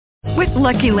With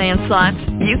Lucky Land Slots,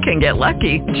 you can get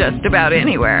lucky just about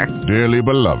anywhere. Dearly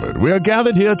beloved, we are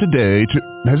gathered here today to...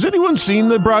 Has anyone seen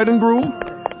the bride and groom?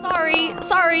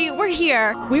 Sorry, we're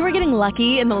here. We were getting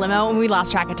lucky in the limo and we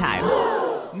lost track of time.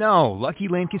 No, Lucky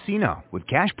Land Casino, with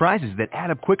cash prizes that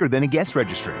add up quicker than a guest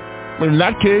registry. In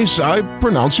that case, I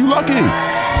pronounce you lucky.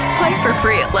 Play for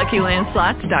free at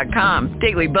LuckyLandSlots.com.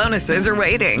 Daily bonuses are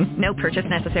waiting. No purchase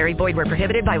necessary. Void where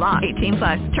prohibited by law.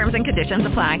 18+. Terms and conditions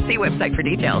apply. See website for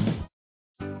details.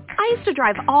 I used to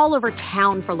drive all over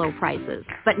town for low prices,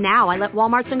 but now I let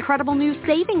Walmart's incredible new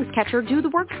Savings Catcher do the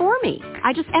work for me.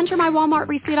 I just enter my Walmart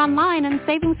receipt online and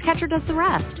Savings Catcher does the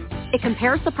rest. It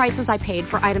compares the prices I paid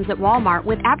for items at Walmart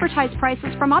with advertised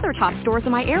prices from other top stores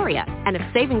in my area. And if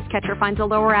Savings Catcher finds a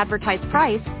lower advertised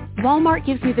price, Walmart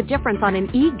gives me the difference on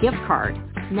an e-gift card.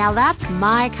 Now that's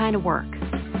my kind of work.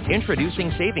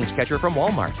 Introducing Savings Catcher from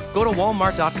Walmart. Go to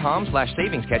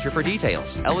walmart.com/savingscatcher for details.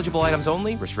 Eligible items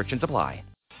only. Restrictions apply.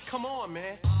 Come on,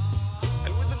 man.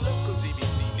 And with the local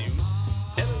DBC news,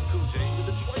 LL Cool J with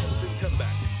a triumphant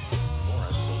comeback.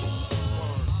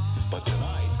 But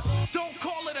tonight, don't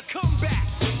call it a comeback.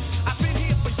 I've been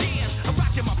here for years. I'm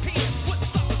rocking my pants with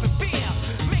suckers and beer,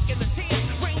 making the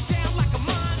tears rain down like a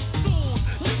monsoon.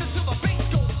 Listen to the bass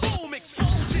go boom,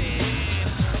 exploding,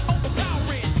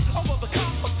 overpowering over the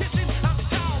competition. I'm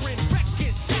towering,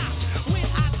 wrecking shop. When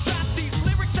I drop these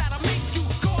lyrics that'll make you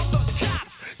call the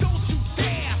cops. Don't you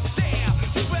dare.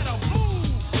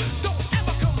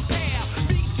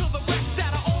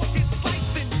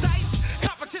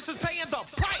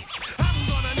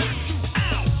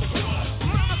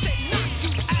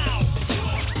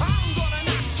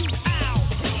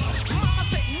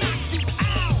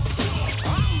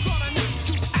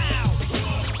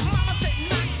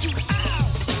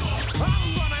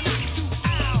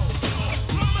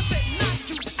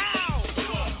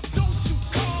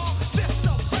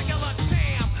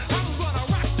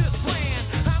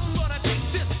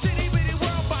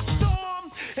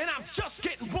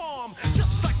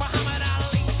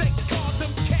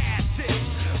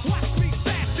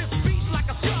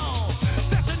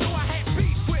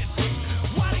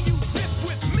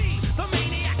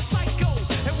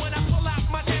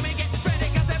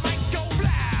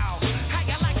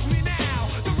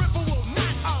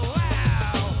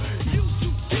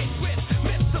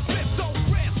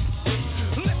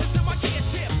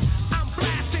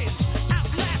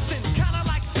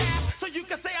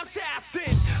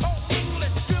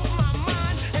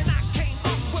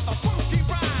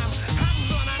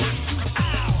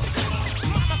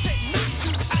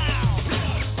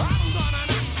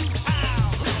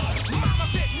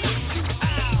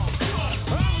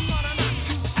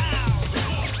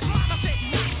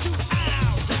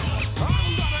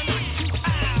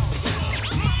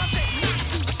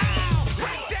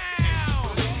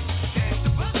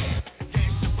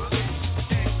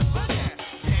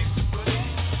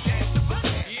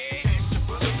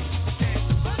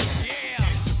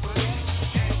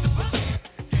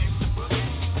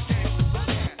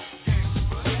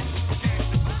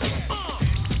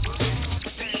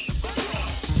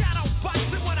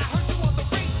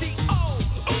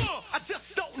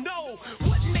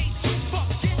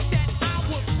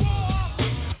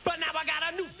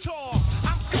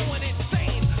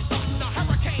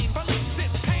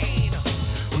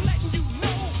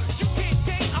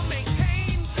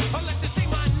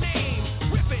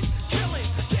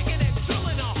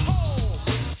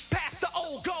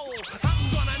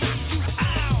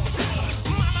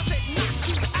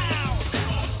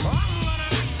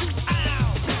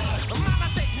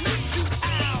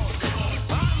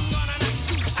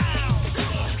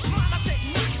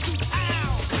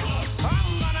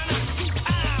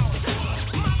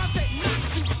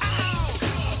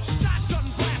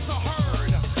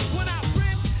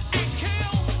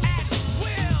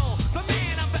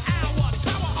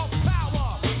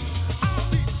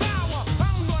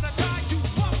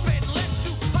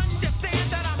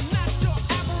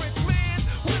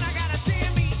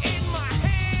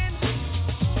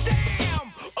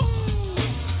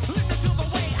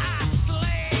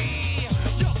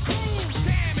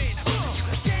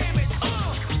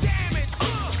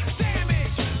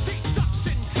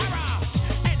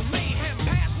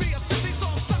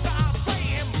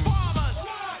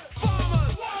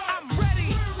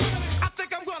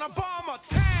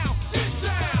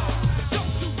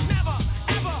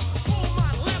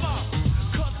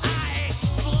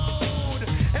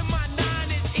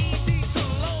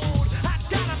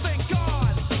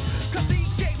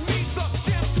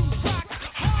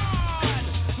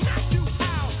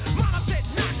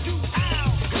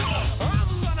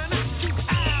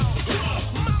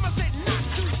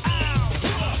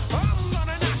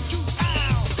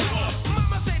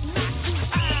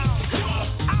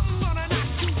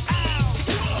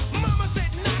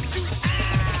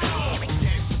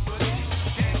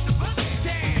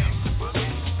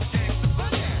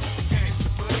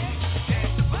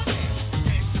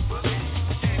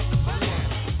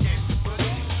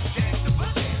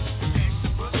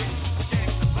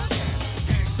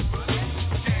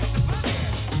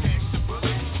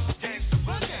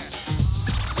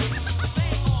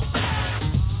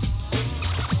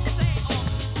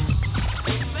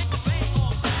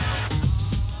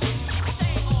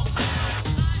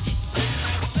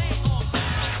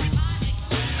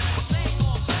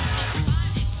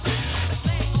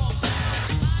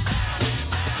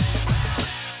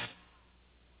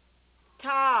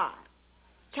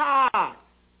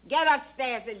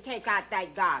 upstairs and take out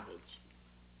that garbage.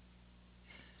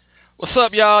 What's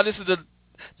up, y'all? This is the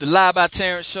Live by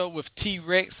Terrence show with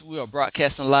T-Rex. We are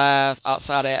broadcasting live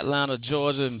outside of Atlanta,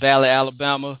 Georgia, and Valley,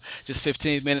 Alabama, just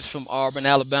 15 minutes from Auburn,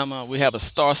 Alabama. We have a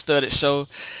star-studded show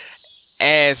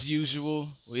as usual.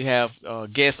 We have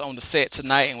guests on the set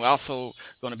tonight, and we're also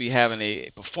going to be having a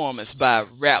performance by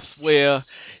Rapswell.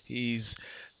 He's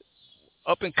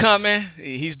up and coming.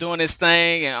 He's doing his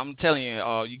thing, and I'm telling you,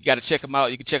 you got to check him out.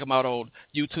 You can check him out on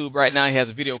YouTube right now. He has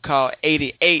a video called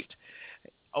 88.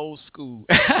 Old school.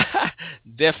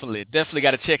 Definitely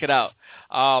got to check it out.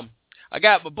 I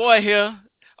got my boy here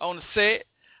on the set.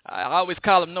 I always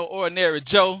call him No Ordinary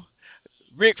Joe.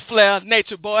 Ric Flair,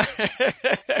 Nature Boy.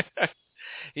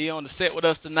 He on the set with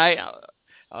us tonight.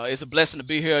 It's a blessing to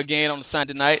be here again on the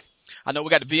Sunday night. I know we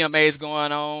got the VMAs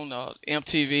going on,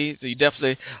 MTV, so you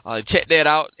definitely check that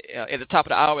out at the top of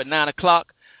the hour at 9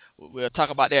 o'clock. We'll talk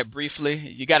about that briefly.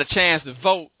 You got a chance to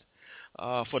vote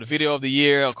for the video of the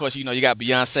year. Of course, you know, you got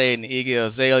Beyonce and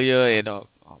Iggy Azalea and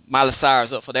Miley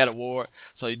Cyrus up for that award.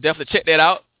 So you definitely check that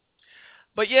out.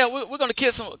 But yeah, we're going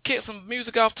to kick some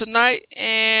music off tonight,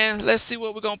 and let's see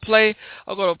what we're going to play.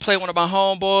 I'm going to play one of my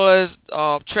homeboys'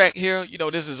 track here. You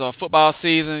know, this is football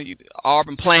season.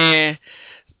 Auburn playing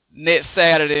next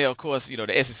Saturday. Of course, you know,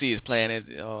 the SEC is playing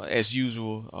as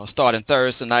usual, starting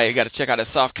Thursday night. You got to check out that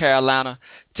South Carolina,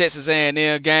 Texas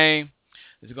A&M game.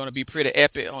 It's going to be pretty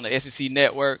epic on the SEC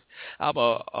network. I'm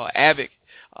a avid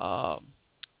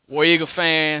War Eagle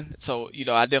fan, so you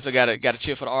know I definitely got to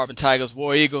cheer for the Auburn Tigers,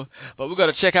 War Eagle. But we're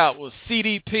going to check out with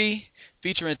CDP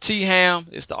featuring T-Ham.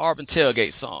 It's the Auburn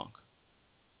Tailgate song.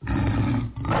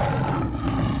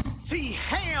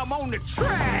 T-Ham on the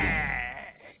track.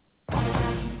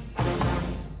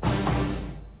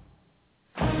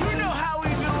 You know how we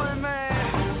doing,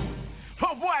 man.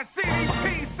 Oh boy,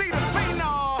 CDP, see the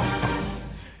phenom.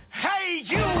 Hey,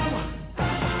 you!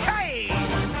 Hey!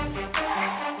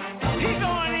 He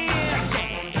going in!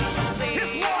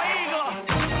 It's War Eagle!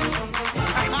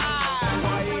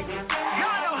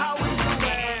 Y'all know how we do,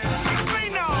 man!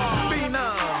 Phenom!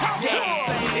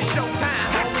 Yeah! It's showtime!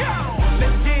 Let's go!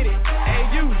 Let's get it!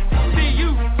 A-U-C-U-R-N!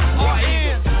 War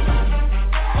Eagle!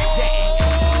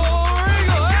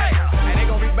 Hey! And they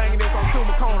gonna be banging this on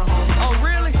Tuma Corner, homie. Oh,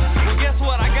 really? Well, guess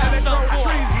what? I got it on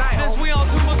for since we on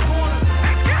Tuma Corner.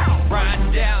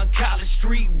 Riding down College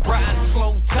Street, riding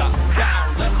slow, top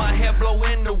down. Let my hair blow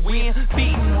in the wind,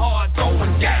 beating hard,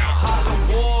 going down. Holla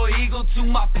War Eagle to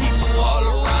my people all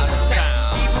around the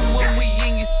town. Even when we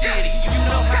in your city, you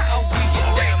know how we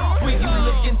get down. When you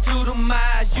look into the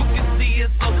eyes, you can see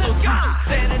us so true.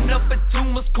 Standing up at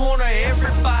Tuma's Corner,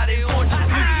 everybody on the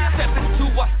street. Step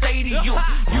into our stadium,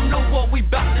 you know what we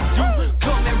about to do.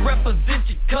 Come and represent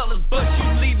your colors, but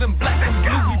you leaving black and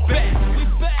blue. We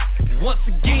back. Once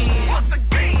again,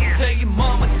 tell your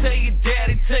mama, tell your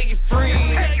daddy, tell your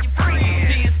friends,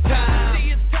 see it's time,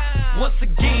 once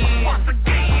again,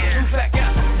 back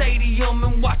out the stadium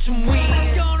and watch them win.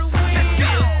 It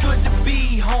feels good to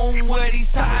be home where these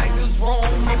Tigers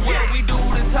roam, and where we do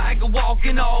the Tiger walk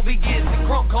and all we get the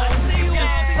crunk home. Just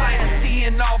society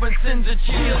in Auburn sends a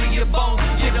chill to your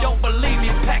bones. You don't believe me,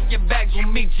 pack your bags, we'll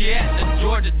meet you at the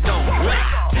Georgia Dome.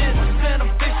 This is an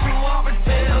official Auburn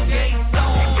tailgate song.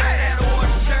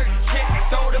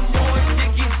 Throw them more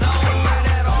stickies on. Wear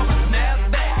that Auburn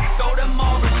snapback. Throw them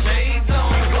Auburn shades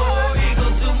on. War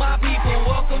Eagle to my people.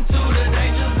 Welcome to the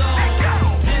danger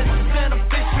zone. This is an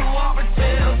official Auburn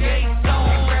tailgate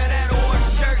song. Wear that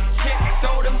orange shirt, check.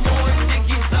 Throw them more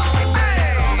stickies on.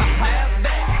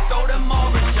 Snapback. Throw them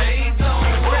Auburn shades on.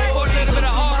 For a little bit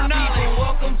of Auburn knowledge.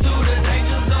 Welcome to the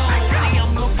danger zone. See,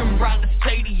 I'm looking around the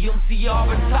stadium. See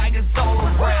Auburn Tigers all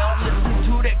around.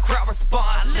 Listen to that crowd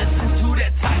respond. Listen to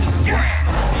that Tigers ground.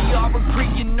 Auburn Creek,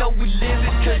 you know we live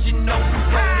it, cause you know we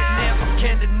wrote it. Never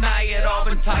can deny it,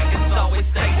 Auburn Tigers always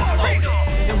stay devoted.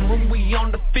 And when we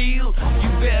on the field, you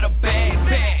better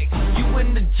bag. You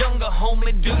in the jungle,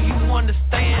 homie, do you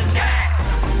understand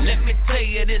that? Let me tell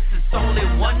you, this is only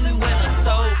one winner,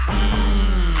 so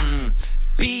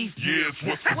beef. Yes,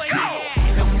 what's the deal?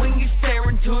 And when you stare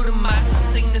into the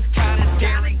mind, sing this kind of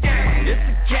dairy. It's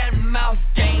a cat and mouse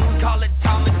game, call it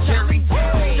Tom and Jerry.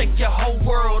 Shake your whole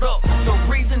world up. No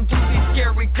reason to be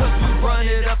scary, cause we run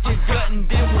it up your gut and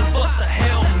then we bust a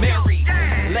Hail Mary.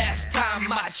 Last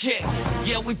time I checked,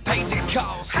 yeah, we paid the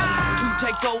cost to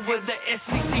take over the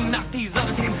SEC, knock these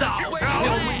other teams off.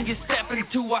 And when you step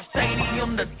into our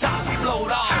stadium, the top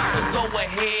float off. So go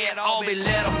ahead, Aubrey,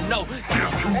 let them know. This is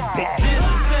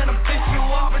an official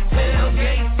Auburn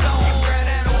tailgate song. Wear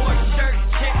that orange shirt,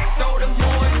 check, throw them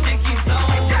more stickies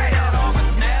on. That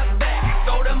Auburn snapback,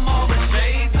 throw them Auburn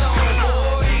shades on.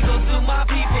 War Eagle to my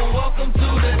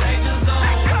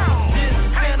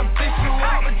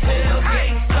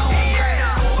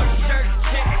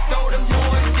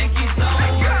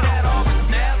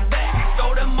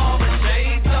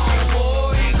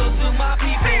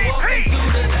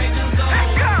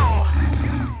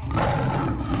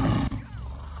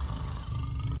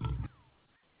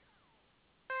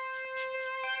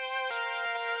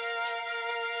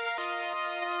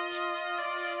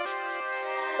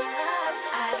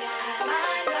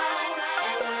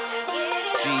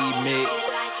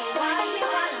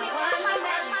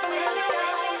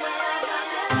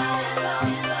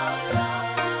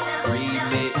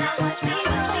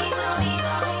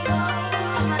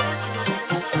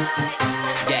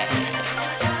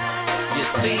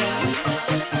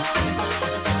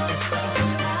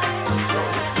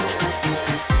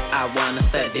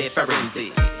the difference.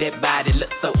 That body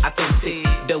looks so authentic.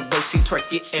 The way she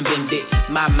twerk it and bend it.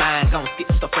 My mind gon'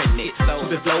 schizophrenic.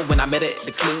 Stupid flow when I met her at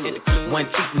the club. One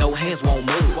cheek, no hands, won't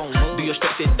move. Do your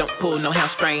stretch it, don't pull no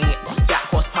hamstring. Got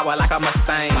horsepower like a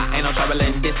Mustang. Ain't no trouble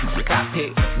in this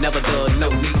cockpit. Never done, no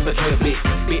need for drill bit.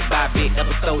 Bit by bit,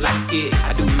 episode like it.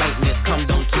 I do maintenance, come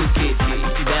down 2 kids.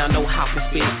 You down, no house and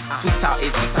spit. Sweet talk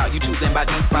is deep talk, you choosing by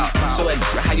default. So it's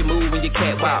how you move when you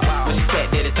cat walk. When she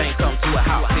cat that thing come to a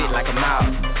house, fit like a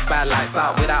mouse. Spotlights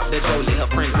out without the Jolie. Her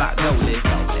friends like Jolie.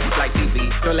 It's like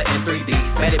TV, thriller in 3D.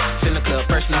 Bad bitch in the club,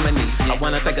 first nominee. I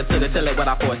wanna take her to the tele, what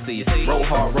I foresee. Roll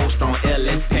hard, roll strong,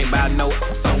 LS. Can't buy no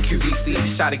on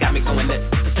QVC. Shawty got me going nuts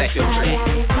to stack your tree.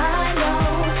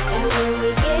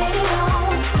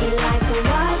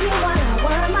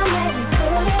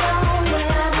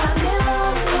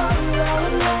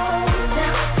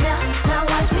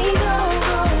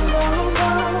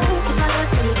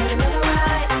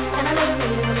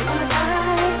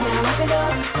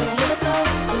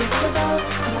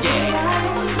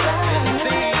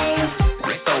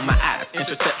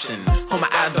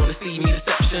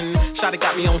 Shawty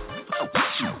got me on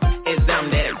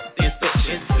exam that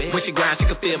inspection. When she grind, she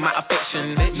can feel my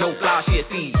affection. No flaw, she a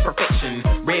seed,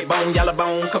 perfection. Red bone, yellow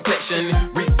bone,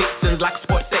 complexion. Read Dixon's like a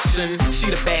sports section. She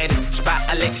the baddest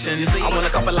by election. I wanna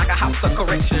couple like a house of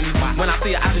correction. When I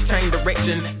see her, I just change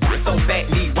direction. So fat,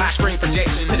 need wide screen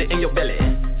projection. Put it in your belly.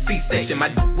 C-section,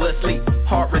 my will sleep,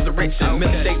 heart resurrection,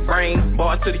 milkshake brain,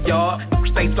 bars to the yard,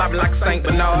 stay sloppy like a Saint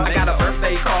Bernard. I got a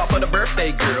birthday card for the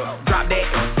birthday girl. Drop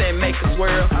that and make a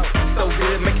swirl. So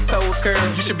good, make your toes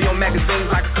curl. You should be on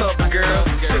magazines like a cover girl.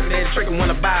 Trick that trick and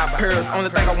wanna buy pearls. Only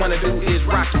thing I wanna do is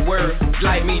rock your world.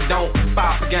 Like me, don't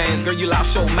fall for games. Girl, you lost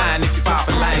your mind if you fall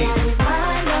for lanes.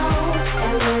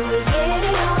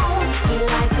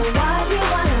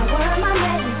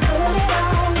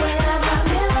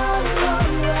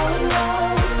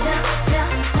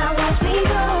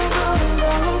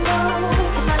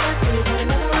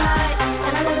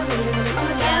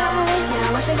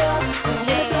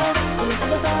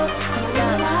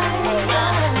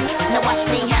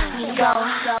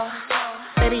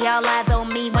 Baby, all eyes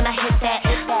on me when I hit that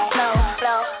flow.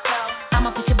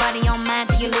 I'ma put your body on mine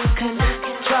till you lose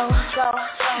control.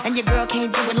 And your girl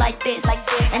can't do it like this.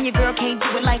 And your girl can't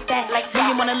do it like that. Then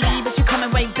you wanna leave, but you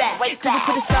coming right back. Do it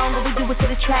to the song, or we do it to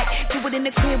the track. Do it in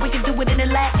the crib, we can do it in the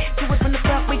lap. Do it from the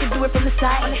front, we can do it from the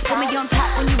side. Put me on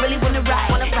top when you really wanna ride.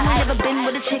 You never been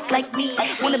with a chick like me.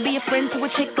 Wanna be a friend to a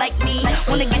chick like me.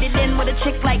 Wanna get it in with a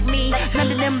chick like me.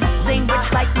 None of them ain't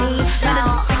rich like me. None of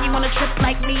them think you wanna trip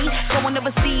like me. Going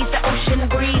overseas, the ocean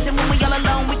breeze. And when we all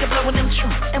alone, we can blow with them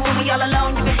truths. And when we all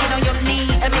alone, you can get on your knees.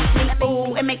 It makes me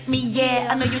ooh, it makes me yeah.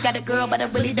 I know you got a girl, but I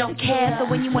really don't care. So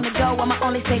when you wanna go, I'ma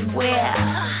only say where.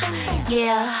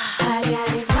 Yeah, I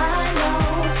got it my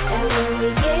own. And when we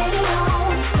get it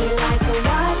on, you like to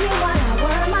watch me while I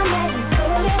work my magic,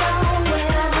 put it on. When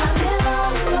I drop it low.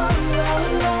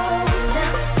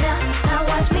 Now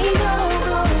watch me go.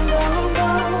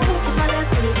 Keep my left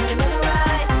feet in the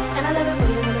right, and I let it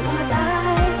breathe when it's on my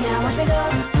side. Yeah, watch me go.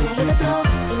 And I hit the flow,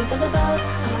 and you feel the boat.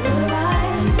 I'ma do it right.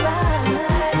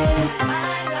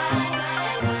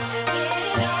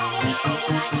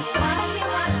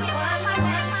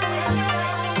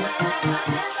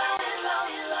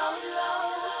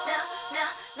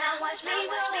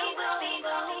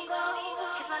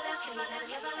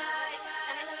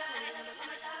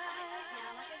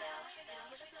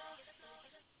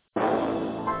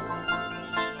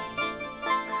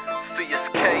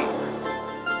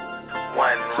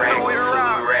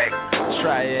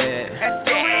 Try it.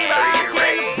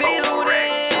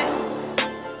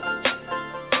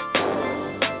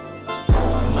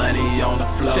 Money on the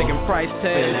floor. Checking price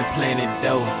tag. Feeling plenty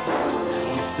dough.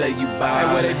 You say you ballin'.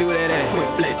 Hey, where they do that at? Quit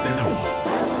flexing.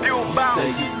 You say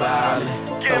you ballin'.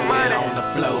 Get money on the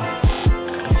floor.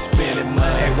 You spending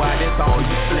money. Hey, why this all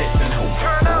you flexing?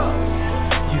 Turn up.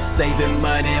 You saving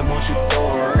money once you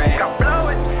throw a rack. I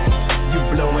blow it. You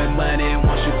blowing money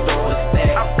once you throw a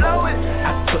stack. I blow it.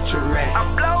 I touch your rack. I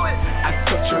blow it. I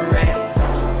touch your rack.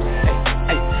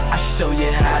 Hey, I show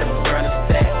you how to burn a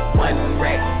stack. 1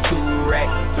 rack, 2 rack,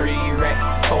 3 rack,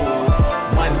 4.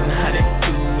 100,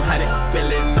 200,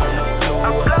 spilling on the floor. I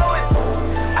blow it.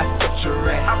 I touch your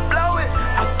rack. I blow it.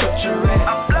 I touch your rack.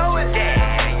 I blow it.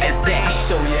 Yeah. I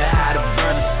show you how to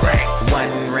burn a stack.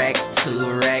 1 rack,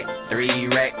 2 rack, 3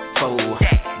 rack, 4.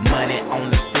 Money on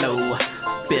the floor.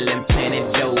 Spilling plenty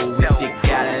dough. If you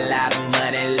got a lot of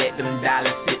money, let them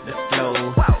dollars hit the floor.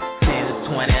 10 to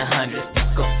 20,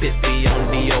 100, go 50 on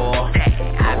Dior.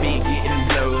 I be getting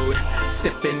blowed,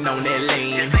 sipping on that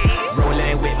lean,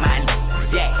 rolling with my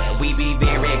yeah, we be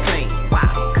very clean.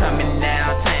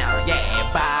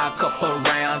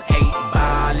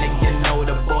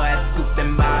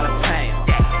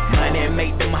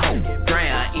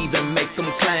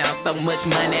 much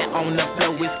money on the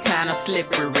floor, it's kinda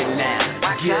slippery now.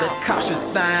 Get a cautious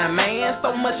sign, man.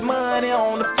 So much money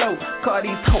on the floor. Cause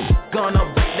these hoes gonna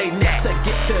break they neck to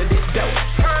get to this dough.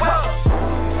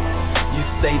 You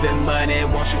saving money,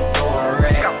 won't you throw a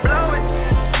rack? I blow it.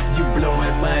 You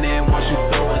blowing money, won't you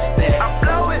throw a stack? I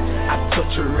blow it. I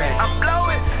touch a rack. I blow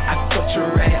it. I touch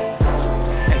a rack.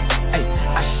 Hey,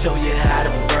 I show you how to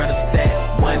burn a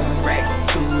stack. 1 rack,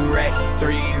 2 rack,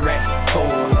 3 rack, 4.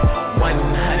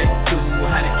 100,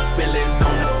 200, spilling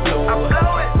on the floor. I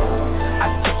blow it. I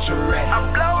touch a rack. I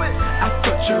blow it. I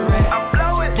touch a rack. I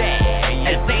blow it. Yeah,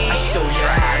 I show you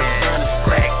how to burn a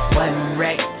stack. 1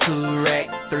 rack, 2 rack,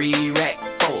 3 rack,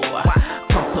 4.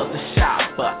 Come to the shop,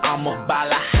 but I'm a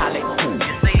baller holly.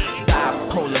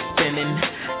 Bipolar spinning,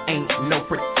 ain't no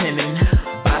pretending.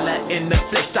 Baller in the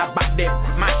flesh, I bought that,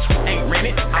 my ain't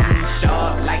rented. I'm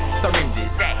sharp like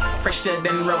syringes, fresher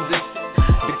than roses.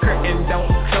 The curtain don't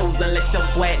close unless your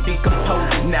sweat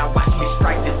decomposes. Now watch me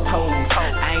strike this pose.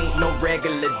 I ain't no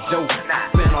regular Joe. I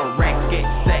spin a racket,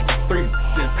 sack 3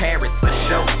 in Paris for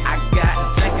show. I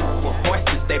got seconds for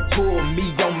horses, they pull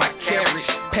me on my carriage.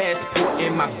 Passport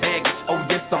in my baggage, oh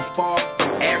yes I'm far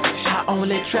from average. I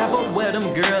only travel where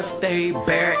them girls stay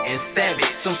bare and savage.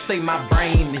 Some say my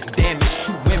brain is damaged,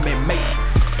 2 women make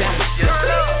sandwiches.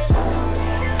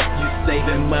 You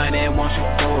saving money, won't you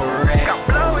throw a rack? I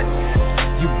blow it.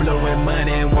 You blowing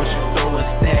money, won't you throw a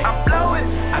stack? I blow it.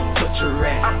 I touch a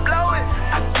rack. I blow it.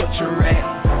 I touch a rack.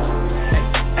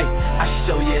 Hey, I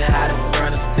show you how to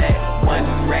burn a stack.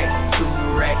 1 rack,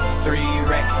 2 rack, 3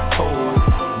 rack,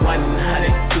 4.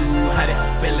 100,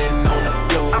 200, spilling on the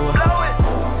floor. I blow it.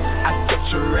 I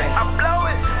touch a rack. I blow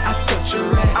it. I touch a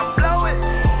rack. I blow it.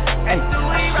 Hey,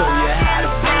 I show you how to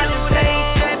burn a stack.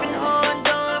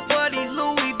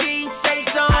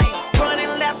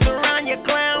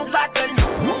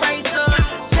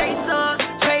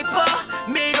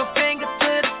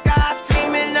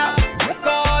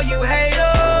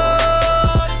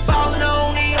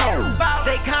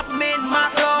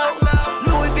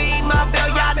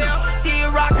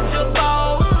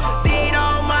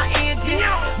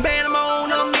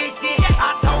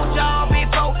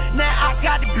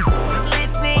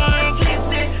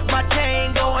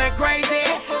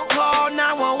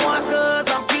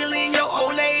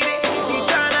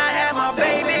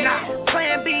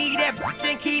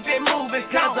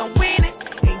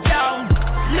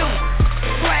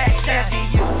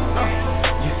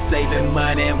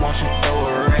 Money, won't you throw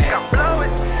a rack? I blow it.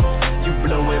 You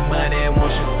blowing money,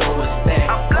 won't you throw a stack?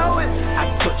 I blow it.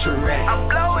 I touch a rack. I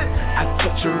blow it. I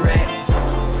touch a rack.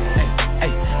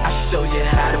 Hey, I show you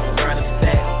how to burn a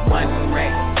stack. 1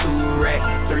 rack, 2 rack,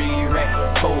 3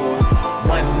 rack, 4.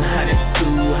 100,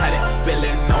 200,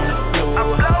 spilling on the floor. I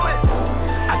blow it.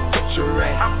 I touch a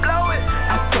rack. I blow it.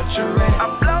 I touch a rack.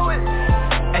 I blow it.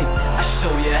 Hey, I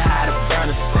show you how to burn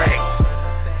a stack.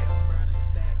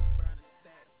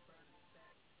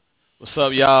 What's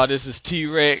up, y'all? This is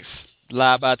T-Rex,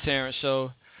 Live by Terrence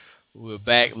Show. We're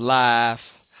back live.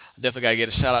 Definitely got to get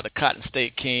a shout out to Cotton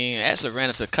State King. I actually ran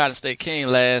into Cotton State King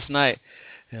last night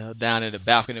down in the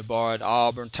balcony bar at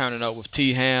Auburn, turning up with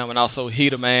T-Ham and also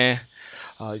Heater Man.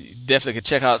 You definitely can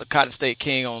check out the Cotton State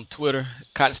King on Twitter,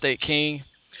 Cotton State King.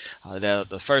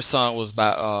 The first song was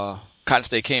by Cotton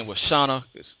State King with Shauna,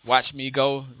 Watch Me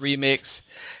Go remix.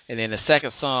 And then the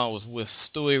second song was with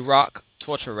Stewie Rock,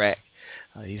 Torture Rack.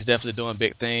 He's definitely doing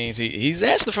big things. He's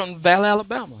actually from Valley,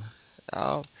 Alabama.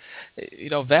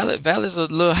 Valley is a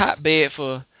little hotbed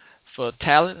for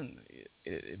talent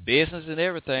and business and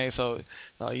everything. So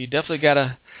you definitely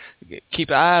gotta keep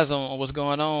your eyes on what's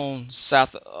going on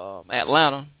south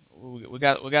Atlanta. We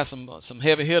got some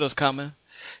heavy hitters coming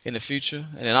in the future,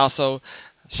 and then also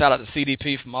shout out to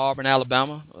CDP from Auburn,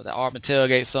 Alabama, the Auburn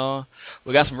Tailgate song.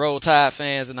 We got some Roll Tide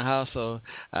fans in the house, so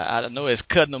I know it's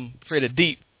cutting them pretty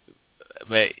deep.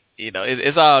 But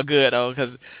it's all good though,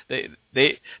 because they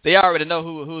already know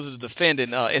who's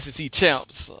defending SEC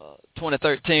champs,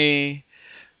 2013,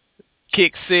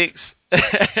 Kick 6.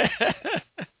 I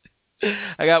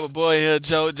got my boy here,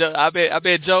 Joe. I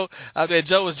bet Joe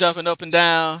was jumping up and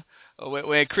down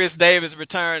when Chris Davis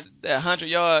returned that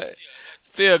 100-yard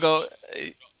field goal.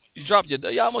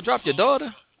 You almost dropped your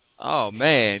daughter. Oh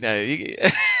man,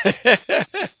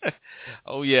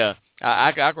 oh yeah,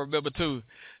 I can remember too.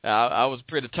 I was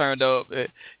pretty turned up, at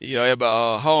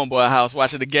my homeboy house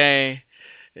watching the game.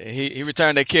 He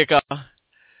returned that kickoff.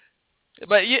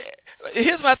 But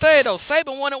here's my thing though,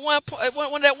 Saban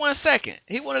wanted that 1 second.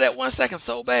 He wanted that 1 second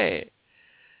so bad.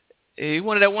 He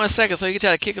wanted that 1 second so he could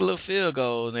try to kick a little field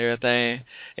goal and everything.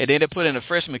 And then they put in a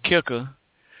freshman kicker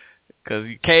because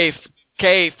Cade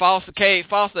Cade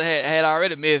Foster had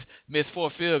already missed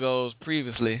 4 field goals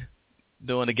previously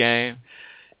during the game,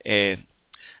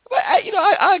 but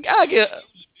I get.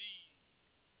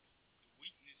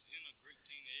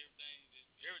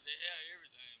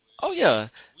 Oh yeah,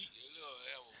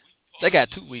 they got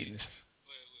 2 weaknesses: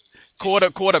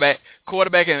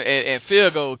 quarterback and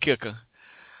field goal kicker.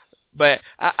 But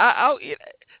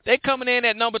they coming in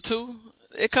at number 2.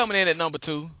 They're coming in at number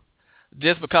 2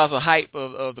 just because of hype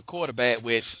of the quarterback,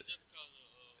 which.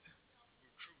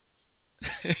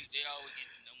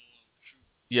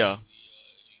 Yeah.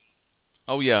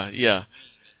 Oh yeah.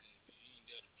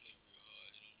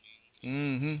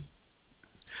 Mhm.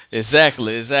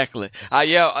 Exactly.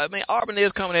 I mean, Auburn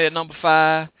is coming in at number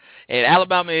 5, and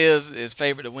Alabama is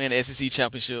favored to win the SEC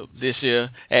championship this year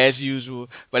as usual.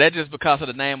 But that's just because of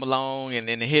the name alone and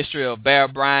the history of Bear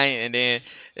Bryant, and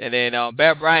then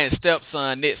Bear Bryant's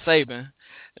stepson Nick Saban.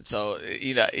 And so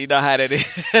you know how that is.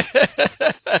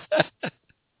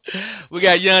 We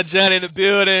got Young John in the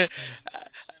building.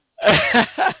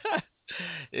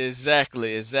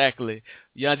 Exactly.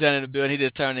 Young John in the building. He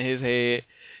just turning his head.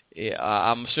 Yeah,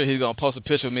 I'm sure he's gonna post a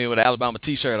picture of me with an Alabama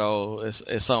T-shirt on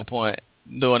at some point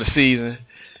during the season.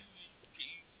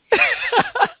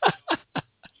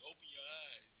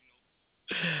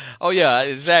 Oh yeah,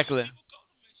 exactly.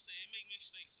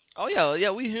 Oh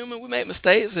yeah, we human. We make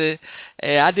mistakes, and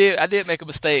I did make a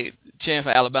mistake cheering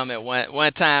for Alabama at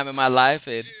one time in my life,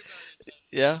 and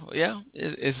yeah,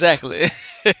 exactly.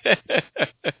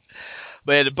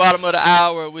 But at the bottom of the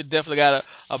hour, we definitely got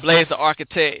a Blaze the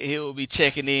Architect. He will be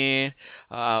checking in.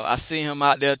 I see him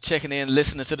out there checking in,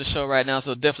 listening to the show right now,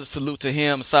 so definitely salute to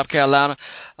him in South Carolina.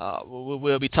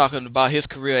 We'll be talking about his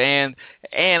career, and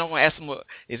I want to ask him,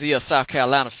 is he a South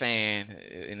Carolina fan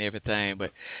and everything?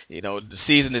 But, the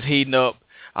season is heating up.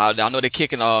 I know they're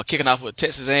kicking off with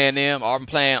Texas A&M, Auburn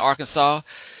playing Arkansas.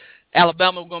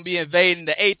 Alabama going to be invading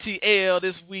the ATL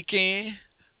this weekend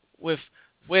with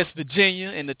West Virginia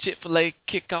in the Chick-fil-A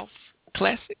Kickoff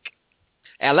Classic.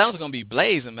 Atlanta's gonna be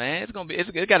blazing, man. It's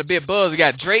got a big buzz. We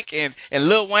got Drake and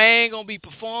Lil Wayne gonna be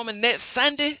performing next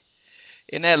Sunday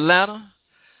in Atlanta.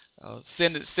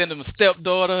 Sending my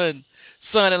stepdaughter and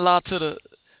son-in-law to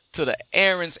the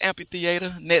Aaron's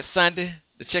Amphitheater next Sunday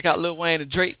to check out Lil Wayne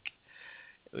and Drake.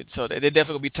 So they're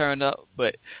definitely gonna be turned up.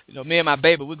 But me and my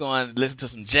baby, we're going to listen to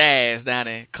some jazz down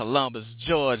in Columbus,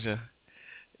 Georgia.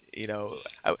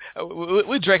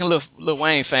 We're drinking Lil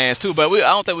Wayne fans too, but I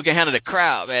don't think we can handle the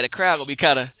crowd, man. The crowd gonna be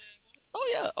kind of,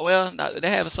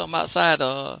 they're having something outside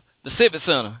the Civic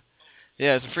Center.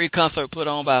 Yeah, it's a free concert put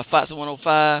on by Fox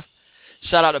 105.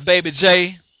 Shout out to Baby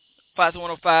J, Fox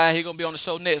 105. He's gonna be on the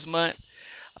show next month.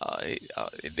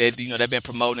 They've been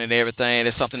promoting and everything.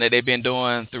 It's something that they've been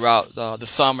doing throughout the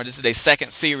summer. This is their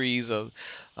second series of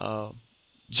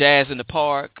Jazz in the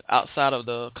Park outside of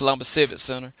the Columbus Civic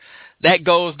Center. That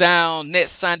goes down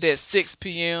next Sunday at 6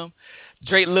 p.m.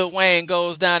 Drake Lil Wayne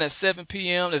goes down at 7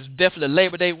 p.m. It's definitely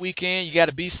Labor Day weekend. You got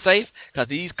to be safe because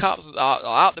these cops are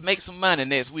out to make some money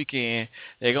next weekend.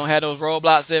 They're going to have those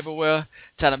roadblocks everywhere,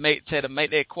 try to make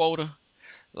their quota.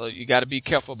 So you got to be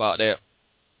careful about that.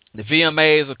 The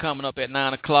VMAs are coming up at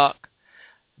 9 o'clock.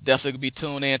 Definitely be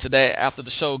tuned in to that after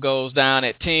the show goes down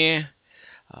at 10.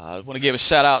 I want to give a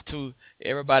shout-out to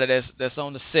everybody that's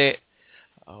on the set.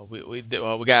 We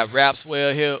got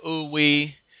Rapswell here,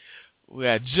 we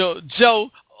got Joe,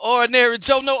 Ordinary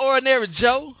Joe, no Ordinary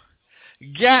Joe.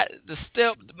 Got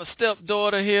my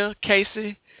stepdaughter here,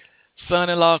 Casey,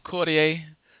 son-in-law Cordier,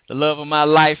 the love of my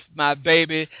life, my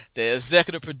baby, the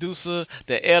executive producer,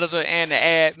 the editor, and the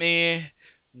admin,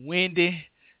 Wendy,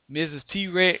 Mrs.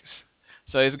 T-Rex.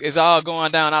 So it's all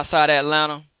going down outside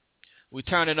Atlanta. We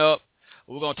turning up.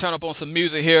 We're gonna turn up on some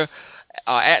music here.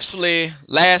 Actually,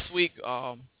 last week,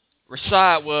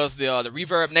 Rashad was the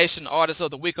Reverb Nation Artist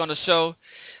of the Week on the show.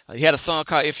 He had a song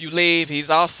called If You Leave. He's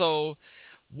also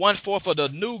 1/4 of the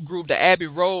new group, the Abbey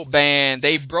Road Band.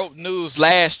 They broke news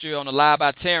last year on the Live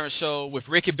by Terrence show with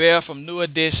Ricky Bell from New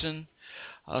Edition,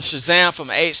 Shazam from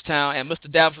H-Town, and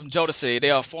Mr. Dabbs from Jodeci. They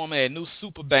are forming a new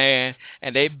super band,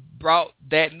 and they brought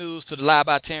that news to the Live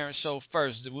by Terrence show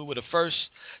first. We were the first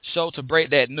show to break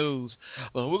that news.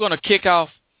 But we're going to kick off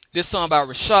this song by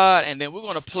Rashad, and then we're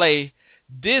going to play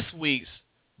this week's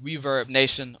Reverb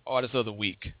Nation Artist of the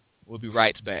Week. We'll be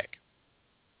right back.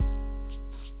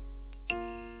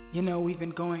 We've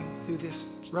been going through this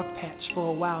rough patch for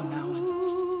a while now, and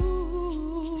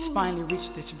it's finally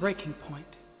reached its breaking point.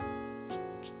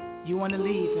 You want to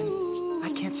leave, and I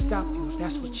can't stop you if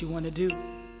that's what you want to do.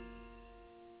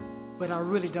 But I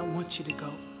really don't want you to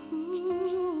go.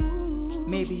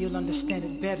 Maybe you'll understand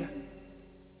it better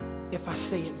if I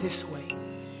say it this way.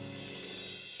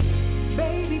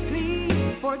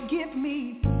 forgive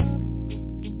me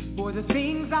for the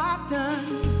things I've done.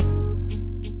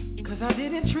 'Cause I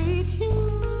didn't treat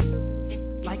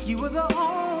you like you were the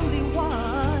only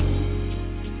one.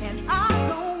 And I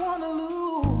don't want to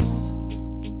lose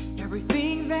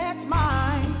everything that's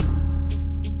mine.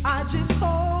 I just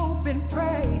hope and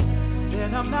pray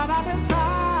that I'm not out of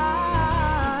time.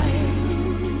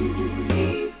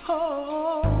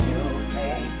 Oh, you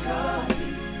make of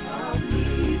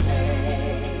me,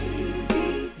 baby.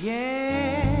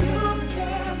 Yeah. You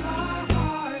tear my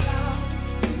heart out.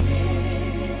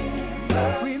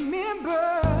 Remember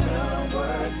the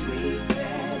words we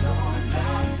said on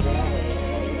that day.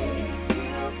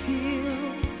 Till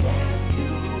death do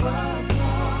us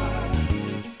part.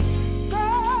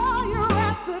 Girl, you're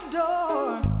at the door,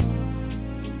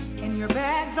 and your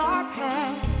bags are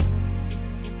packed.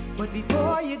 But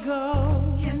before you go,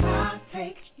 can I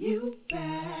take you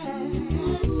back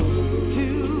to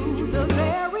the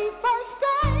very first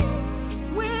day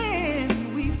when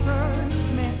we first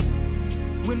met,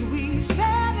 when we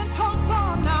sat and talked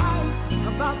all night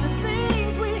about the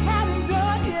things we hadn't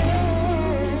done yet.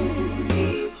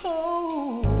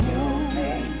 Oh, you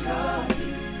make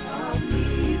of me,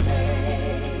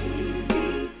 baby.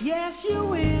 Yes, you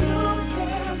will.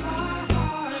 Tear my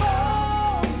heart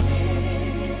out.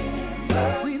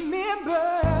 Remember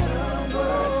the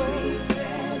words we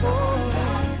said on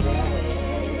that day.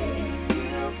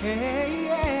 Hey,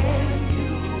 yeah.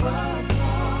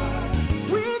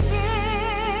 We've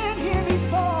been here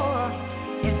before,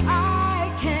 and I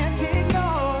can't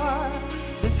ignore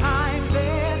the times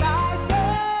that I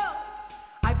felt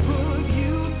I put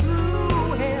you through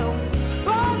hell.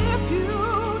 But if you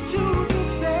choose to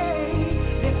stay,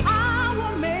 then I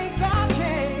will make that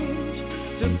change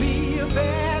to be a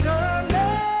better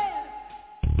man.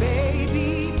 Baby,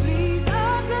 please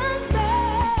understand.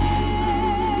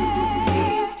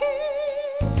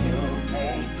 You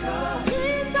make up.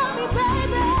 Please tell me,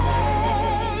 baby.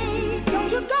 Don't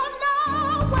you go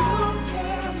nowhere.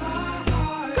 Tear my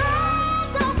heart. Girl,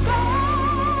 don't go.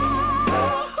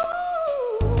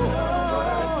 The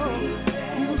words we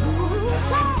said on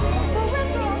that day. For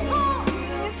winter and cold,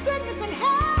 in sickness and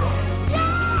health. Yeah,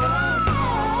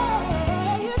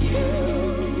 you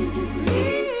choose me.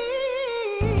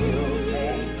 You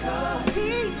make a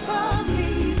piece of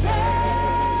me,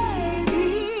 baby.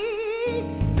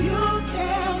 You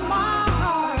tear my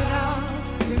heart out.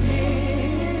 Remember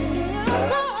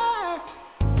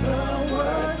the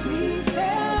words we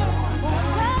said on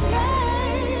that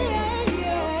day.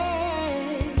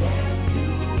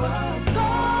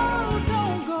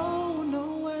 Don't go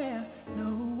nowhere. No.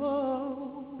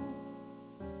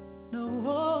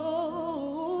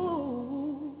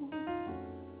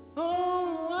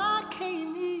 Oh, I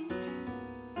can't eat,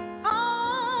 I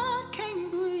can't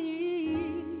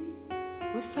breathe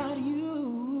without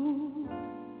you.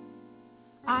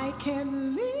 I can't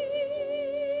live.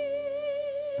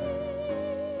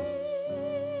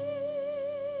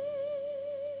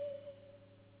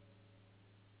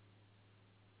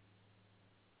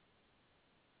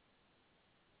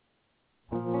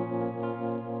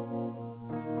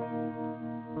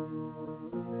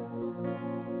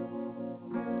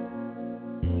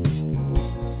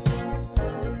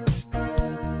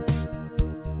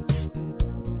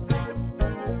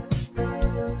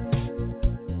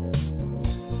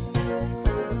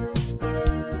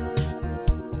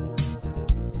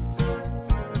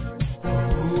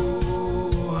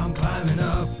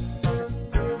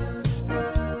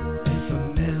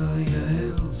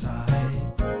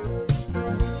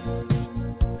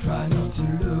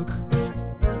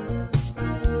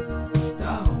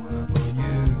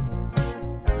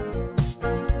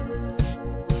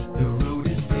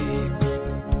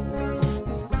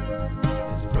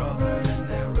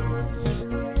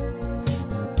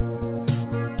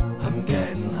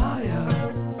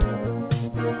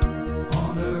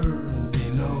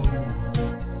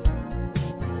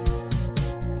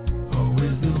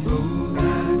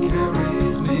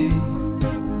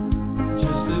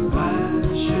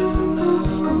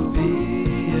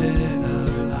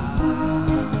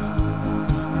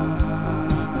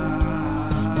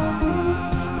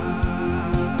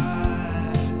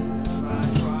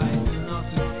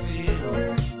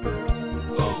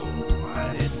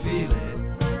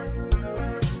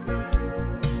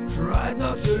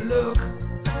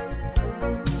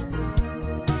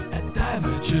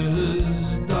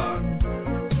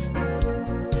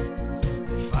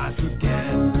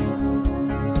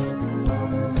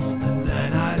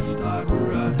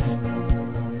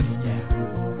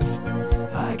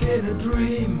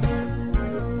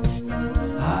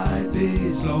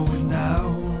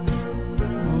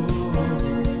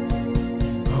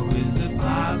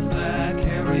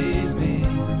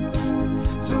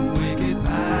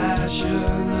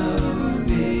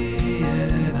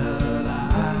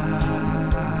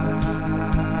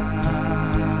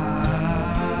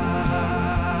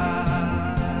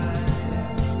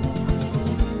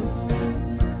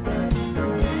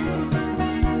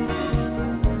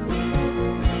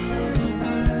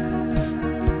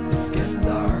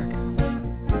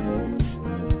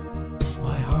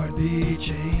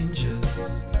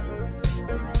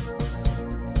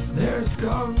 first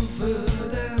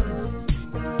confidence,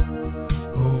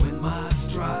 oh, in my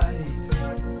stride,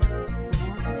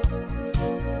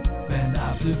 bend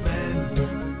after bend,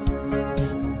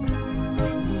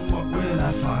 what will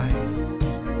I find?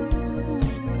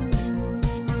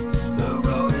 The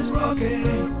road is rocky,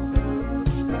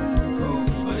 oh,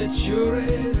 but it sure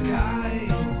is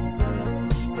kind.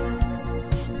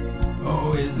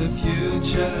 Oh, is the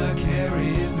future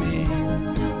carrying me?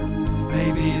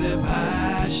 Maybe the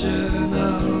passion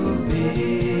of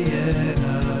being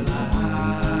alive.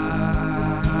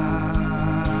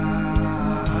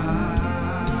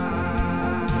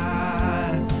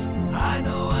 I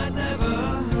know I never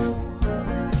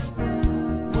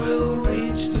will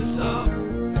reach the top,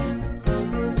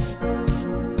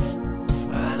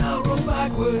 and I'll roll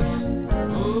backwards,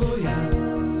 oh yeah,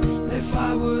 if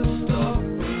I would stop.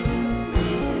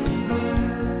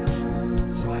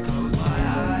 So I close my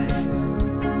eyes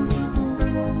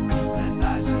and I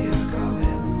see her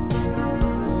coming.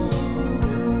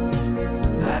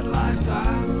 That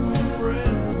lifetime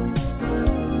friend,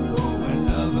 oh, and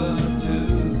lover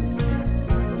too.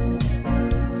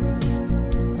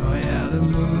 Oh yeah, the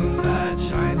moon that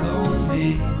shines on me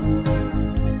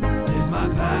is my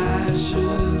passion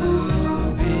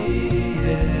of being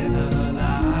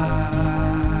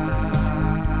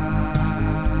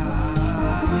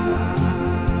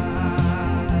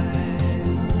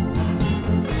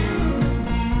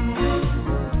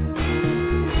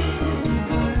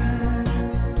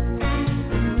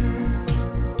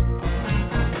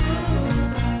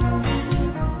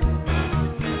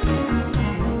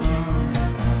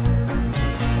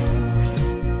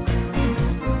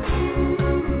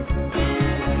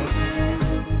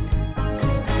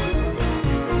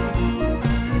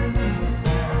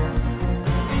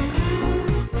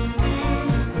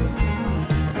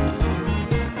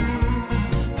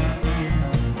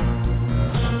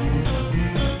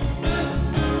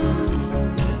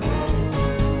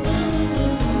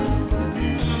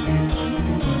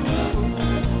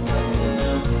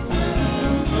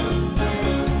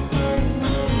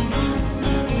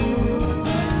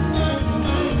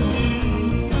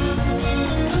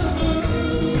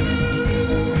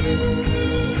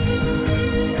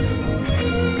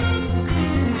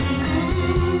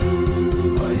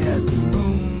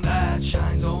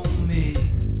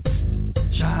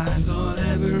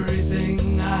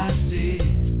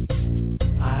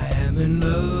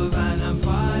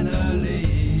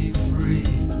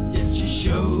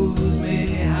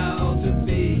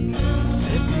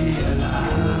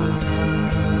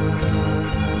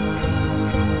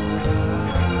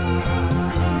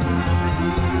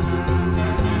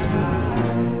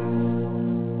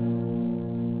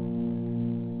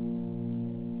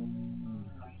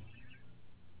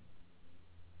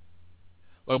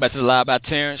Welcome back to the Live by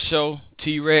Terrence show,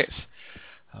 T-Rex.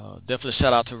 Definitely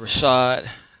shout out to Rashad.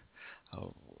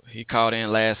 He called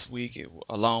in last week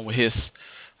along with his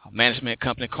management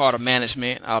company, Carter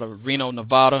Management, out of Reno,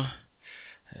 Nevada.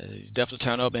 He definitely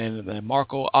turned up. And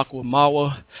Marco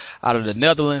Aquamawa out of the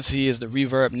Netherlands. He is the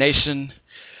Reverb Nation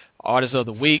Artist of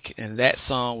the Week, and that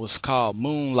song was called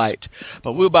Moonlight.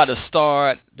 But we're about to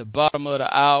start the bottom of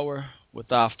the hour with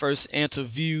our first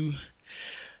interview,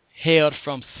 hailed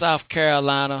from South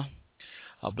Carolina.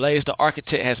 Blaze the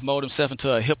Architect has molded himself into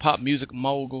a hip-hop music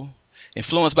mogul,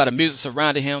 influenced by the music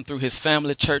surrounding him through his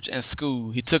family, church, and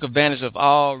school. He took advantage of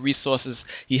all resources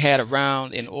he had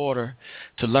around in order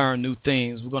to learn new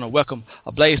things. We're going to welcome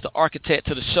Blaze the Architect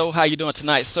to the show. How you doing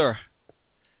tonight, sir?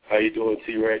 How you doing,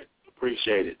 T-Rex?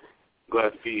 Appreciate it.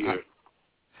 Glad to be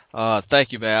here.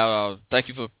 Thank you, man. Thank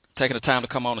you for taking the time to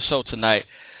come on the show tonight.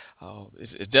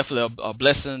 It's definitely a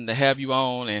blessing to have you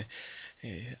on. And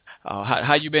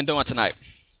how you been doing tonight?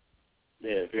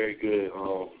 Yeah, very good.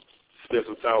 Spent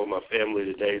some time with my family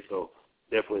today, so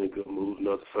definitely in a good mood.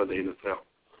 Another Sunday in the South.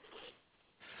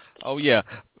 Oh yeah,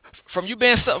 from you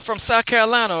being from South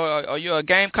Carolina, are you a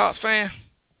Gamecocks fan?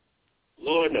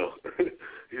 Lord no,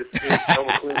 I'm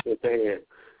a Clemson fan.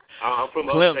 I'm from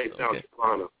upstate South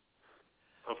Carolina.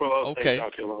 I'm from upstate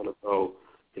South Carolina, so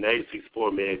in the ACC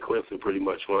sport, man, Clemson pretty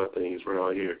much run things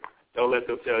around here. Don't let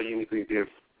them tell you anything different.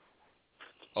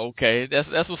 Okay,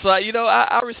 that's what's up. You know,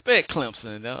 I respect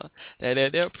Clemson.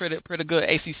 They're a pretty good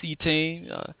ACC team.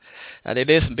 They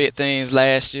did some big things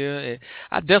last year.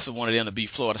 I definitely wanted them to beat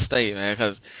Florida State, man,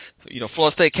 because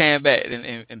Florida State came back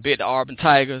and beat the Auburn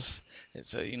Tigers.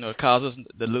 It caused us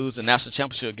to lose the national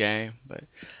championship game. But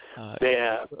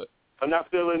yeah, I'm not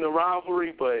feeling the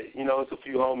rivalry, but it's a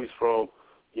few homies from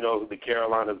the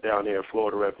Carolinas down there in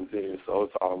Florida representing, so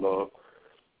it's all love.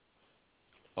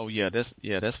 Oh yeah, that's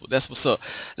what's up.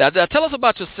 Now tell us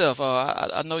about yourself.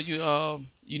 I know you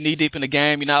knee deep in the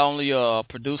game. You're not only a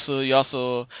producer, you're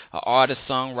also an artist,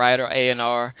 songwriter,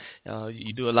 A&R.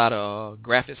 You do a lot of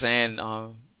graphics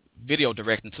and video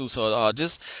directing too. So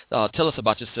just tell us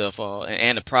about yourself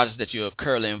and the projects that you're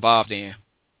currently involved in.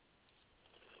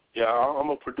 Yeah,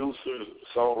 I'm a producer,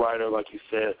 songwriter, like you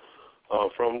said,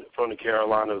 from the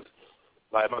Carolinas.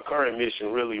 Like my current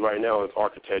mission really right now is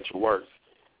Architecture Works.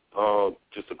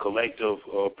 Just a collective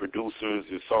of producers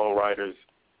and songwriters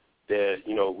that,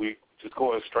 we just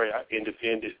going straight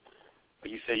independent.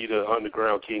 Like you said, you're the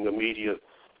underground king of media.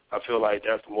 I feel like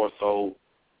that's more so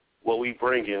what we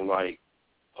bring in, like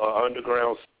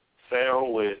underground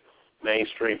sound with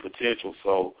mainstream potential.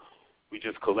 So we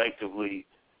just collectively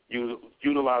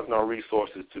utilizing our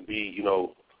resources to be,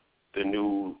 the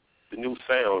new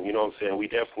sound. You know what I'm saying? We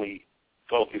definitely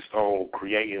focused on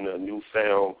creating a new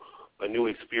sound, a new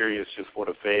experience just for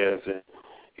the fans and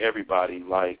everybody,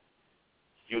 like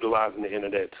utilizing the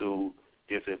internet to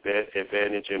its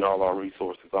advantage and all our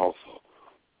resources also.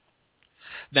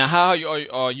 Now, how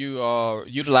are you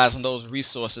utilizing those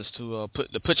resources to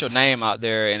put your name out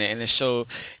there and show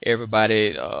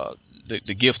everybody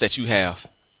the gift that you have?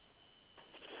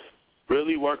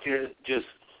 Really just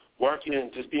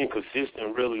being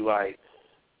consistent. Really, like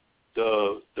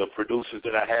the producers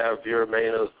that I have, Vera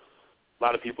Mena. A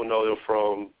lot of people know them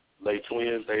from Les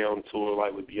Twins. They on tour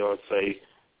like with Beyonce,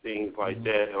 things like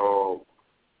that.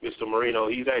 Mr. Marino,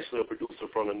 he's actually a producer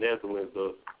from the Netherlands.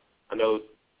 I know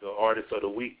the artist of the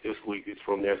week this week is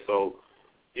from there. So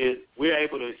we're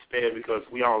able to expand because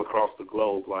we all across the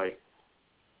globe. Like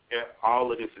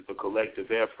all of this is a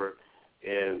collective effort,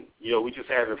 and we just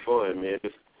having fun, man.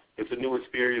 It's a new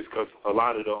experience because a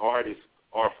lot of the artists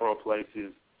are from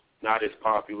places not as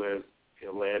popular as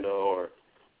Atlanta or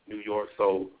New York,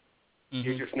 so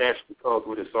it just naturally comes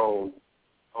with its own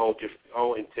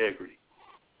integrity.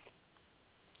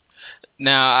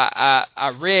 Now, I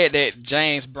read that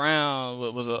James Brown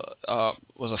was a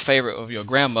favorite of your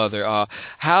grandmother.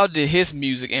 How did his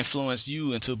music influence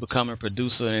you into becoming a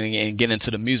producer and get into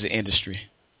the music industry?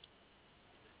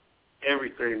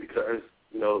 Everything, because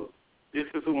this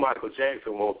is who Michael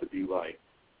Jackson wants to be like.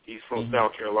 He's from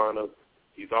South Carolina.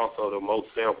 He's also the most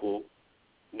sampled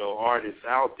artists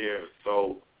out there.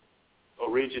 So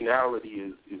originality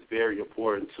is very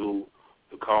important to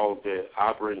the cause that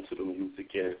I bring to the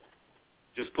music and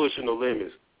just pushing the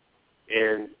limits.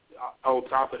 And on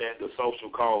top of that, the social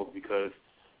cause, because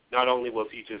not only was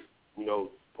he just,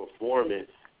 performing,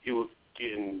 he was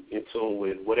getting in tune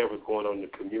with whatever's going on in the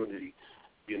community,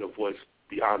 being a voice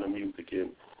behind the music. And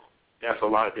that's a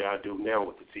lot that I do now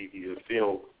with the TV and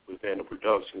film, with Vanna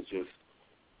Productions, just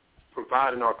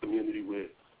providing our community with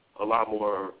a lot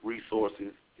more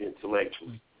resources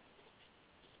intellectually.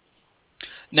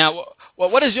 Now,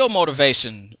 what is your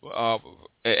motivation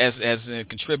as in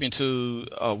contributing to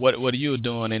what you're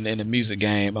doing in the music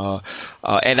game,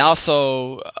 and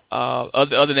also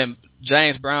other than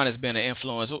James Brown has been an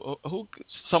influence? Who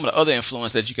some of the other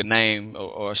influences that you could name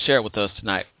or share with us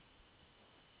tonight?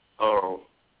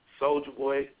 Soulja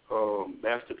Boy,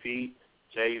 Master P,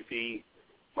 Jay-Z,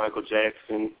 Michael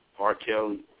Jackson, R.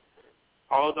 Kelly.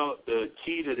 Although the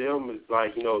key to them is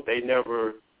like,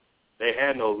 they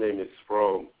had no limits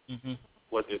from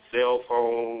what their cell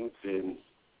phones and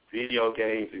video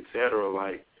games, etc.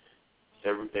 Like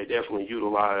they definitely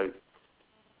utilize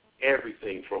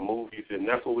everything from movies, and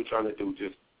that's what we're trying to do,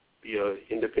 just be an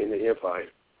independent empire.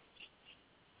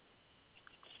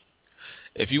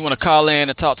 If you want to call in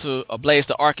and talk to Blaze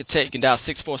the Architect, you can dial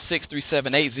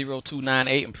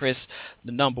 646-378-0298 and press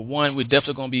the number 1. We're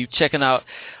definitely going to be checking out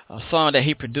a song that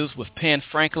he produced with Penn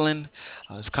Franklin.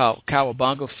 It's called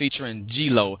Cowabunga featuring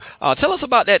G-Lo. Tell us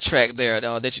about that track there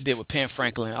that you did with Penn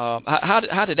Franklin.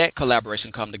 How did that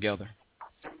collaboration come together?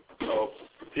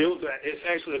 It's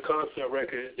actually a concept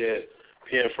record that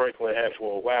Penn Franklin had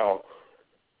for a while.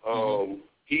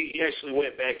 He actually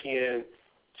went back in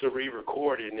to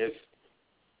re-record it, and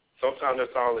sometimes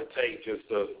that's all it takes,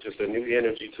 just a new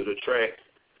energy to the track.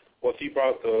 Once he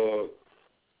brought the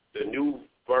new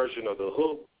version of the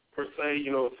hook, per se,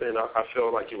 you know what I'm saying, I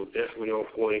felt like it was definitely on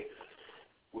point.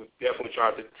 We definitely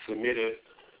tried to submit it as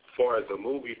far as a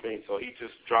movie thing, so he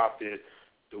just dropped it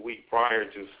the week prior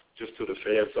just to the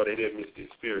fans so they didn't miss the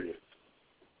experience.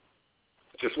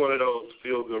 Just one of those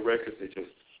feel-good records that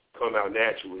just come out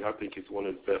naturally. I think it's one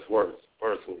of the best works,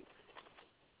 personally.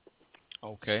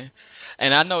 Okay.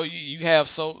 And I know you have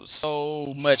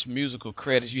so much musical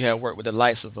credits. You have worked with the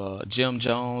likes of Jim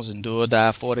Jones and Do or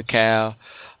Die for the Cow.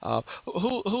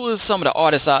 Who is some of the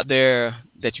artists out there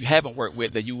that you haven't worked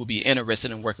with that you would be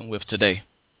interested in working with today?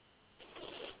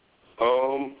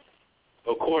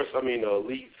 Of course, I mean, the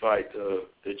elites like the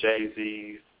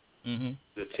Jay-Z's,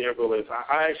 the Timberlands.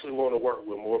 I actually want to work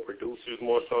with more producers,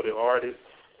 more so than artists,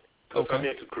 because I'm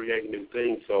into creating new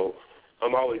things. So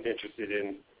I'm always interested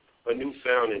in a new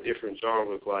sound in different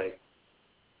genres. Like,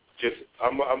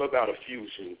 I'm about a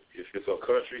fusion. If it's a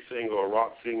country singer or a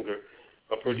rock singer,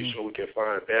 I'm pretty sure we can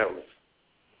find balance.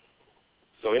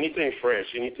 So anything fresh,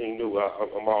 anything new,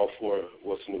 I'm all for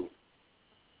what's new.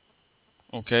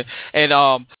 Okay. And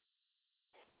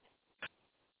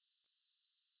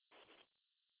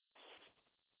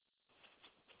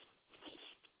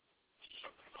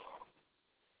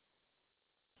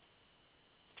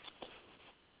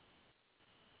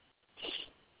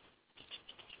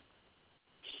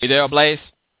you there, Blaze?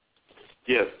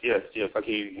 Yes, I can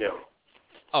hear you now.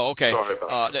 Oh, okay. Sorry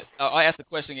about that. I'll ask the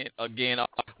question again.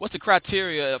 What's the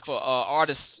criteria for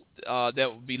artists that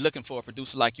would be looking for a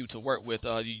producer like you to work with?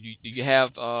 Do you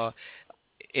have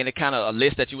any kind of a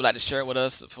list that you would like to share with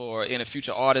us for any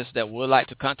future artists that would like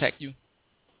to contact you?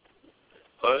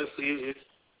 Honestly,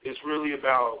 it's really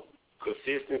about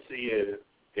consistency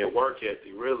and work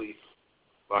ethic, really.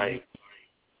 Like,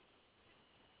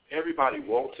 everybody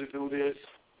wants to do this,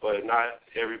 but not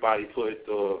everybody put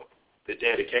the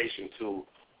dedication to.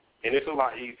 And it's a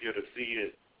lot easier to see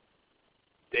it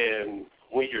than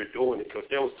when you're doing it, because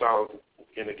there was times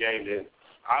in the game that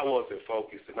I wasn't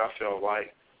focused, and I felt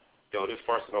like, this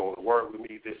person don't want to work with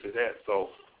me, this or that. So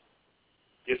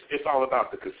it's all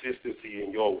about the consistency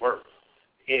in your work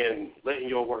and letting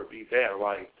your work be that,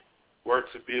 like,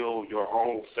 work to build your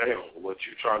own sound,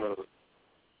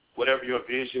 whatever your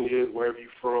vision is, wherever you're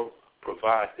from,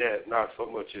 provide that, not so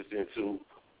much as into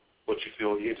what you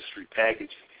feel the industry packaging is,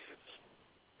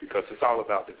 because it's all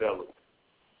about development.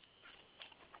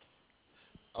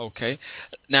 Okay.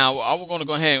 Now, we're going to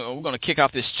go ahead and we're going to kick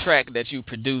off this track that you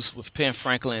produced with Penn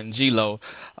Franklin and G-Lo.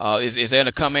 Is there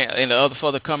any other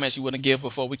further comments you want to give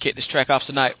before we kick this track off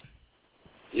tonight?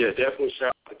 Yeah, definitely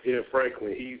shout out to Penn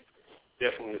Franklin. He's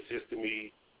definitely assisted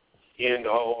me in the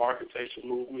whole architecture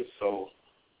movement, so,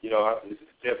 it's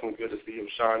definitely good to see him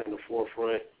shine in the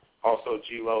forefront. Also,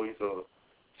 G-Lo, he's a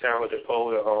talented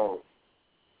poet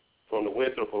from the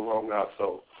Winthrop alumni,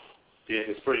 so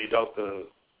it's pretty dope to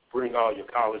bring all your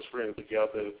college friends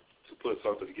together to put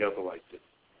something together like this.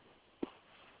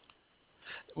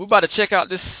 We're about to check out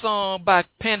this song by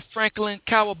Penn Franklin,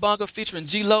 Cowabunga, featuring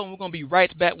G-Lo, and we're going to be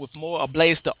right back with more of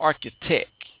Blaze the Architect.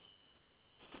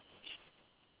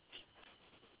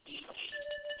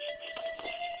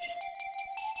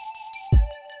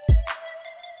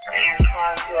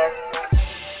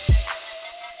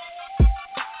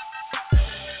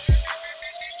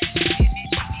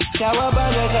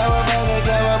 Cowabunga, cowabunga,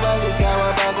 cowabunga,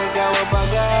 cowabunga,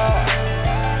 cowabunga.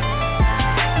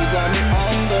 You got me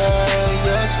under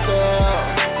your spell.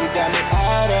 You got me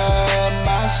out of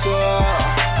my shell.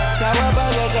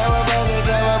 Cowabunga, cowabunga,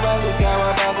 cowabunga,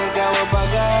 cowabunga,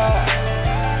 cowabunga.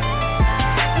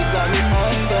 You got me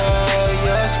under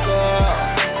your spell.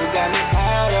 You got me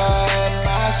out of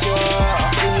my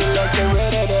shell. Do you like the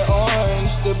red or the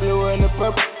orange, the blue and the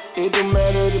purple? It don't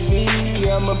matter to me,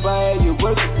 I'ma buy it, you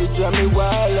worth it. You drive me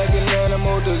wild like an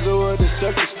animal, the zoo or the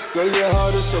circus. Girl, your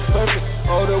heart is so perfect,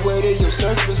 all the way to your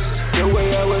surface. The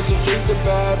way I was intrigued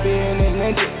about being a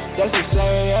ninja, that's the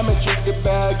same I'm intrigued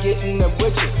about getting up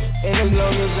with you. And as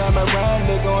long as I'm around,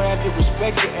 they gon' have to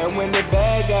respect it. And when the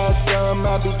bad guys come,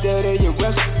 I'll be there to your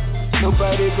rescue.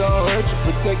 Nobody gon' hurt you,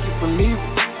 protect you from evil.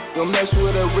 Don't mess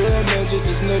with a real ninja,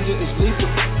 this ninja is lethal.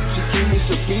 She keep me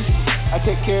so peaceful, I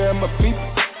take care of my people.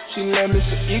 She let me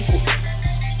so equal.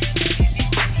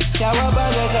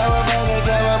 Cowabunga, cowabunga,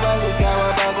 cowabunga,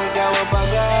 cowabunga,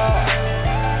 cowabunga.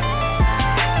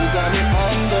 You got me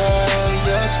under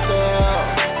your spell.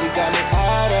 You got me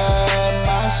out of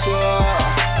my shell.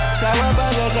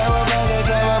 Cowabunga, cowabunga,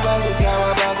 cowabunga,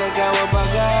 cowabunga,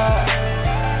 cowabunga.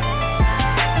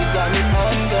 You got me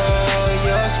under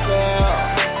your spell.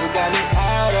 You got me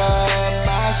out of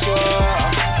my shell.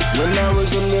 When I was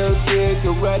a little kid,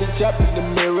 karate chopping the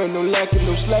mirror, no lacking,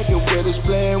 no slacking with us,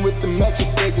 playing with the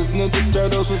action figures. Ninja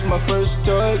Turtles was my first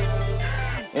toy,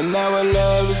 and now I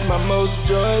love is my most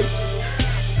joy.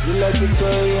 You like the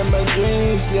toy in my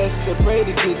dreams, yes, I pray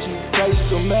to get you. Price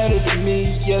don't matter to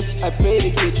me, yes, I pray to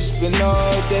get you. Spend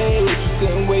all day with you,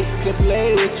 couldn't wait to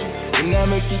play with you. And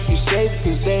I'ma keep you safe,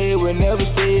 cause they will never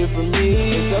steal from me.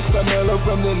 It's up Carmelo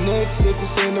from the Knicks, if you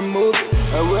seen the movie.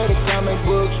 I read a comic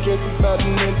book strictly about the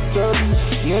Ninja Turtles.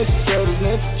 Ninja Turtles,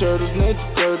 Ninja Turtles, Ninja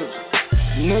Turtles.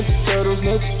 Ninja Turtles,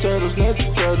 Ninja Turtles, Ninja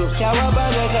Turtles.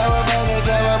 Cowabunga, cowabunga,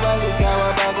 cowabunga,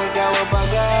 cowabunga,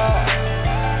 cowabunga.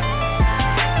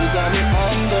 You got me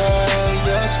under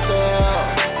your spell.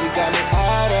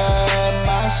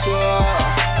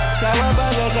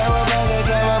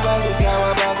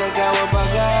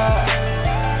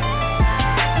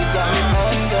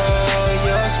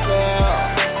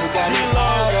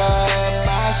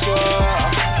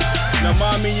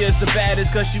 the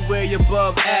baddest cause she way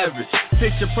above average.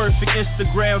 Picture perfect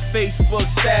Instagram, Facebook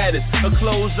status. Her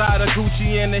clothes out of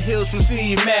Gucci and the heels from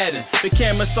Steve Madden. The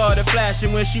camera started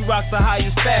flashing when she rocked the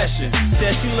highest fashion.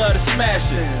 Said she love to smash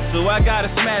it, so I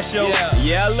gotta smash yo.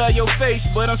 Yeah, I love your face,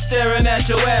 but I'm staring at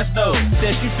your ass though.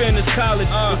 Said she finished college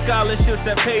with scholarships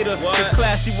that paid her. Cause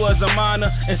classy was a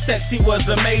minor and sexy was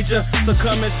a major. So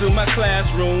come into my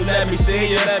classroom, let me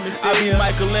see ya. I'll be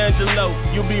Michelangelo,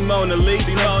 you be Mona Lisa.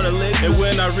 And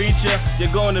when I reach ya,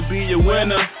 you're gonna be a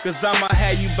winner. Cause I'ma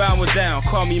have you bowing down,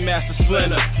 call me Master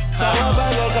Splinter.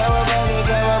 Cowabunga, cowabunga,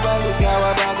 cowabunga,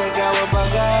 cowabunga,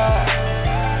 cowabunga.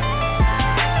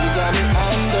 You got me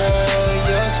under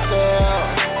your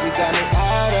spell. You got me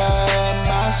out of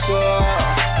my shell.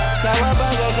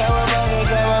 Cowabunga, cowabunga,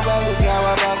 cowabunga,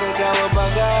 cowabunga,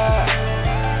 cowabunga.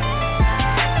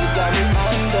 You got me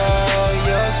under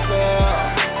your spell.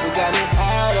 You got me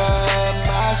out of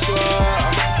my shell.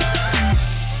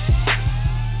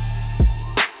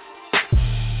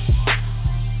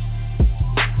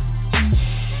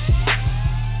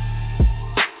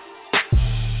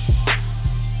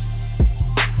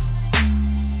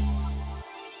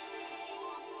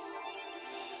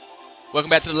 Welcome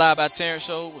back to the Live by Terrence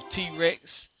Show with T-Rex.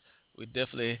 We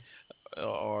definitely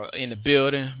are in the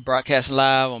building, broadcasting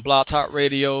live on Blog Talk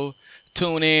Radio,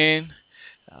 TuneIn,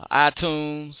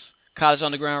 iTunes, College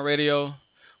Underground Radio.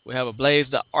 We have a Blaze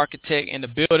the Architect in the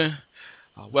building.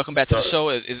 Welcome back to the show.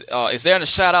 Is there any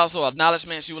shout-outs or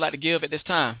acknowledgments you would like to give at this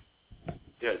time?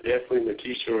 Yeah, definitely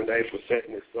Nakisha Renee for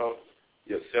setting this up.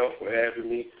 Yourself for having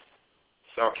me.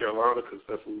 South Carolina, because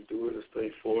that's what we do in the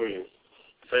state for. And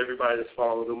for everybody that's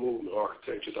following the movement,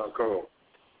 architecture.com.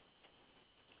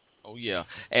 Oh, yeah.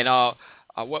 And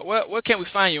where can we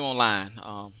find you online?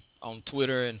 On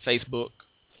Twitter and Facebook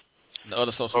and the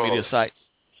other social media sites?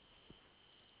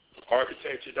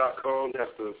 Architecture.com,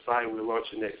 that's the site we're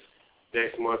launching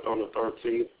next month on the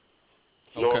 13th.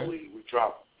 Normally, we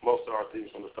drop most of our things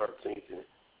on the 13th. And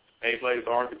A-Blaze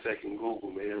Architect in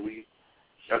Google, man.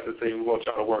 That's the thing. We want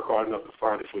y'all to work hard enough to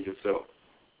find it for yourself.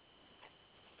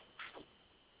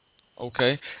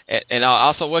 Okay. And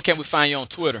also, where can we find you on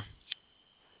Twitter?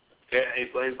 At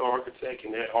A-Blaze Architect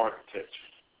and at Architecture.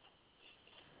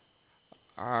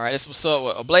 All right, that's what's up.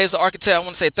 Well, Blaze the Architect, I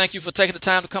want to say thank you for taking the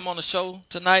time to come on the show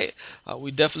tonight. We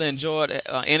definitely enjoyed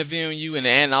interviewing you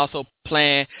and also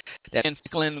playing that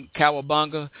Glenn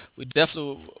Cowabunga. We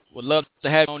definitely would love to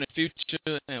have you on in the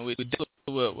future, and we definitely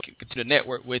will continue to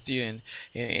network with you and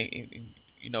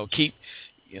keep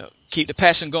the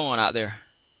passion going out there.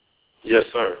 Yes,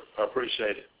 sir. I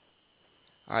appreciate it.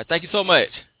 All right, thank you so much.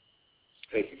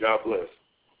 Thank you. God bless.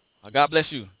 God bless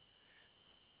you.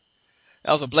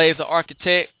 That was a Blaze the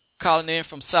Architect calling in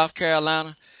from South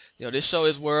Carolina. This show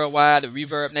is worldwide, the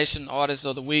Reverb Nation Artist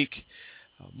of the Week.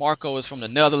 Marco is from the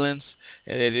Netherlands.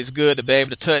 It is good to be able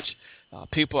to touch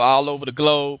people all over the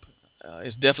globe.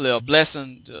 It's definitely a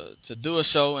blessing to do a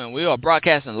show, and we are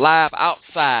broadcasting live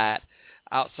outside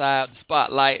the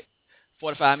spotlight,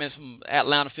 45 minutes from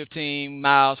Atlanta, 15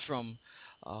 miles from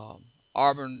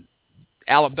Auburn,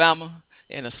 Alabama,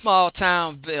 in a small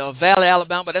town, Valley,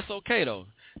 Alabama, but that's okay, though.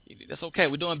 That's okay.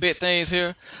 We're doing big things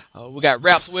here. We got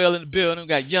Rapswell in the building. We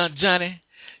got Young Johnny,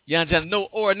 No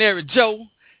Ordinary Joe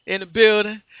in the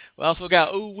building. We also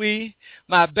got Ooh Wee,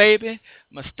 my baby,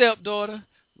 my stepdaughter,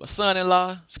 my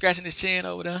son-in-law, scratching his chin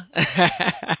over there.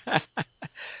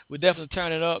 We're definitely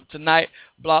turning up tonight.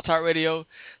 Blog Talk Radio.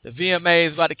 The VMA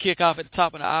is about to kick off at the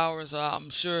top of the hour, so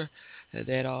I'm sure that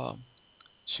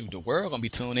the world going to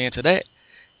be tuned in to that.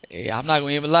 Yeah, I'm not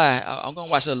going to even lie. I'm going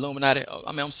to watch the Illuminati.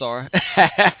 I'm sorry.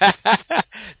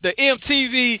 The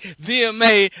MTV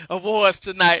VMA Awards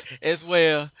tonight as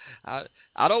well.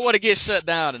 I don't want to get shut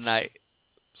down tonight,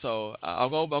 so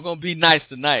I'm going to be nice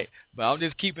tonight. But I'm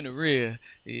just keeping it real.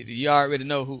 You already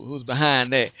know who's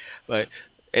behind that. But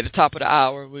at the top of the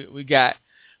hour, we got,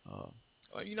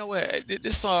 you know what?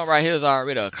 This song right here is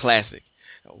already a classic.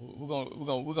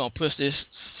 We're gonna push this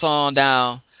song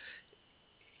down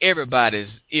everybody's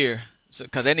ear,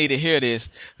 because they need to hear this.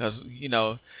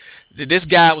 Because this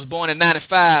guy was born in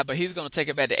 '95, but he's gonna take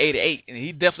it back to '88, and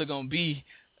he's definitely gonna be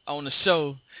on the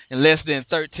show in less than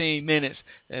 13 minutes,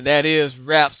 and that is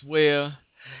Rapswell.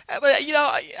 But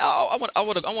I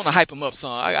want to hype him up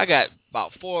some. I got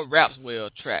about 4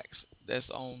 Rapswell tracks that's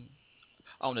on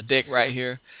the deck right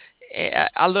here. And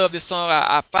I love this song.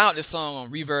 I found this song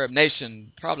on Reverb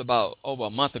Nation probably about over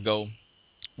a month ago,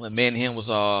 when me and him was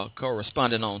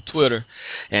corresponding on Twitter.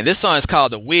 And this song is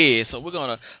called The Wiz. So we're going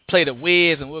to play The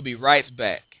Wiz, and we'll be right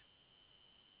back.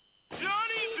 Let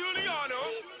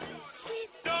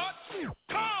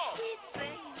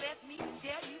me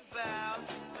tell you about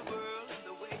the world and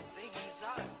the way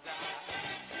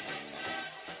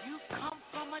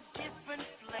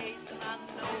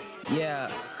Yeah.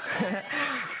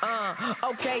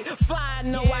 Okay, fly,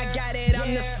 know I got it.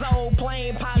 I'm the soul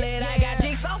plane pilot. I got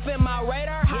chicks off in my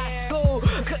radar. High school,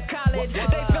 college.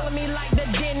 They feeling me like the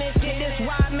dentist. Get this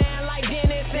wide man like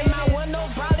Dennis. In my window,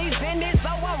 probably send it. So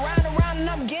I'm round around and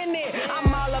I'm getting it.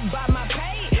 I'm all about my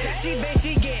pay. She bitch,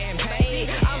 she getting paid.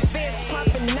 I'm fist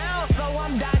pumping now, so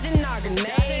I'm dodging our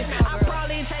grenades. I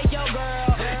probably take your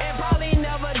girl and probably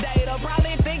never date her.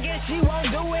 Probably thinking she won't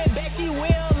do it, bet she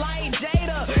will like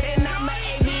Jada. And I'm an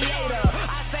aviator.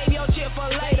 I save your shit for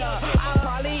later. I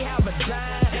probably have a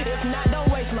dime. If not,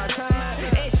 don't waste my time.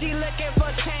 And she looking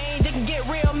for change. It can get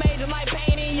real major like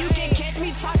painting. You can catch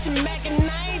me talking Mac and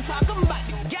I ain't talking about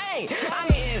the game. I'm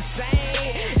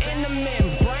insane in the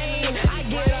membrane. I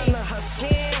get under her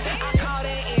skin. I call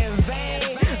that in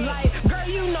vain. Like, girl,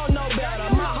 you know no better.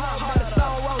 My heart is so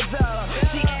Rosetta.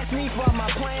 She asked me for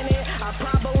my planet. I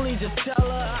probably just tell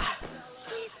her.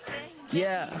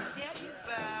 Yeah,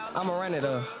 I'ma run it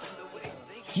up.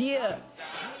 Yeah.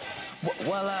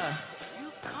 Voila.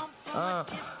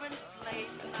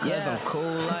 Yeah, I'm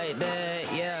cool like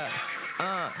that. Yeah.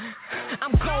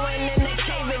 I'm going in the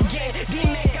cave again.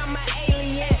 D-Mac, I'm an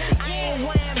alien. I ain't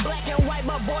wearing black and white,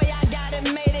 but boy, I got it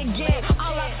made again.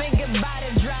 All I think about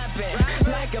is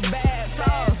dropping like a bad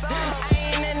sauce. I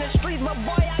ain't in the streets, but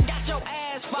boy, I got your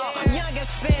asphalt.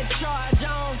 Youngest in charge,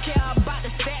 I don't care about the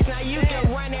stats. Now you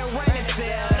can run and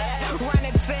tell that. Run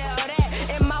and tell that.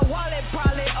 And my wallet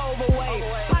probably overweight.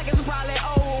 Pockets probably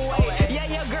overweight. Yeah,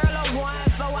 your girl a one,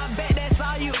 so I bet that's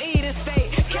all you eat is steak.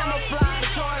 Camouflage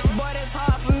shorts, but it's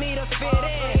hard for me to fit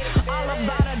in. All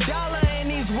about $1 in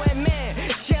these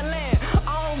women chillin'.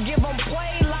 I don't give them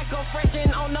play like a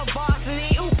freshman on the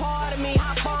varsity. Ooh, pardon me,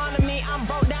 hop on to me. I'm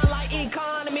broke down like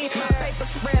economy. My paper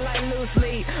spread like loose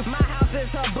leaf. My house is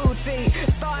her boutique.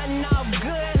 Starting off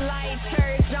good like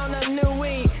church on a new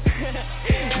week.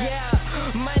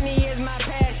 Yeah, money is my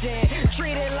passion.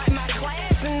 Treat it like my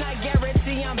class and I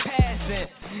guarantee I'm passing.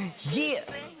 Yeah,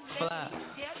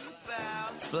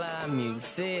 fly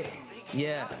music.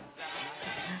 Yeah,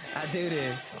 I do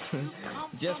this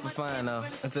just for fun though,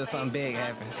 until something big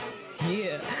happens.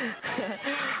 Yeah.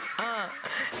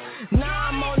 Now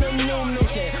I'm on a new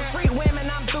mission. Free women,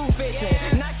 I'm through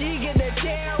fishing. Now she get the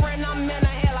chair and I'm in her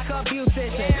head like a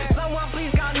beautician. Someone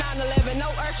please call 911. No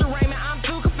Usher Raymond, I'm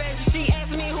too confession. She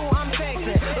asked me who I'm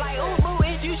texting. Like, ooh,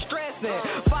 is you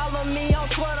stressing? Follow me on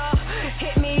Twitter.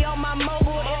 Hit me on my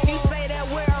mobile. If you say that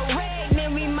we're a wreck,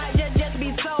 then we might just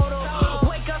be total.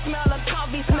 Wake up, smell the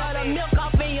coffee, smell the milk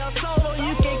off in your soda.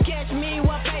 You can catch me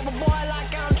with paper boy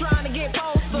like I'm trying to get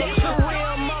posted. A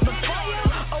real motherfucker,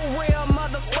 a real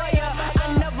motherfucker.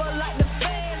 I never like the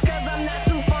fans cause I'm not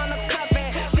too fond of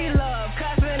cuffing. She love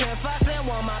cussing and fussing.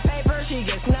 Want my paper, she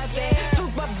gets nothing.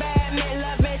 Super bad, man,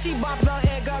 love me. She bumps her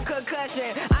head, girl,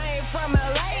 concussion. I ain't from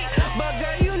LA, but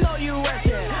girl, you know you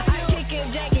Russian. I kick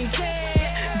it, Jackie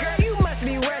Chan. Girl, you must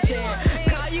be Russian.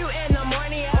 Call you in the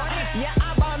morning, yeah,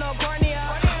 I'm on no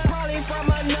cornea. Probably from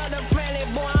another planet,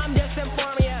 boy, I'm just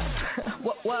informing ya.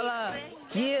 Well,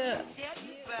 yeah.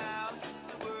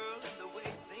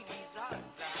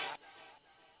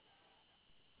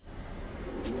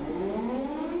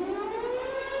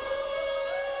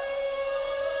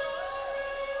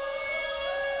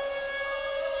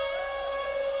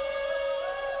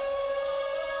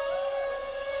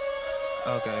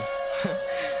 Okay.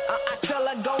 I tell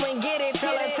her go and get it,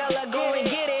 tell her go and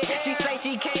get it. She say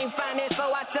she can't find it,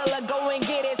 so I tell her go and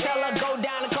get it. Tell her go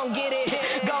down and come get it,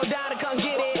 go down and come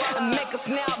get it. Make a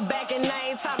snap back and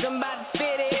I ain't talking about the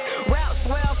city. Rap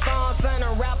swell songs, son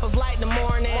of rappers like the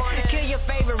morning. Kill your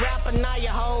favorite rapper, now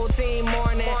your whole team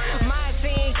mourning. My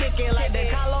team kicking like the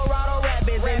Colorado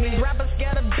Rapids, and these rappers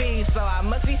scared of beef, so I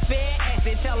must be spitting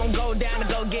acid. Tell them go down and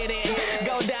go get it,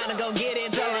 go down and go get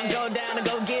it. Tell them go down and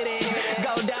go get it,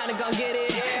 go down and go get it.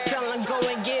 Tell them go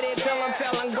and get it, tell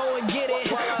them go and get it.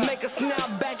 Make a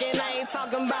snap back and I ain't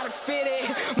talking about a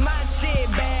fitty. My shit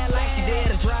bad like she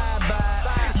did a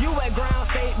drive-by. You at ground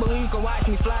state, but you can watch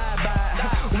me fly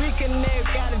by. We connect,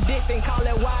 got a distance, call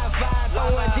it Wi-Fi.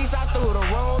 Throwing G's out through the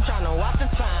room, trying to watch the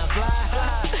time fly.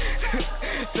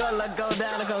 Tell her go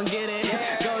down and come get it,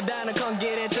 go down and come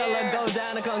get it. Tell her go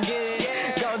down and come get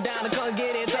it, go down and come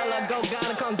get it. Tell her go down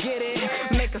and come get it.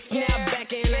 Make a snap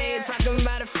back and I ain't talking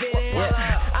about a fitting.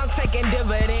 I'm taking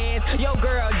dividends, your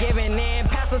girl giving in.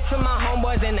 Pass her to my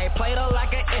homeboys and they played her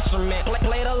like an instrument.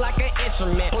 Played her like an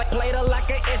instrument, played her like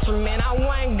an instrument. I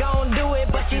wasn't gon' do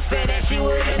it, but she said that she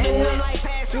would. And I'm like,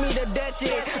 pass me the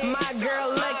Dutchie, my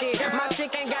girl lucky. My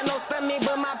chick ain't got no stomach,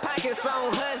 but my pockets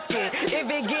on husky. If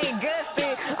it get gusty,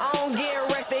 I don't get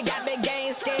rusty. Got the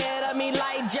game scared of me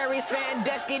like Jerry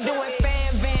Sandusky doing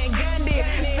Fan Van Gundy.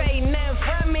 Say nothing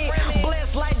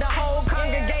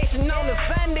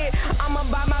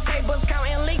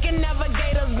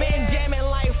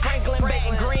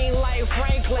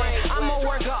wrestling. I'm a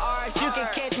work of art, you can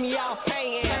catch me off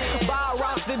painting. Bob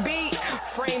Ross the beat,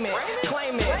 frame it,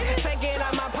 claim it. Take it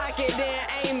out my pocket, then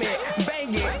aim it.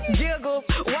 Bang it, jiggles,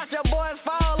 watch your boys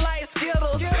fall like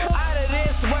Skittles. Out of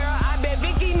this world, I bet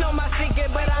Vicky know my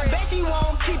secret, but I bet you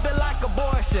won't keep it like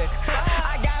abortion.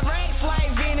 I got ranks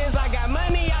like Venus, I got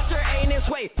money out your anus.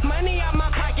 Wait, money out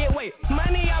my pocket, wait,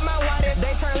 money out my wallet.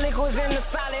 They turn liquids into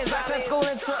solids, I turn school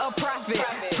into a profit.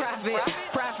 They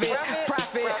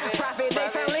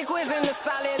turn liquids into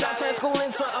solids, I turn school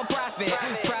into a profit.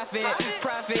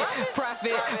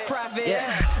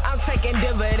 Yeah. I'm taking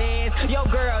dividends, your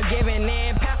girl giving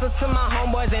in. Pass it to my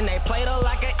homeboys and they played her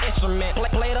like an instrument.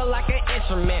 Played her like an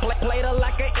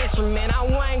instrument. I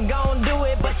wasn't gon' do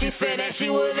it, but she said that she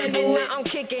would, and now I'm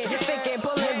kicking,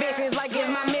 pulling bitches like it's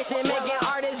my mission. Making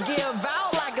artists give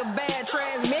out like a bad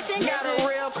transmission. Got a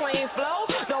real clean flow,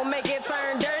 don't make it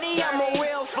turn dirty. I'm a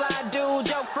real fly dude,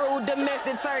 your crew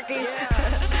domestic turkey.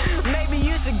 Maybe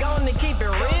you should go and keep it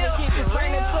real.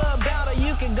 Turn it to a battle,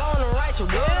 you can go and write your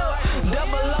will.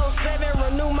 007,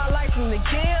 renew my license to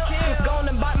kill.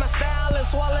 Gonna bite my style and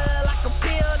swallow it like a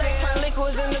pill. They turn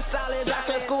liquids into solids, I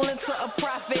turn school into a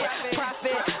profit. They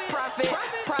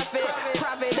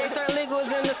turn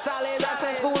liquids into solids, I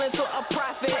turn school into a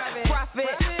profit.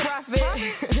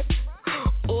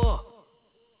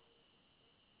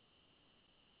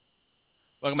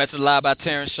 Welcome back to the Live by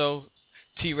Terrence show.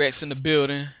 T-Rex in the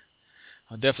building.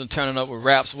 I'm definitely turning up with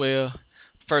Rapswell.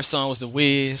 First song was The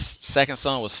Wiz. Second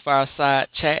song was Fireside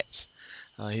Chats.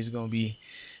 He's going to be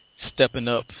stepping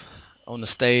up on the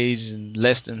stage in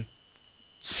less than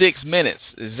 6 minutes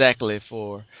exactly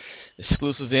for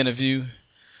exclusive interview.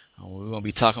 We're going to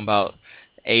be talking about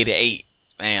 88.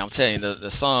 Man, I'm telling you,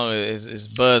 the song is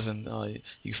buzzing.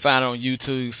 You can find it on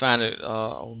YouTube. You can find it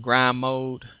on Grind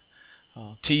Mode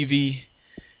TV.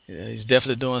 He's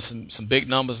definitely doing some big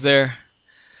numbers there.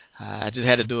 I just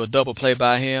had to do a double play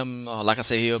by him. Like I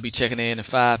said, he'll be checking in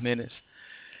 5 minutes.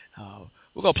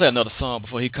 We're going to play another song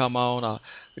before he come on.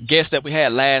 The guest that we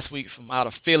had last week from out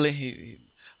of Philly,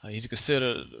 he's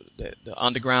considered the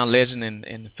underground legend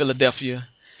in Philadelphia.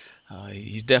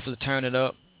 He's definitely turned it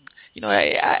up. You know,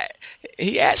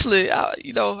 he actually, I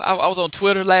was on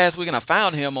Twitter last week and I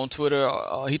found him on Twitter.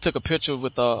 He took a picture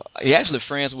with, he actually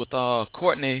friends with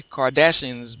Kourtney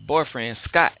Kardashian's boyfriend,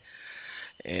 Scott.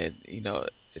 And,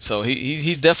 so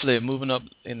he's definitely moving up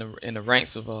in the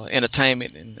ranks of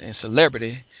entertainment and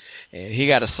celebrity. And he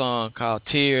got a song called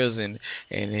Tears, and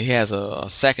he has a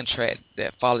second track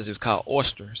that follows. It's called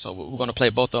Oyster. So we're going to play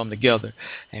both of them together.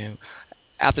 And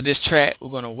after this track, we're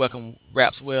going to welcome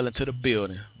Rapswell into the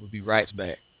building. We'll be right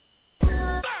back.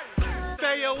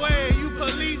 Stay away, you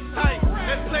police type.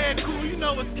 Let's play it cool, you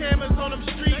know it's cameras on them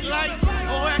street lights.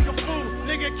 Oh, act a fool,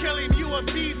 nigga killing you a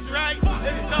beast, right?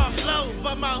 It's dark low,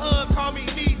 but my hood call me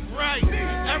neat, right?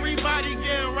 Everybody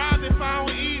getting robbed if I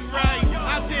don't eat right.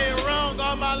 I did wrong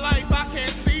all my life, I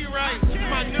can't see right.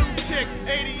 My new chick,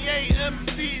 88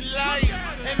 MC light.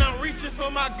 And I'm reaching for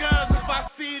my guns if I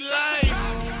see light.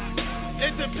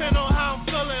 It depend on how I'm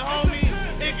feeling, homie.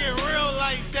 It get real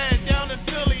like that down in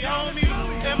Philly, homie.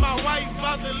 And my wife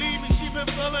about to leave me, she been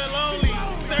feeling lonely.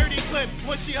 30 clip,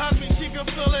 when she hugs me, she can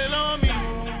feel it on me.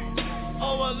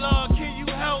 Oh, Lord, can you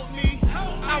help me?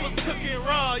 I was cooking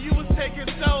raw, you was taking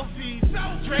selfies.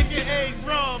 Drinking eggs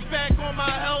raw, back on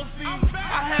my healthy.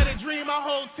 I had a dream, my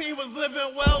whole team was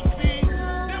living wealthy.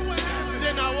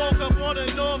 Then I woke up on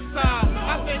the north side.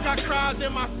 I think I cried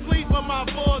in my sleep when my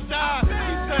boy died.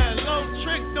 She said, low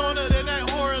tricked on her, then that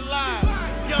horror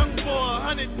lie. Young boy,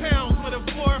 100 pounds with a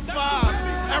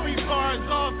 4-5. Every bar is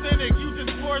authentic, you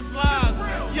just force lies.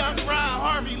 Young Ryan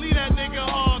Harvey, leave that nigga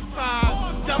hog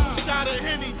side. Double shot of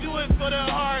Henny, do it for the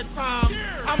hard time.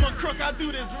 I'm a crook, I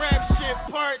do this rap shit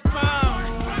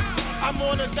part-time. I'm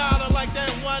on a dollar like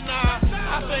that one eye.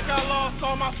 I think I lost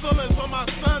all my feelings when my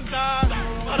son died.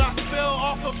 But I still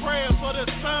offer prayer for the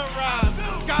sunrise.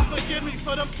 God forgive me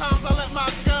for them times I let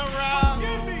my gun ride.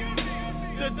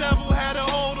 The devil had a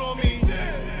hold on me,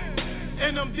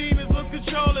 and them demons was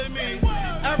controlling me.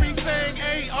 Everything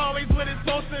ain't always what it's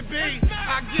supposed to be.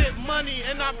 I get money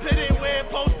and I put it where it's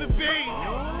supposed to be.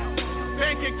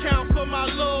 Bank account for my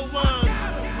little ones.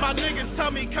 My niggas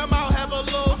tell me come out, have a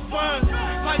little fun.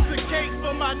 Slice a cake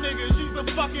for my niggas, use a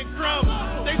fucking crumb.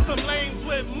 They some lames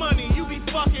with money, you be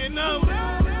fucking them.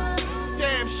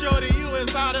 Damn shorty, you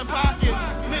is out of pocket.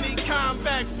 Mini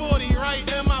combat 40 right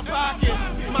in my pocket.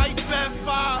 Might bet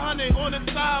 500 on the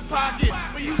side pocket.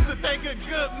 We used to take a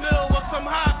good meal with some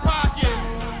hot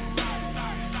pockets.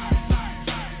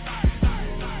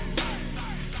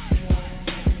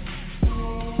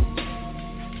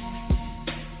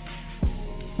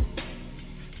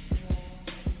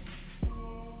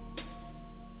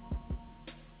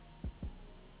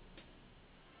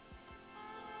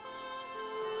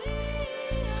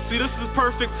 this is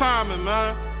perfect timing,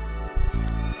 man.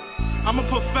 I'm a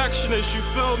perfectionist, you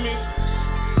feel me?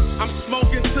 I'm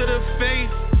smoking to the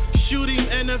face, shooting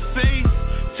in the face,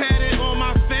 tatted on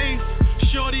my face,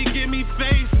 shorty give me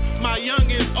face. My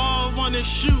youngins all wanna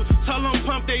shoot, tell them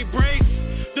pump they brakes.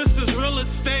 This is real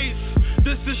estate,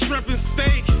 this is shrimp and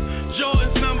steak.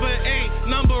 Jordan's number 8,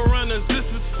 number runners, this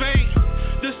is fake.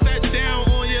 This that down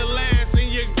on your last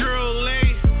and your girl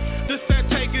late. This that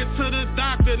take it to the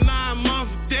doctor,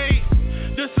 9-month date.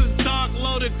 This is dark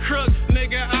loaded crooks,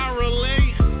 nigga, I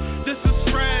relate. This is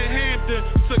Fred Hampton,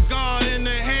 cigar in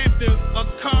the Hamptons, a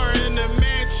car in the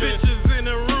mansion, bitches in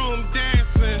the room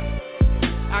dancing.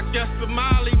 I guess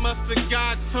Somali musta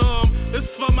got to him. This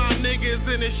for my niggas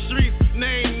in the streets,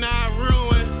 name not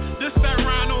ruined. This that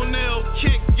Ron O'Neal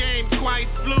kick game quite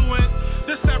fluent.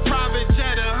 This that private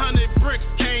jet, 100 bricks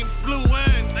came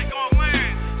fluent. They gon'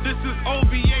 win. This is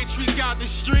OVH, we got the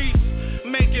streets.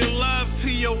 Making love to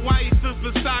your wife in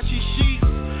Versace sheets.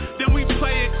 Then we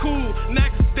play it cool,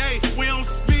 next day we don't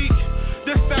speak.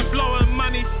 This that blowing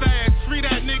money fast, free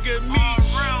that nigga me.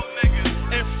 Real niggas.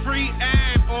 And free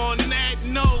ab on that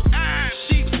note.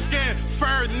 Sheepskin,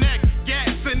 fur neck, gas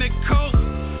in the coat.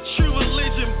 True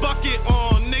religion bucket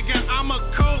on, nigga, I'm a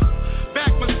coat.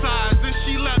 Back massage, and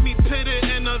she let me pit it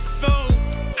in her throat.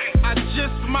 I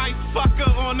just might fuck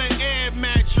her on the air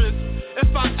mattress.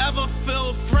 If I ever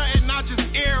feel threatened, I just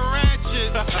air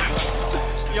ratchet.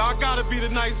 Y'all gotta be the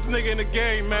nicest nigga in the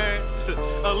game, man.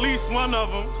 At least one of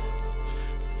them.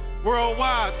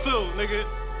 Worldwide, too, nigga.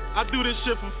 I do this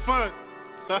shit for fun.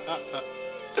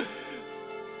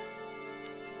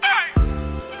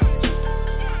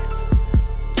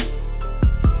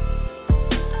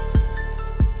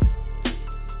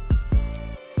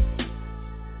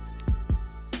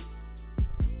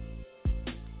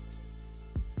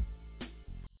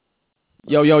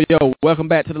 Yo, welcome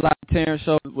back to the Live Terrence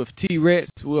Show with T-Rex.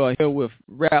 We are here with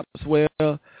Rapswell.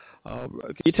 Can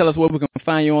you tell us where we can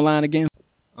find you online again?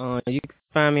 You can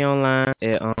find me online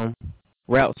at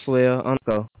Rapswell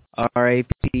 _RAPSWELL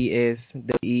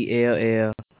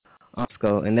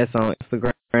 _ and that's on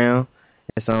Instagram.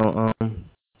 It's on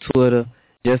Twitter.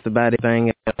 Just about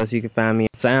everything else. You can find me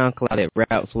on SoundCloud at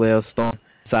Rapswell Storm.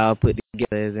 It's all put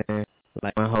together as in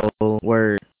like my whole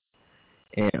word.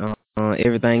 And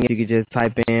everything you can just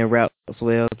type in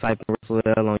Rapswell, type in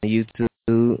Rapswell on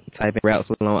YouTube, type in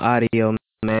Rapswell on Audio,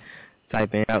 man.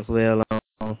 Type in Rapswell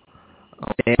on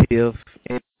Active,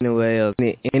 anywhere else,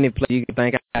 any place you can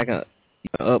think I can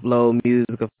upload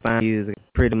music or find music,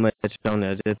 pretty much on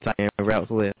there. Just type in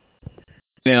Rapswell.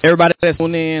 Now, everybody that's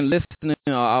on in listening,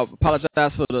 I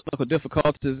apologize for the local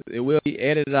difficulties. It will be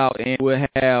edited out, and we'll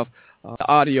have the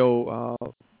audio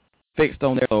fixed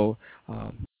on there. So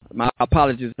my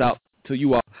apologies out to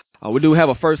you all. We do have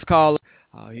a first caller.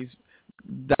 He's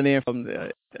down there from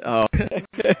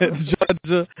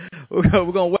Georgia.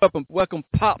 We're gonna welcome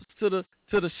Pops to the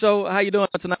show. How you doing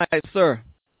tonight, sir?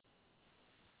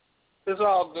 It's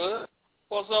all good.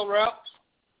 What's up, Raps?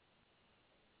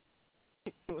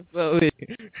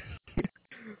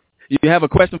 You have a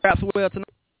question for Rapswell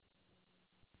tonight?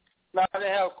 No, I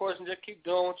didn't have a question. Just keep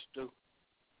doing what you do.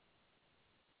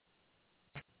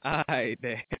 All right,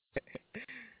 then.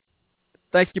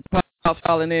 Thank you, Pops, for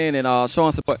calling in and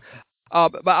showing support.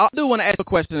 But I do want to ask a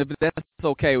question, if that's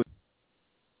okay with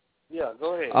you. Yeah,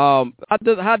 go ahead. How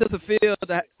does it feel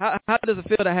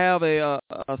to have a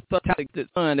talented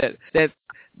son that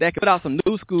can put out some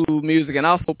new school music and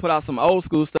also put out some old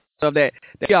school stuff that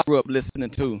y'all grew up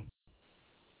listening to?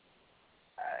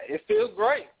 It feels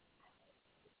great.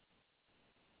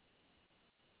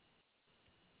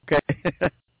 Okay.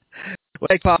 Well,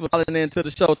 thank you for calling into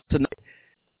the show tonight.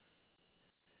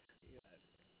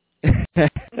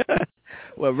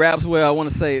 Well, Rapswell, I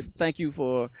want to say thank you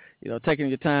for taking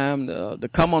your time to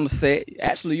come on the set.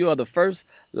 Actually, you are the first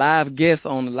live guest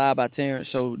on the Live by Terrence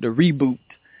show, the reboot.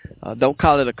 Don't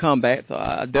call it a comeback. So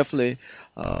I definitely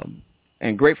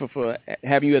am grateful for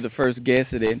having you as the first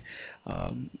guest. And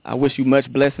I wish you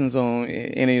much blessings on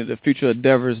any of the future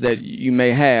endeavors that you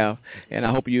may have. And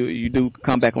I hope you do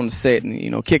come back on the set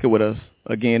and kick it with us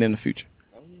again in the future.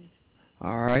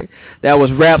 All right, that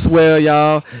was Rapswell,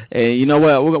 y'all. And you know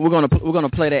what? We're gonna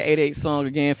play that 88 song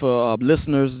again for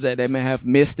listeners that may have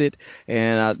missed it.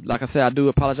 And like I said, I do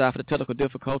apologize for the technical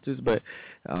difficulties, but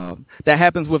that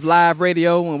happens with live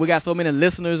radio when we got so many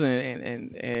listeners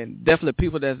and definitely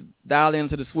people that's dialed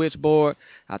into the switchboard.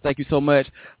 I thank you so much.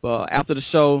 But after the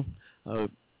show,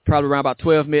 probably around about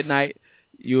 12 midnight,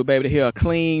 you'll be able to hear a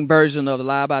clean version of the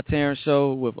Live by Terrence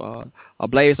show with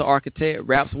Blaze the Architect,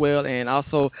 Rapswell, and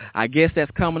also I guess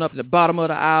that's coming up at the bottom of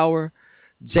the hour.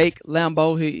 Jake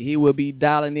Lambo. He will be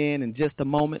dialing in just a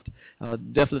moment.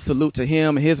 Definitely salute to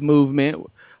him and his movement.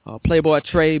 Playboy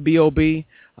Trey, B.O.B.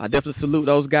 Definitely salute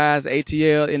those guys.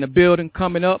 ATL in the building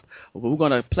coming up. We're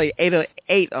going to play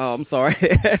 808. I'm sorry.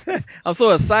 I'm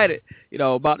so excited,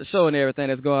 about the show and everything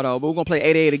that's going on. But we're going to play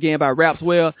 808 again by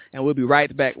Rapswell, and we'll be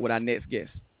right back with our next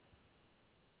guest.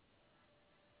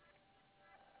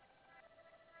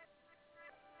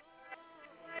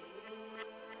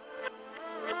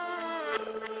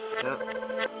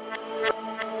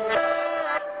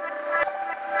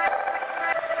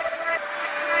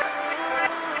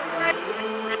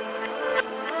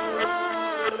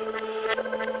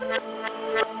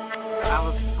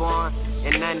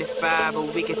 In 95,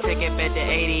 but we can take it back to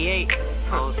 88.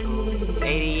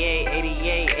 88,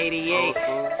 88, 88,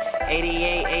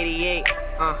 88, 88.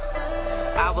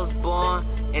 I was born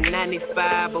in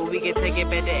 95, but we can take it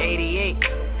back to 88.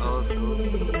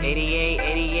 88,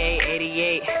 88,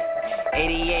 88,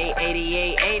 88,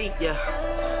 88, 80. Yeah.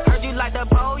 Heard you like the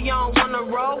bow, you don't wanna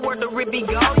roll. Where the ribbon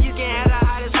go? You can have the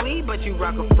hottest weed, but you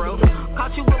rock a fro.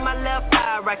 Caught you with my left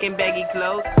eye, rocking baggy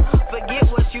clothes.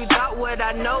 Forget what you thought, what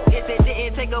I know is it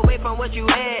didn't take away from what you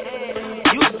had.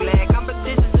 You glad,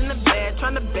 competition's in the bag,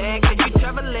 trying to bag. Cause you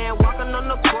traveling, walking on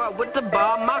the court with the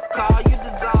ball. My call, you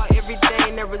dissolve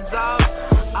everything that resolves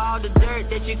all the dirt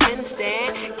that you couldn't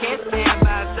stand. Can't stand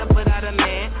by yourself without a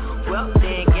man. Well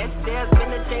then, guess there's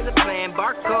been a change of plan.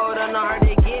 Barcode on the hard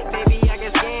to get, baby, I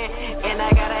can scan. And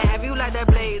I gotta have you like that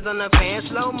blaze on the fan.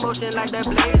 Slow motion like that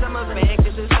blaze, I'm a fan.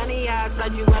 Cause it's sunny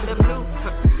outside, you under blue.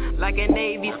 Like a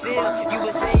Navy SEAL, you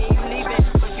were saying you leaving,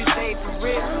 but you stayed for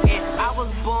real. And I was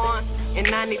born in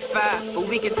 95, but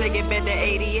we can take it back to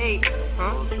 88.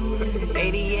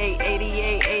 88,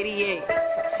 88, 88,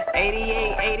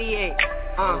 88, 88.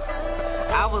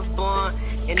 I was born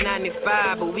in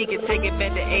 95, but we can take it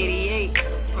back to 88.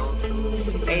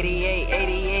 88,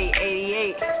 88,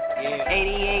 88,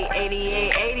 88,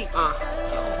 88, 80.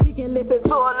 We can listen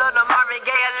to a little Marvin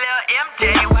Gaye, a little MJ.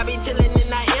 Why be chillin' in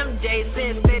that MJ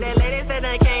since say that lady said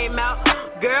that came out.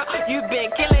 Girl, you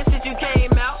been killing since you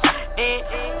came out. And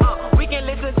we can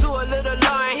listen to a little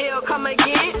Lauryn Hill, come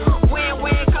again.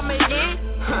 When come again.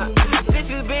 Since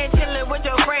you been chillin' with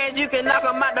your friends, you can knock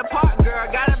 'em out the park, girl.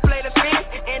 Gotta play the fence,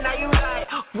 and now you like,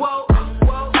 whoa,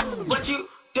 what you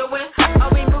doing?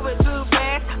 Are we moving too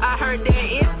fast? I heard that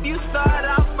if you start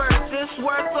off first, it's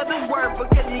worth for the work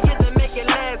because you get to make it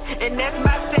last. And that's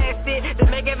my tactic to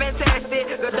make it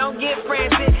fantastic. But don't get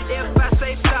frantic if I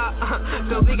say stop.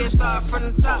 So we can start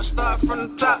from the top, start from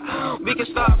the top. We can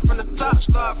start from the top,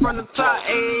 start from the top.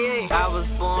 Hey, I was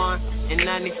born in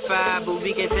 95, but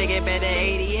we can take it back to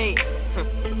 88.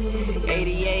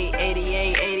 88,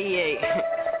 88, 88,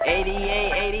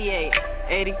 88, 88,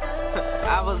 80.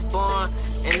 I was born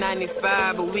in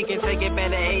 95, but we can take it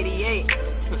back to 88.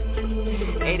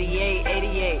 88,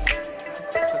 88,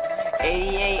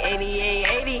 88, 88,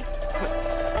 80.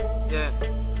 Yeah,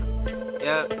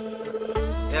 yeah,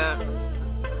 yeah,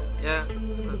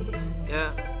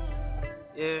 yeah,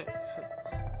 yeah,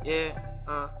 yeah,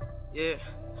 yeah.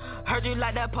 Heard you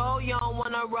like that pole, you don't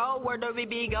wanna roll. Where the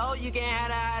VB go? You can have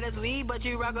the hottest weed, but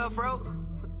you rock a fro.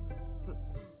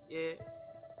 Yeah,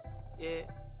 yeah,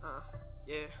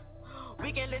 yeah.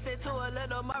 We can listen to a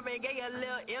little Marvin Gaye, a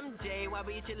little MJ while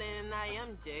we chillin' in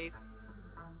IMJ. It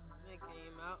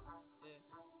came out, yeah.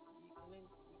 It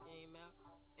came out.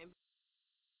 And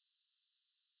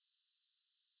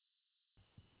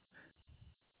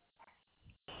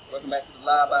welcome back to the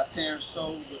Live by Terrence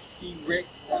Show with T-Rex.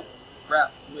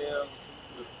 Rapswell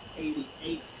with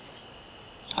 88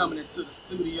 coming into the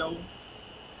studio.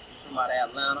 He's from out of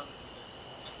Atlanta.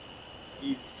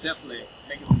 He's definitely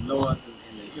making some noise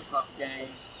in the hip-hop game.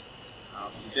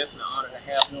 I'm definitely honored to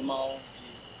have him on.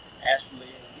 He's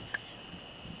actually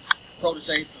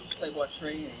protege to Playboy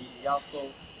Trey, and he also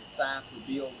is signed to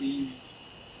B.O.B.'s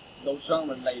No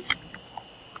Genre label.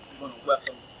 We're going to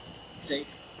welcome Jake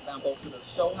Lambo to the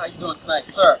show. How you doing tonight,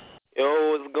 sir? Yo,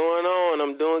 what's going on?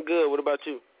 I'm doing good. What about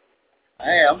you?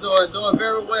 Hey, I'm doing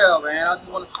very well, man. I just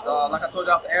want to, like I told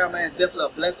you off the air, man, it's definitely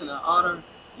a blessing and an honor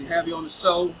to have you on the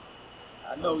show.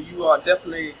 I know you are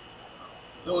definitely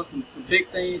doing some big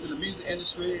things in the music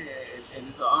industry, and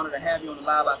it's an honor to have you on the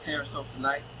Live by Terrence Show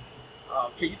tonight.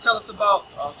 Can you tell us about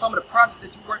some of the projects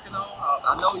that you're working on?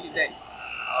 I know you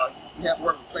have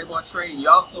worked with Playboy Trey, and you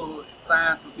also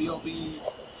signed to B.O.B.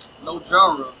 No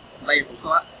Genre label.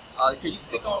 So can you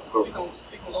speak on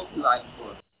those two items for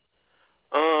us?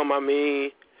 I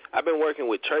mean, I've been working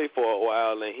with Trey for a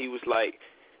while, and he was like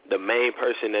the main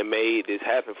person that made this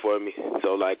happen for me.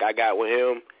 So like I got with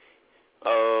him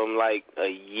like a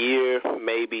year,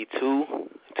 maybe two,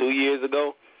 2 years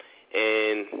ago.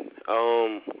 And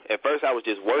at first I was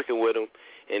just working with him,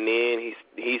 and then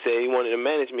he said he wanted to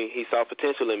manage me. He saw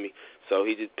potential in me, so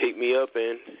he just picked me up,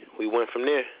 and we went from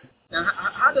there. Now,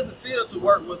 how does it feel to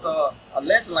work with a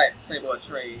legend like Playboy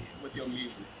Trey with your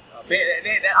music?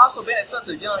 They also been at such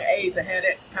a young age to have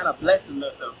that kind of blessing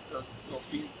to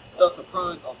be stuck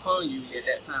upon you at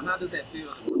that time. How does that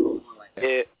feel to work with someone like that?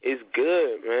 Yeah, it's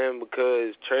good, man,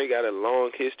 because Trey got a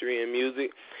long history in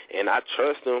music, and I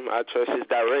trust him. I trust his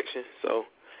direction, so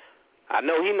I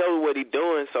know he knows what he's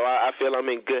doing, so I feel I'm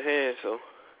in good hands, so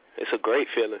it's a great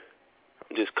feeling.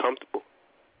 I'm just comfortable.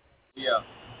 Yeah.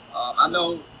 I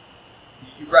know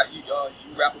you rap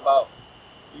about,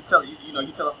 you tell us a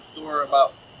story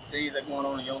about things that are going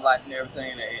on in your life and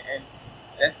everything, and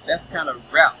that's kind of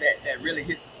rap that really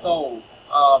hits the soul.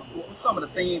 What are some of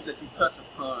the things that you touch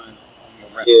upon on your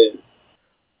rap? Yeah.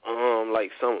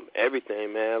 Like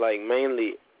everything, man. Like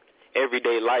mainly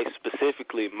everyday life,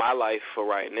 specifically my life for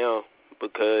right now,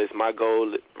 because my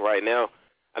goal right now,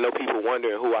 I know people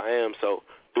wondering who I am, so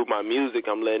through my music,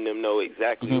 I'm letting them know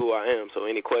exactly who I am. So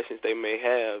any questions they may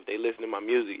have, they listen to my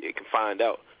music, they can find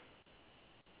out.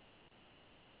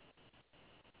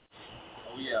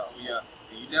 Oh yeah.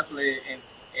 You definitely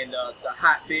in the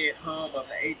hotbed hub of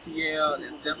the ATL.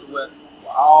 That's definitely where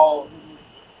all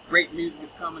great music is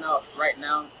coming out right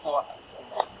now. So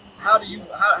how do you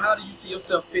see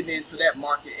yourself fitting into that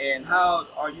market, and how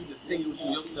are you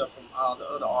distinguishing yourself from all the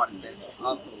other artists that are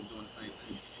also doing the same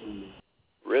thing?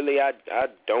 Really, I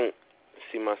don't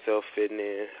see myself fitting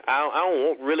in. I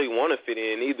don't really want to fit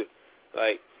in either.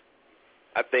 Like,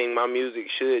 I think my music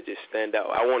should just stand out.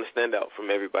 I want to stand out from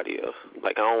everybody else.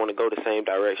 Like, I don't want to go the same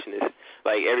direction as,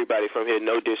 like, everybody from here,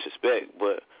 no disrespect,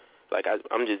 but, like,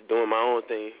 I'm just doing my own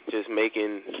thing, just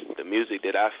making the music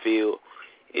that I feel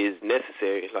is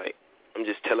necessary. Like, I'm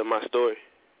just telling my story.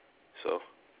 So.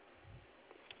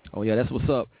 Oh, yeah, that's what's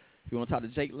up. If you want to talk to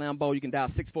Jake Lambo, you can dial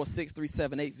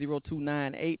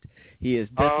 646-378-0298. He is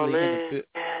definitely in the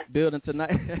building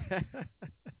tonight.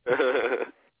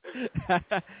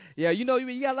 Yeah, you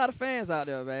got a lot of fans out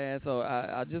there, man. So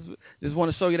I just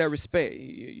want to show you that respect.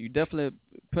 You definitely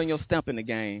putting your stamp in the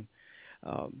game.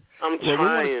 I'm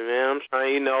trying, man. I'm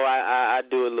trying. I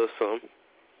do a little something.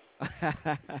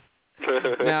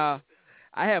 Now,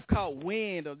 I have caught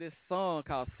wind of this song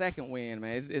called Second Wind,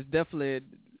 man. It's definitely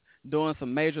doing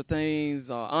some major things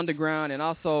underground and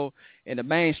also in the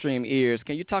mainstream ears.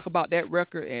 Can you talk about that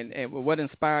record and what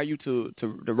inspired you to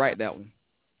write that one?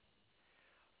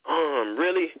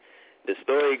 Really, the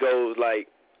story goes like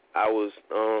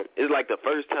it's like the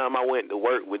first time I went to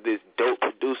work with this dope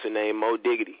producer named Mo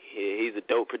Diggity. Yeah, he's a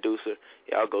dope producer.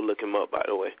 Y'all go look him up, by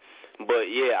the way.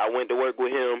 But yeah, I went to work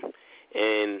with him,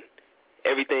 and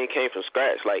everything came from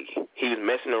scratch. Like, he was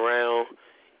messing around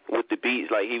with the beats,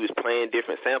 like he was playing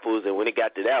different samples, and when it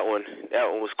got to that one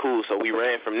was cool. So we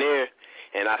ran from there,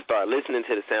 and I started listening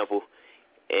to the sample,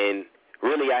 and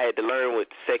really I had to learn what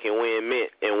second wind meant.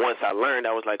 And once I learned,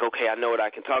 I was like, okay, I know what I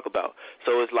can talk about.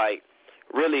 So it's like,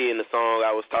 really in the song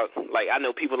I was talking, like, I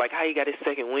know people like, how you got his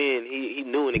second wind? He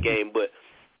new in the game, but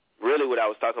really what I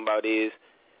was talking about is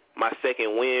my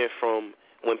second wind from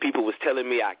when people was telling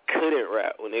me I couldn't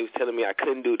rap, when they was telling me I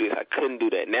couldn't do this, I couldn't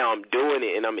do that. Now I'm doing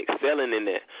it, and I'm excelling in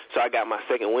that. So I got my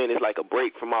second wind. It's like a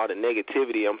break from all the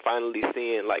negativity. I'm finally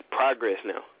seeing, like, progress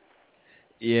now.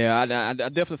 Yeah, I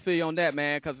definitely feel you on that,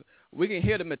 man, because we can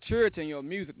hear the maturity in your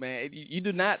music, man. You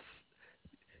do not –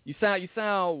 you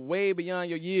sound way beyond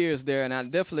your years there, and I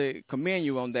definitely commend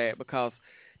you on that because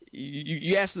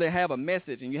you actually have a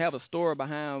message and you have a story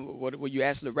behind what you're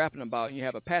actually rapping about, and you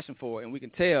have a passion for it, and we can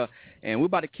tell. And we're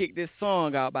about to kick this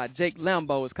song out by Jake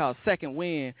Lambo. It's called Second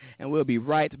Wind, and we'll be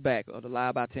right back on the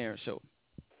Live by Terrence show.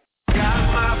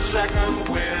 Got my second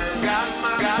wind. Got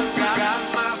my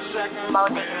second wind. Got my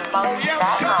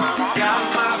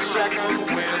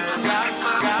second wind. Got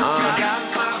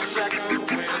my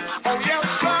second wind. Oh, yes,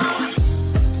 sir.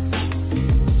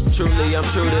 Truly, I'm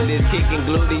true to this, kicking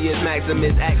gluteus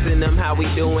maximus, asking them how we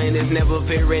doing. It's never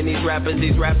fearing these rappers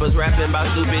rapping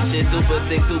about stupid shit, super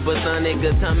sick, supersonic,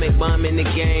 atomic bomb in the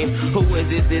game. Who is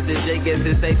this? This is Jake, guess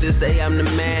it's safe to say I'm the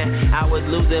man. I was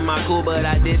losing my cool, but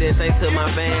I didn't, thanks to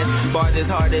my fans. Bars as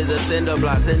hard as a cinder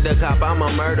block, cinder cop, I'm a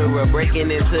murderer,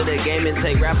 breaking into the game and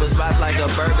take rapper spots like a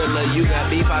burglar. You got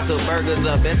beef, I took burgers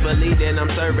up, best believe that I'm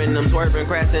serving them, swerving,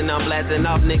 crashing, I'm blasting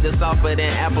off niggas softer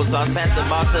than applesauce. Pass the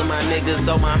ball to my niggas,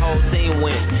 so my whole team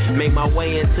win. Make my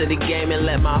way into the game and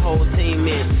let my whole team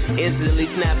in. Instantly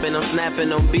snapping, I'm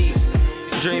snapping on beat.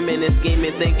 Dreaming and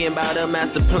scheming, thinking about a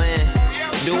master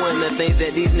plan. Doing the things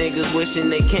that these niggas wishing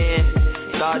they can.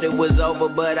 Thought it was over,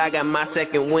 but I got my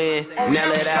second win. Now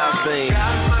let out sing.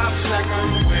 Got my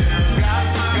second win. Got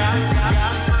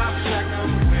my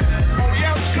second win. Oh,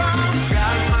 yes, sir.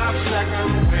 Got my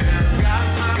second win. Got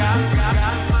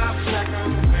my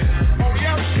second win. Oh,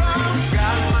 yes, sir.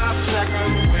 Got my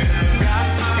second win.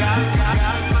 Got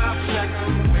my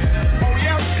second win. Oh,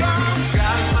 yes, sir.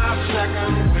 Got my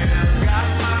second win. Got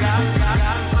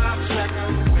my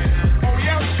second win. Oh,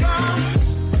 yes, sir.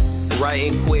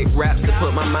 Writing quick raps to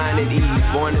put my mind at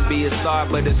ease. Born to be a star,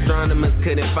 but astronomers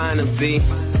couldn't find them, see.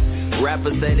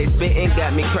 Rappers say they spittin',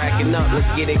 got me cracking up. Let's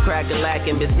get it crackin'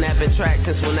 lackin', been snapping tracks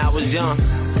since when I was young.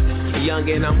 Young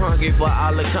and I'm hungry for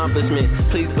all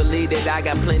accomplishments. Please believe that I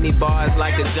got plenty bars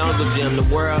like a jungle gym. The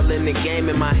world in the game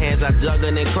in my hands, I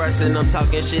juggling and crushing. I'm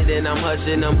talking shit and I'm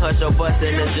hushing them, hush your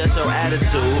bustin', adjust your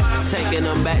attitude. Taking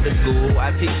them back to school,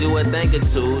 I teach you a thing or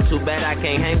two. Too bad I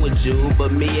can't hang with you,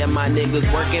 but me and my niggas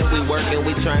working,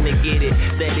 we trying to get it.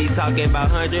 Steady talking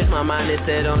about hundreds, my mind is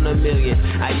set on a million.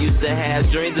 I used to have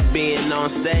dreams of being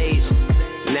on stage,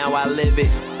 now I live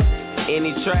it.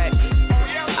 Any track,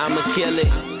 I'ma kill it.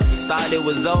 Thought it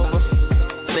was over,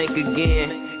 think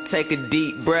again, take a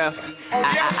deep breath. Got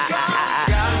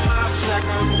my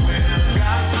second win.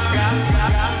 Got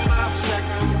my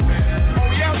second win.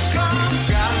 Oh, yes, sir.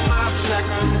 Got my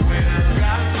second win.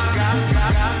 Got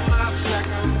my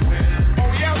second win.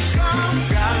 Oh, yes, sir.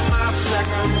 Got my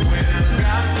second win.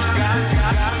 Got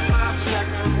my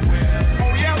second win.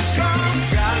 Oh, yes, sir.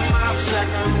 Got my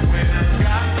second win.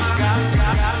 Got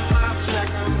my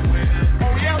second win.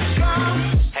 Oh, yes, sir.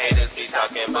 Haters be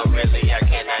talking, but really I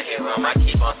cannot hear them. I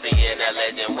keep on seeing that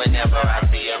legend whenever I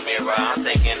see a mirror. I'm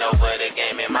taking over the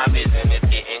game and my vision is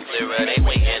getting clearer. They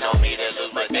waiting on me to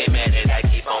lose, but they mad that I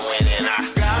keep on winning.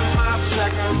 I got my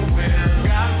second win.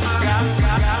 Got my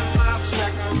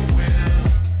second win.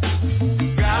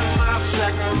 Got my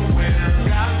second win.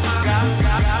 Got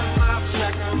my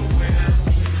second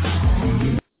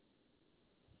win.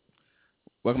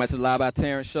 Welcome back to the Live by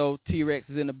Terrence show. T-Rex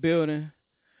is in the building.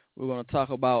 We're going to talk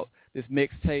about this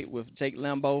mixtape with Jake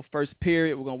Lambo, First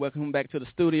Period. We're going to welcome him back to the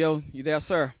studio. You there,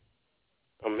 sir?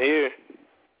 I'm here.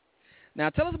 Now,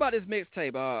 tell us about this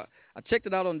mixtape. I checked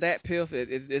it out on Dat Piff.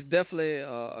 It's definitely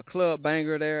a club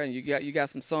banger there, and you got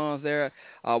some songs there.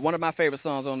 One of my favorite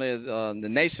songs on there is The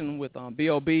Nation with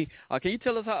B.O.B. Can you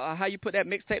tell us how you put that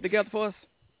mixtape together for us?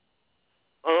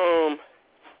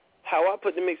 How I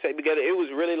put the mixtape together, it was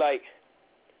really like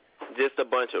just a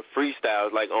bunch of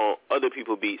freestyles, like on other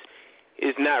people's beats.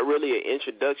 It's not really an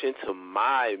introduction to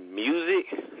my music,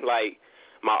 like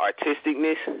my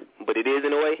artisticness, but it is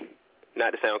in a way,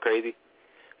 not to sound crazy.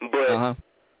 But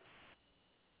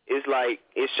it's like,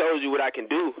 it shows you what I can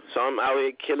do. So I'm out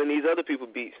here killing these other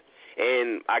people's beats.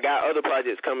 And I got other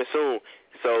projects coming soon.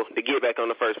 So to get back on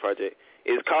the first project,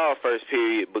 it's called First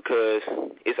Period because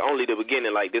it's only the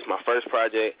beginning. Like, this is my first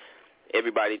project.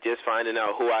 Everybody just finding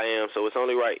out who I am, so it's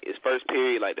only right. It's first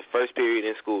period, like the first period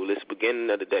in school. It's the beginning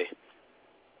of the day.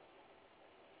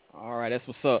 All right, that's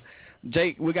what's up.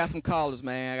 Jake, we got some callers,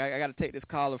 man. I got to take this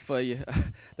caller for you.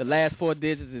 The last four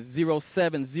digits is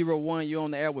 0701. You're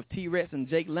on the air with T-Rex and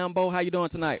Jake Lambo. How you doing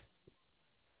tonight?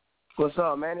 What's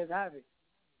up, man? It's Ivy.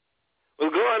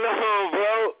 What's going on,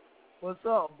 bro? What's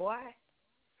up, boy?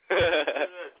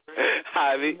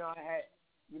 Ivy. You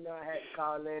know I had to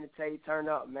call in and tell you turn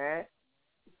up, man.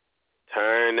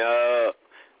 Turn up.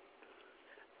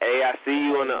 Hey, I see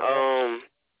you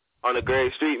on the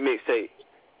Greg Street mixtape.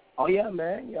 Oh yeah,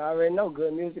 man. You already know,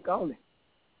 good music only.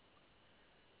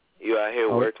 You out here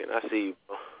working. I see you,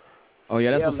 bro. Oh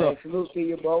yeah, that's what's man. up. Salute to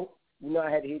you, bro. You know I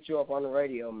had to hit you up on the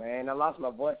radio, man. I lost my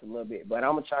voice a little bit, but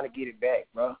I'm trying to get it back,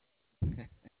 bro.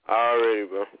 Already,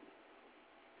 bro.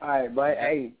 All right, but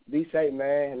hey, be safe,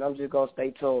 man, and I'm just gonna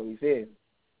stay tuned. You feel me?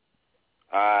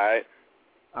 All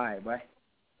right, bye.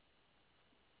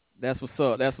 That's what's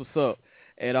up. That's what's up.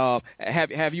 And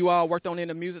have you all worked on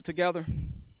any music together,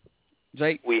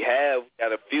 Jake? We have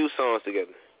got a few songs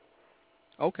together.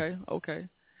 Okay.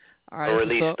 All right.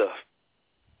 Release stuff.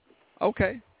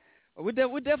 Okay. We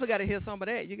definitely got to hear some of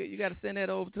that. You got to send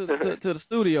that over to the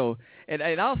studio.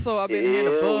 And also I've been hearing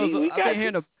the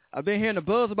buzz. I've been hearing the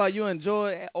buzz about you and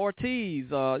Joy Ortiz.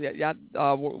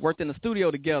 Y'all worked in the studio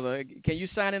together. Can you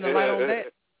shine in the light on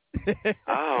that?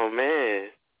 Oh man,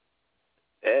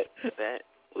 that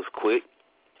was quick.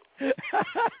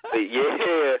 But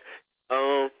yeah,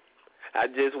 I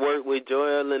just worked with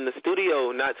Joel in the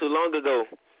studio not too long ago.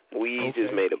 We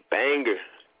just made a banger.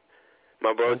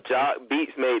 My bro Jock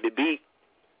Beats made the beat,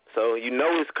 so you know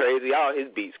it's crazy. All his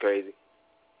beats crazy.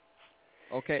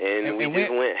 Okay. And we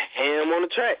just went ham on the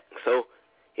track, so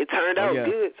it turned out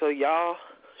good. So y'all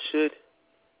should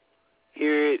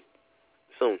hear it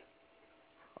soon.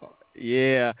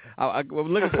 Yeah, I'm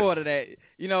looking forward to that.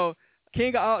 You know,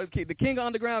 the King of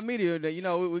Underground Media. You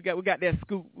know, we got that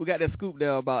scoop. We got that scoop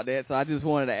there about that. So I just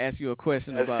wanted to ask you a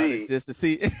question about it, just to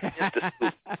see.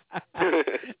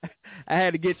 I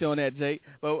had to get you on that, Jake.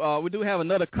 But we do have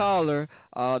another caller.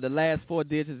 The last 4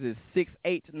 digits is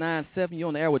 6897. You're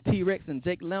on the air with T-Rex and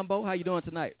Jake Lambo. How you doing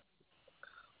tonight?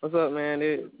 What's up, man?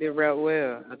 They rap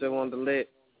well. I just wanted to let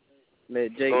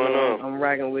Jake know I'm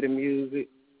rocking with the music.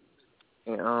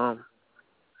 And I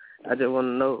just want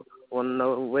to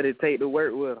know what it take to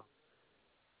work with him.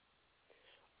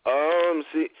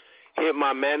 See, hit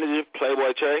my manager,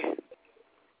 Playboy Trey.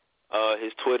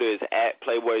 His Twitter is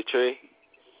 @PlayboyTrey.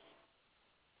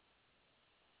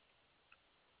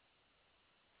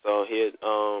 So he'll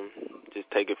just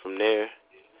take it from there.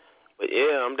 But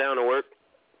yeah, I'm down to work.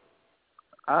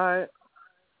 All right.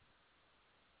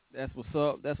 That's what's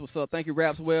up. That's what's up. Thank you,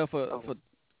 Rapswell, for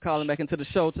calling back into the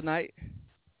show tonight.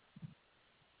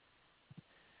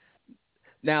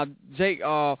 Now, Jake, who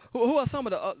are some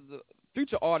of the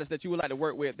future artists that you would like to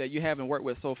work with that you haven't worked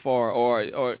with so far,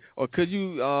 or could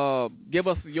you give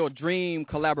us your dream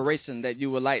collaboration that you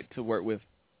would like to work with?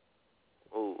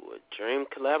 Ooh, a dream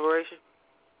collaboration?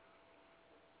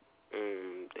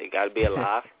 They got to be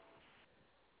alive.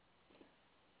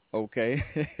 Okay.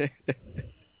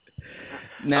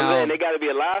 Now, I'm saying they got to be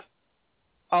alive?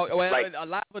 Oh, well, like,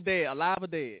 alive or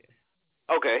dead?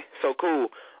 Okay, so cool.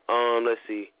 Let's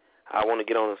see. I want to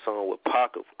get on a song with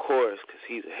Pac, of course, because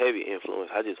he's a heavy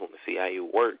influence. I just want to see how he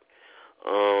work.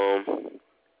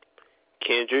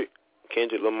 Kendrick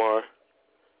Lamar,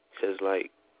 because,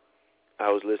 like,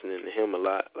 I was listening to him a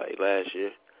lot, like, last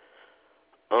year.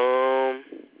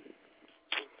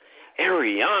 And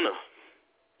Rihanna.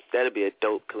 That'd be a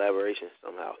dope collaboration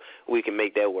somehow. We can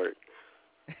make that work.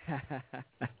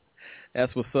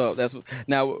 That's what's up.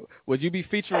 Now, would you be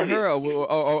featuring her,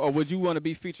 or would you want to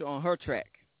be featured on her track?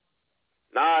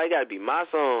 Nah, it got to be my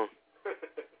song.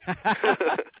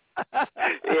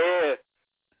 Yeah.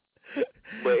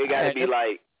 But it got to be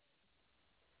like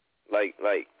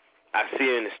I see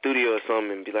her in the studio or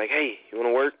something and be like, hey, you want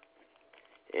to work?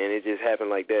 And it just happened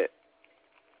like that.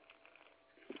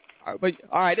 All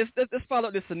right, let's follow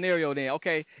up this scenario then.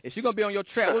 Okay, if she's gonna be on your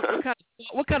track,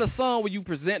 what kind of song would you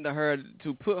present to her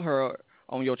to put her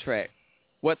on your track?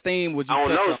 What theme would you? I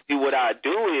don't know. See, what I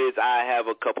do is I have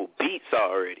a couple beats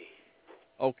already.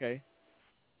 Okay.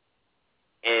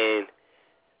 And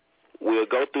we'll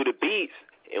go through the beats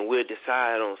and we'll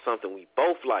decide on something we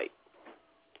both like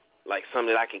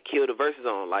something that I can kill the verses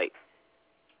on. Like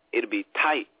it'll be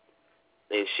tight,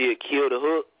 and she'll kill the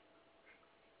hook.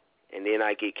 And then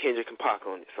I get Kendrick and Pac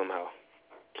on it somehow.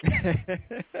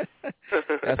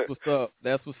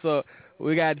 That's what's up.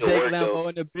 We got Jake Lambo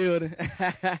in the building.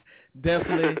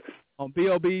 Definitely on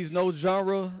B.O.B.'s No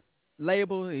Genre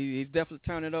label. He's definitely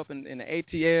turning up in the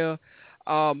ATL.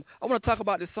 I want to talk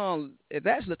about this song. It's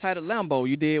actually titled Lambo.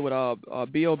 You did with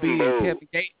B.O.B. and Kevin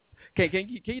Gates. Can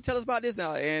you tell us about this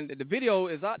now? And the video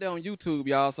is out there on YouTube,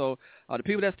 y'all. So the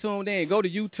people that's tuned in, go to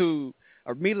YouTube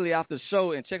immediately after the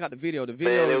show and check out the video. The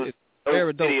video is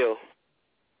very dope.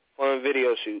 Fun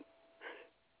video shoot.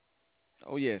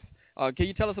 Oh yes. Can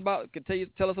you tell us about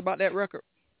that record?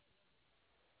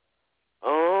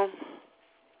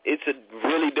 It's a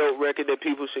really dope record that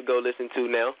people should go listen to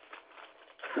now.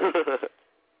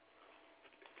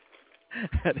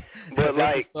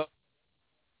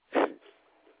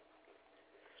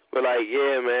 But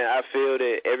yeah, man, I feel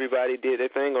that everybody did their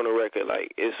thing on the record.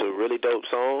 Like, it's a really dope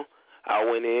song. I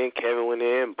went in, Kevin went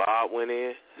in, Bob went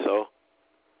in. So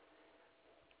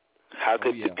how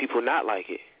could the people not like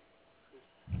it?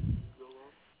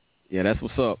 Yeah, that's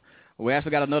what's up. We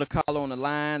actually got another caller on the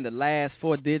line. The last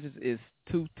 4 digits is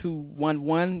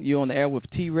 2211. You're on the air with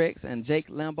T-Rex and Jake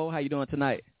Lambo. How you doing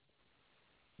tonight?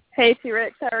 Hey,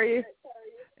 T-Rex. How are you?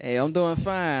 Hey, I'm doing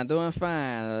fine.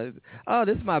 Oh,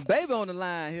 this is my baby on the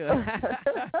line here.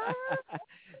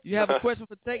 You have a question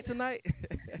for Jake tonight?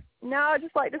 No, I'd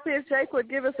just like to see if Jake would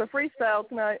give us a freestyle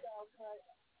tonight.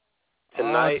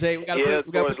 Tonight? Jake, we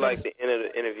towards like the end of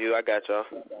the interview. I got y'all.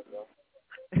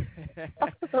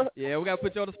 Yeah, we got to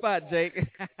put you on the spot, Jake.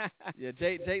 Yeah,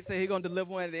 Jake said he's going to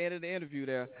deliver one at the end of the interview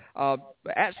there.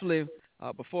 But actually,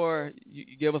 before you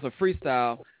give us a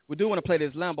freestyle, we do want to play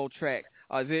this Lambo track.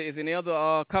 Is there any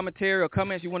other commentary or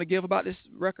comments you want to give about this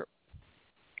record?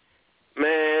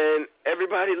 Man,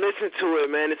 everybody listen to it,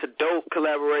 man. It's a dope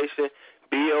collaboration.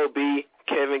 B.O.B.,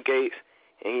 Kevin Gates,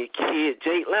 and your kid,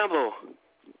 Jake Lambo.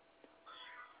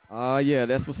 Yeah,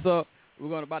 that's what's up.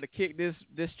 We're about to kick this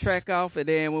track off, and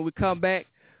then when we come back,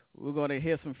 We're going to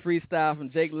hear some freestyle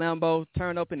from Jake Lambo.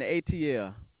 Turn up in the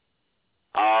ATL.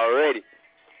 Already.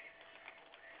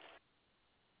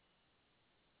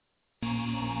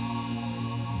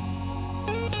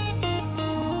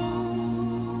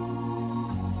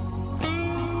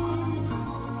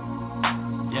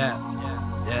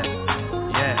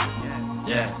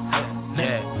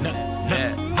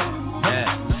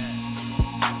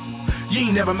 You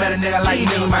ain't never met a nigga like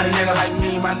me, my nigga, like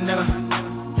me, my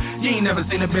nigga. You ain't never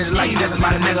seen a bitch like this,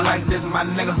 my nigga, like this, my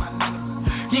nigga.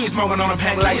 You ain't smoking on a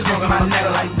pack like this, my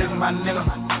nigga, like this, my nigga.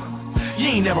 You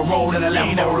ain't never rolled in a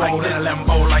Lambo like this,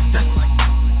 Lambo like this.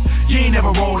 You ain't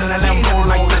never rolled in a Lambo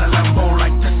like this, Lambo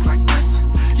like this.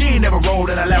 You ain't never rolled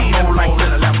in a Lambo like this,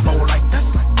 Lambo like this.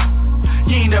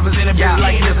 You ain't never seen a bitch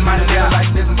like this, my nigga,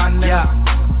 like this, my nigga.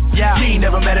 You ain't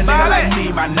never met a nigga like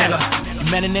me, my nigga. You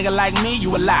met a nigga like me,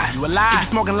 you a lie. You a lie. If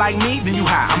you smoking like me, then you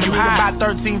high. I'm gonna about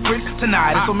 13 freaks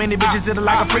tonight. There's so many bitches that are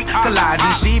like a freak collide.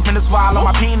 This she finna swallow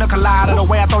my pina colada. The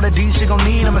way I throw the D, she gon'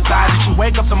 need a massage. If she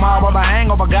wake up tomorrow with a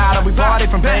hangover, got her. We party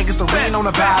from Vegas to Reno,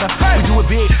 Nevada. We do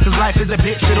it big, cause life is a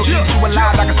bitch. It'll eat you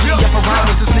alive like a sea up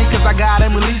around us. The sneakers I got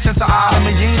them released into autumn.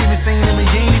 And you ain't even seen them, and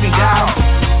you ain't even got them.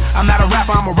 I'm not a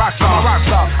rapper, I'm a rock star.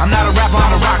 I'm not a rapper,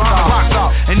 I'm a rock star.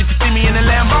 And if you see me in the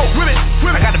Lambo,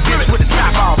 I got a bitch with the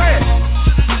top off.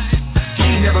 You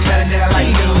ain't never met a nigga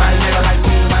like me, my nigga, like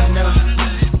me, my nigga.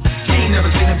 You ain't never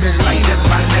seen a bitch like this,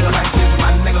 my nigga, like this,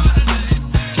 my nigga.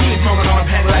 You ain't smoking on a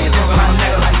pack like this, my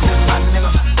nigga, like this, my nigga.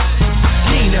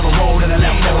 You ain't never rolled in a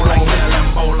Lambo like this,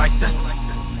 Lambo like this.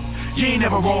 You ain't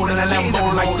never rolled in a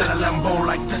Lambo like this, Lambo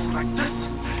like this, like this.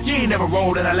 You ain't never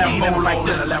rolled in a Lambo like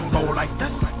this, Lambo like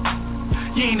this.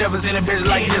 You ain't never seen a bitch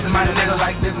like this, my nigga,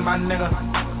 like this, my nigga.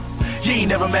 You ain't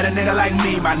never met a nigga like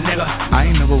me, my nigga. I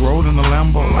ain't never rode in a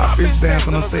Lambo. I bitch dance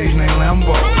on the stage named Lambo.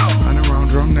 100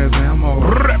 round drum, there's ammo.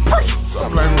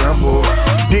 I'm like Rambo.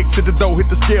 Dick to the dough, hit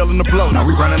the scale in the blow. Now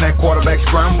we running that quarterback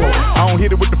scramble. I don't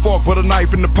hit it with the fork, but a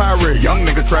knife in the pirate. Young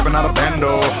nigga trapping out of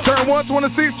bando. Turn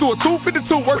 126 to a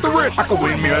 252, worth the rich. I could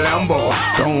win me a Lambo.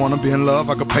 Don't wanna be in love,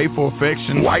 I could pay for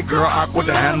affection. White girl, awkward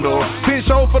to handle. 10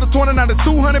 shows for the 20, now the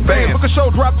 200 bands. Book a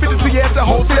show, drop 50 to you at the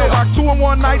hotel. Rock 2 in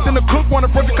one night, then the cook wanna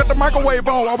front to cut the microwave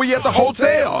on while we at the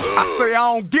hotel. I say I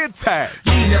don't get tagged.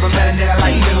 You ain't never met a nigga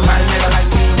like me, my nigga, like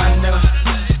me, my nigga.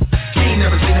 You ain't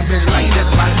never seen a bitch like this,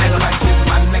 my nigga, like this,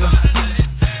 my nigga.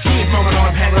 You ain't smoking on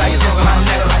a pack like this, my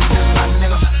nigga, like this, my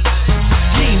nigga.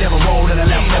 You ain't never rolled in a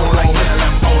Lambo like this,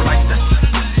 Lambo like this.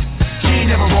 You ain't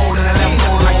never rolled in a Lambo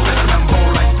like this, Lambo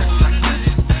like this.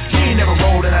 You ain't never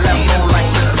rolled in a Lambo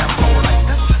like this, Lambo like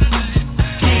this.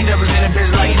 You ain't never seen a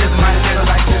bitch like this, my nigga,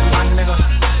 like this, my nigga.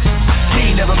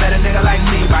 Never met a nigga like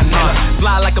me, my nigga.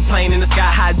 Fly like a plane in the sky,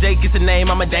 high Jake is the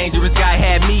name, I'm a dangerous guy.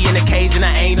 Had me in a cage and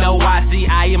I ain't no why. See,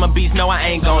 I am a beast, no I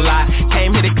ain't gon' lie.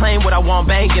 Came here to claim what I want,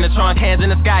 bang in the trunk, hands in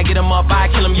the sky, get 'em up, I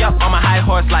kill 'em, yup. On my high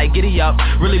horse like, giddy up.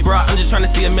 Really bro, I'm just trying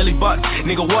to see $1 million.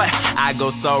 Nigga what? I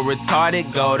go so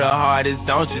retarded, go the hardest,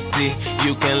 don't you see?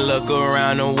 You can look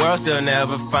around the world, still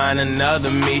never find another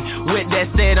me. With that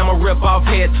said, I'ma rip off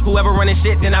heads. Whoever running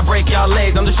shit, then I break y'all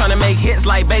legs. I'm just trying to make hits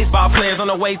like baseball players on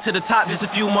the way to the top, just a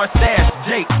few more stairs.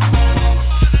 Jake.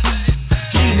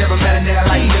 You ain't never met a nigga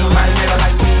like me, my nigga,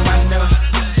 like me, my nigga.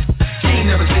 You ain't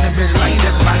never seen a bitch like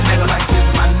this, my nigga, like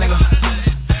this, my nigga.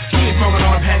 You ain't smoking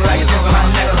on a pack like this, my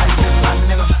nigga, like this, my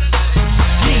nigga.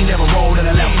 You ain't never rolled in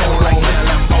a Lambo like this,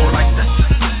 Lambo like this.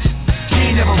 You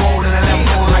ain't never rolled in a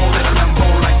Lambo like this, Lambo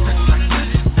like this.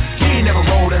 You ain't never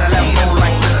rolled in a Lambo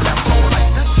like this, Lambo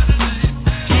like this.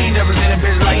 You ain't never seen a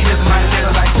bitch like this, my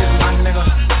nigga, like this, my nigga.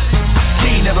 You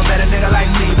ain't never met a nigga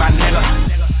like me, my nigga.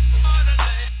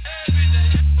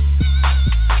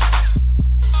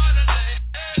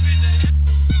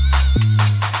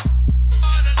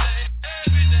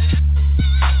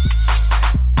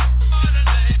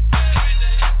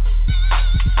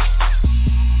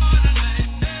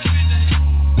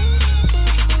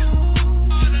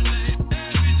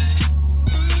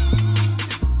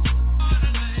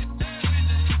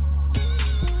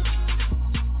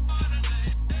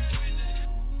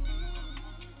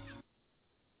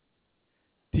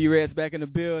 T-Red's back in the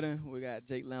building. We got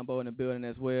Jake Lambo in the building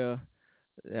as well.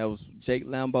 That was Jake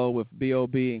Lambo with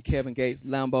B.O.B. and Kevin Gates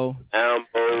Lambo.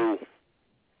 Lambo.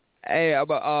 Hey,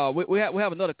 but we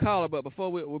have another caller, but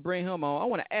before we bring him on, I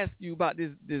want to ask you about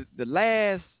the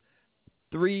last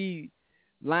 3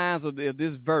 lines of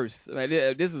this verse. Like,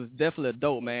 this is definitely a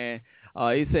dope, man.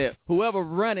 He said, "Whoever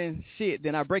running shit,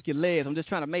 then I break your legs. I'm just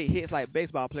trying to make hits like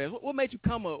baseball players." What made you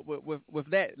come up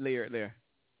with that lyric there?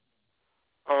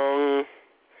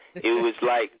 It was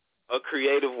like a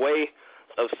creative way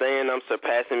of saying I'm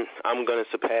gonna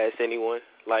surpass anyone.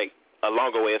 Like, a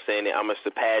longer way of saying it, I'm going to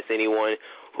surpass anyone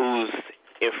who's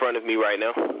in front of me right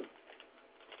now.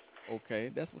 Okay,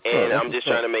 that's what's and up. I'm just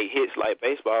trying to make hits like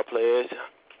baseball players.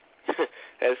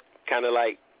 That's kind of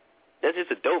like, that's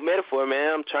just a dope metaphor,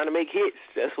 man. I'm trying to make hits.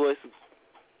 That's what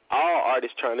all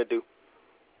artists trying to do.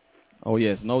 Oh,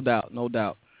 yes, no doubt, no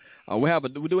doubt. We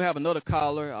do have another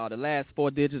caller. The last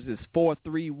 4 digits is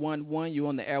 4311. You're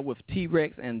on the air with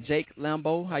T-Rex and Jake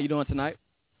Lambo. How you doing tonight?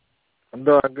 I'm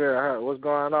doing good. What's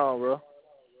going on, bro?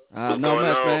 Not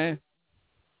much, man.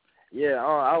 Yeah,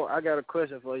 I got a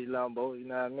question for you, Lambo. You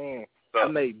know what I mean? I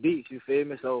make beats, you feel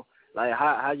me? So, like,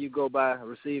 how you go by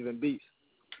receiving beats?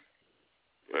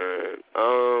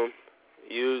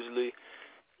 Usually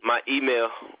my email,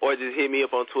 or just hit me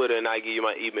up on Twitter and I give you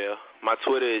my email. My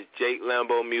Twitter is Jake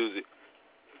Lambo Music.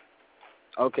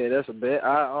 Okay, that's a bet.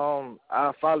 I'll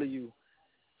follow you,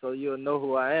 so you'll know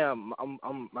who I am.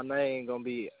 My name gonna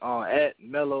be at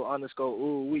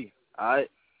mellow_ooh-wee. All right.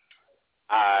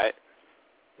 All right.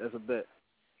 That's a bet.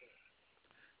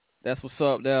 That's what's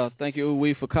up there. Thank you,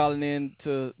 Ooh-Wee, for calling in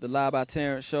to the Live by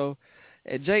Terrence show.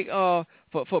 And Jake, for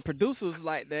producers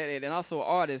like that and also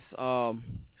artists,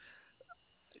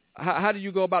 how do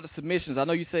you go about the submissions? I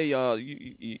know you say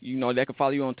you know they can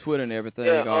follow you on Twitter and everything.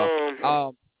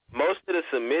 Yeah, most of the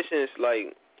submissions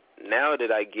like now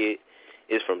that I get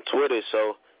is from Twitter,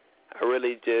 so I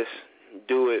really just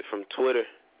do it from Twitter.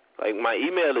 Like my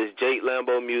email is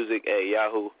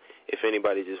jakelambomusic@yahoo. If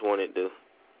anybody just wanted to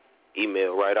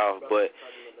email right off, but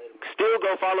still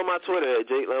go follow my Twitter at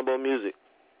Jake Lambo Music.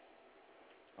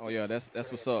 Oh yeah, that's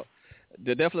what's up.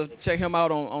 Definitely check him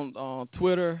out on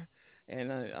Twitter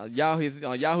and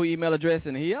Yahoo email address,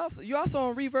 and you also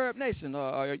on Reverb Nation.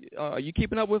 Are you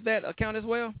keeping up with that account as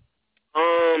well?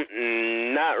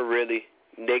 Not really.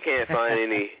 They can't find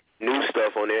any new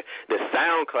stuff on there. The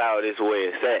SoundCloud is where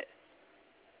it's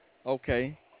at.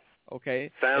 Okay.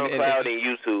 SoundCloud and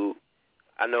YouTube.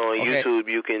 I know on YouTube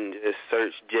you can just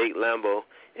search Jake Lambo,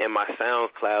 and my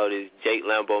SoundCloud is Jake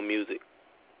Lambo Music.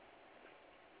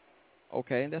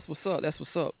 Okay, that's what's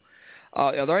up.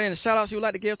 Are there any shout-outs you would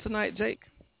like to give tonight, Jake?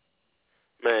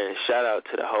 Man, shout out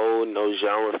to the whole No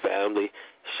Genre family.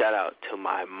 Shout out to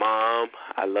my mom.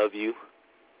 I love you.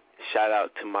 Shout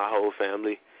out to my whole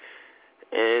family.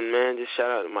 And, man, just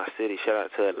shout out to my city. Shout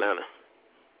out to Atlanta.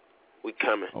 We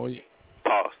coming. Oh, yeah.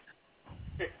 Pause.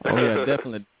 Oh, yeah,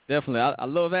 definitely. I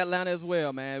love Atlanta as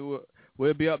well, man.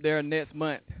 We'll be up there next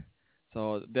month.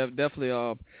 So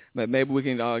definitely, maybe we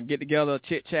can get together,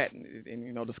 chit-chat,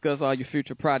 and discuss all your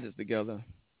future projects together.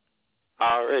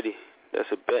 Already. That's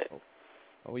a bet.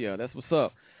 Oh, yeah, that's what's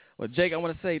up. Well, Jake, I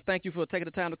want to say thank you for taking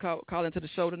the time to call into the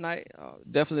show tonight.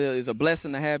 Definitely it's a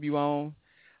blessing to have you on.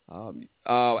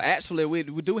 Actually, we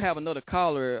do have another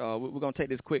caller. We're going to take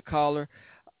this quick caller.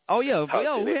 Oh, yeah.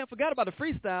 We haven't forgot about the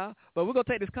freestyle, but we're going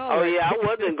to take this caller. Oh, yeah, I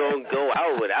wasn't going to go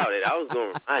out without it. I was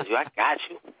going to remind you. I got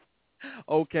you.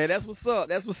 Okay, that's what's up.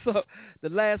 The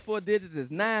last 4 digits is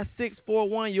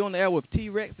 9641. You're on the air with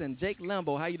T-Rex and Jake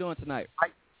Lambo. How you doing tonight?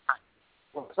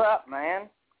 What's up, man?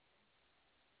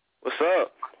 What's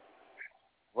up?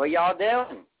 What y'all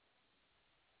doing?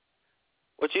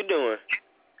 What you doing?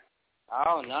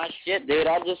 Oh, not shit, dude.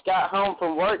 I just got home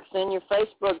from work, seen your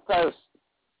Facebook post.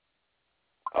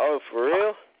 Oh, for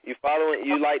real? You following?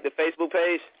 You like the Facebook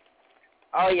page?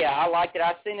 Oh, yeah, I liked it.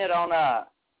 I seen it on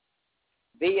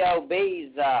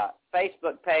B.O.B.'s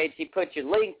Facebook page. He put your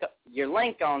link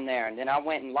on there, and then I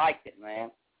went and liked it,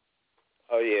 man.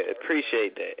 Oh, yeah,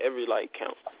 appreciate that. Every like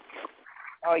counts.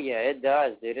 Oh, yeah, it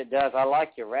does, dude. It does. I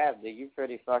like your rap, dude. You're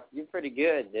pretty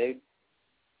good, dude.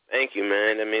 Thank you,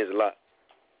 man. That means a lot.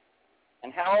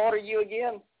 And how old are you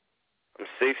again? I'm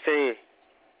 16.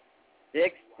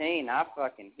 16. I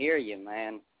fucking hear you,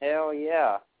 man. Hell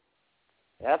yeah.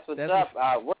 That's what's up.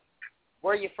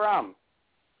 Where are you from?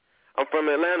 I'm from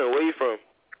Atlanta. Where you from?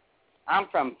 I'm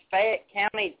from Fayette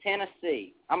County,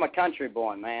 Tennessee. I'm a country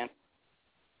boy, man.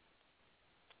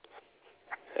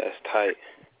 That's tight.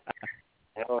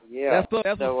 Hell yeah.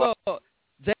 That's what's up.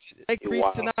 Jake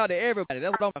reaching out to everybody.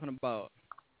 That's what I'm talking about.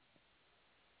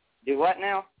 Do what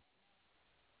now?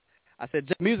 I said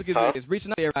music is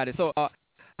reaching out to everybody. So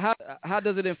how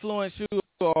does it influence you,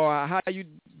 or how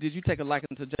did you take a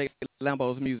liking to Jake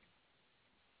Lambo's music?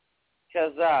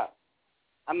 Because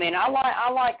I mean, I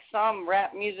like some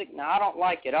rap music. Now, I don't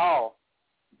like it all.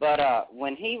 But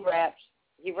when he raps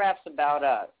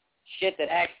about shit that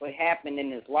actually happened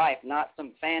in his life, not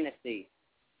some fantasy,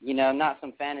 not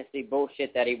some fantasy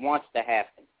bullshit that he wants to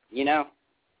happen,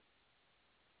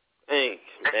 Thanks,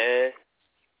 man.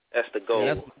 That's the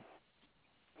goal.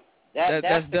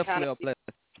 That's definitely a blessing.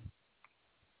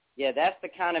 Yeah, that's the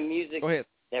kind of music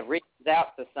that reaches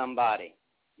out to somebody,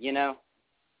 you know?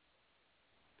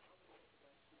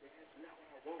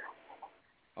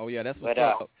 Oh, yeah, that's what's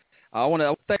up. I want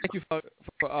to thank you for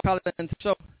calling in the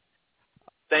show.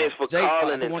 Thanks for Jake,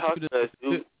 calling and talking to us,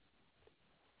 dude.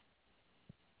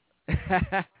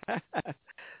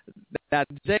 Now,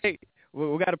 Jake,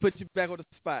 we got to put you back on the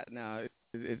spot now.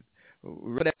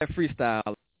 We're that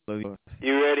freestyle.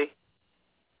 You ready?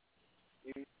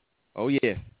 Oh,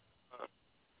 yeah.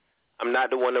 I'm not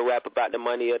the one to rap about the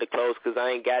money or the clothes because I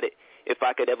ain't got it. If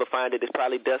I could ever find it, it's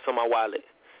probably dust on my wallet.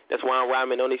 That's why I'm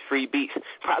rhyming on these free beats.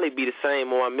 Probably be the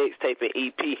same on my mixtape and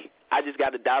EP. I just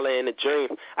got $1 and a dream.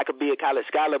 I could be a college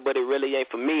scholar, but it really ain't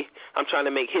for me. I'm trying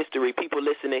to make history. People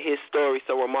listen to his story,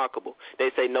 so remarkable. They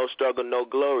say no struggle, no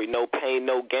glory, no pain,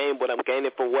 no gain, but I'm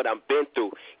gaining from what I've been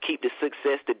through. Keep the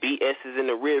success, the BS's in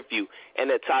the rear view. And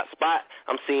the top spot,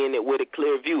 I'm seeing it with a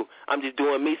clear view. I'm just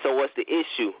doing me, so what's the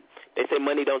issue? They say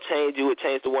money don't change you, it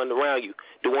changes the one around you.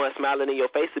 The one smiling in your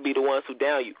face will be the ones who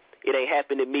down you. It ain't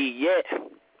happened to me yet,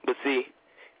 but see,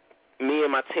 me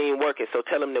and my team working, so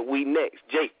tell them that we next.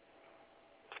 Jake.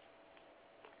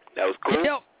 That was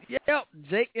cool. Yep.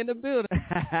 Jake in the building.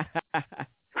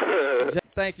 Jake,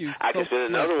 thank you. I can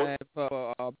send another one.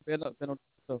 For, been on the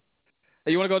show.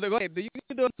 Hey, you want to go ahead? Do you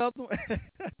do another one?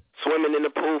 Swimming in the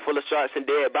pool full of sharks and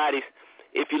dead bodies.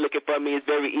 If you're looking for me, it's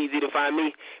very easy to find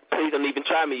me. Please don't even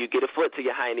try me. You get a foot to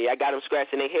your hiney. I got them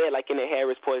scratching their head like in their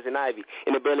hair is poison ivy.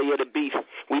 In the belly of the beast,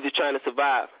 we just trying to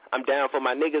survive. I'm down for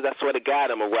my niggas, I swear to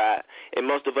God I'm a ride. And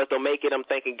most of us don't make it, I'm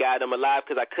thanking God I'm alive,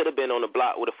 because I could have been on the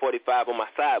block with a 45 on my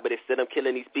side, but instead I'm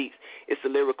killing these beats. It's a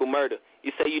lyrical murder.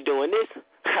 You say you doing this?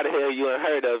 How the hell you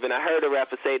unheard of? And I heard a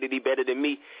rapper say that he better than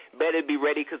me. Better be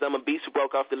ready, because I'm a beast who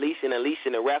broke off the leash and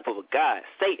unleashing the rap of a god.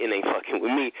 Satan ain't fucking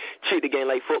with me. Treat the game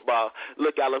like football.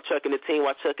 Look, y'all, I'm chucking the team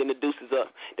while chucking the deuces up.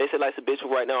 They say like a bitch,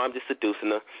 but right now I'm just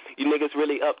seducing her. You niggas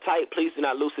really uptight, please do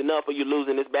not loosen up, or you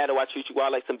losing this battle. I treat you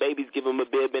all like some babies, give them a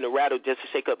bib and a rattle just to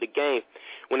shake up the game.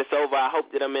 When it's over, I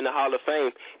hope that I'm in the Hall of Fame.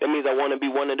 That means I want to be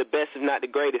one of the best, if not the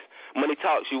greatest. Money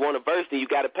talks, you want a verse, then you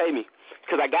got to pay me,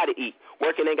 because I got to eat.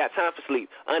 Working ain't got time for sleep.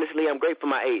 Honestly, I'm great for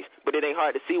my age, but it ain't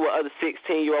hard to see what other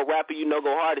 16-year-old rapper you know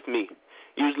go hard as me.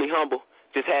 Usually humble,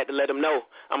 just had to let them know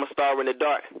I'm a star in the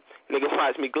dark. Niggas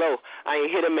watch me glow. I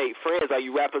ain't here to make friends. All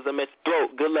you rappers, I'm at your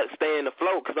throat. Good luck staying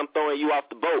afloat, because I'm throwing you off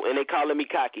the boat, and they calling me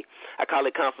cocky. I call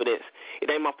it confidence. It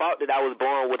ain't my fault that I was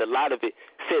born with a lot of it.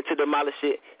 Sent to demolish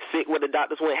it. Sick where the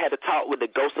doctors went, had to talk with the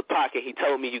ghost of Pocket. He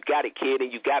told me, you got it, kid,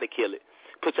 and you got to kill it.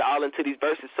 Put your all into these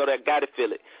verses so that I gotta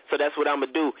feel it. So that's what I'ma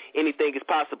do. Anything is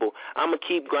possible. I'ma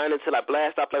keep grinding till I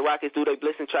blast off like rockets. Do they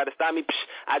bliss and try to stop me? Psh,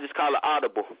 I just call it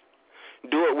audible.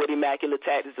 Do it with immaculate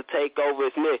tactics to take over.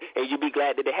 It's me, and you be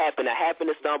glad that it happened. I happen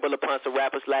to stumble upon some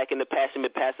rappers lacking the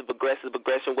passionate, passive-aggressive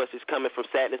aggression, which is coming from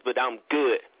sadness, but I'm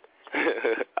good.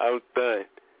 I'm done.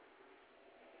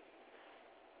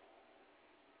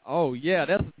 Oh yeah,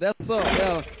 that's up.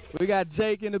 Yeah, we got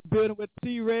Jake in the building with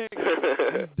T-Rex.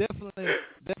 He's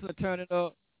definitely turning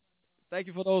up. Thank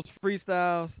you for those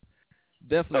freestyles.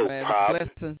 Definitely, man.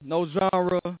 Blessing. No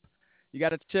genre. You got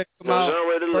to check him out. No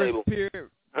genre to label. First period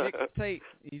mixtape.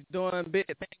 He's doing big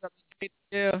things up the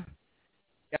yeah.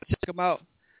 Got to check him out.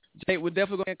 Jake, we're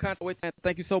definitely going to contact with you.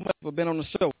 Thank you so much for being on the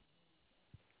show.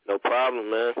 No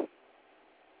problem, man.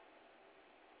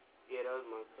 Yeah, that was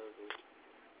my cousin.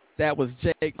 That was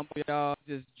Jake. Y'all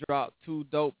just dropped 2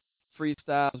 dope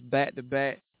freestyles back to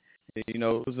back. You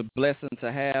know, it was a blessing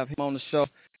to have him on the show.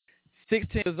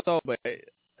 16 years old, but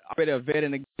already a vet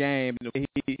in the game.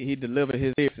 He delivered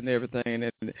his hits and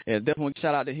everything. And definitely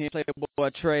shout out to him, Playboy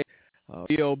Trey,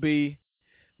 B.O.B.,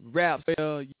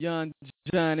 Raphael, Young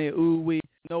Johnny, Ooh Wee,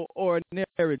 No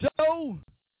Ordinary Joe,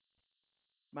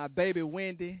 my baby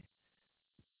Wendy,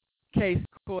 Case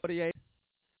Cordier.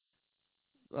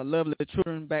 A lovely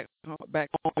children back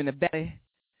home in the valley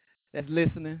that's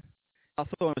listening.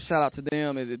 Also, a shout out to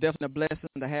them. It's definitely a blessing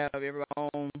to have everyone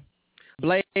on.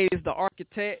 Blaze, the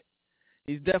architect,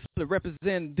 he's definitely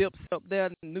representing Dips up there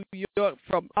in New York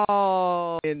from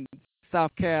all in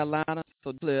South Carolina.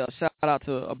 So a shout out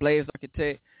to Blaze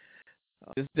Architect.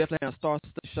 It's definitely a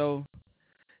star-studded show.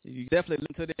 You definitely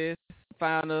listen to this.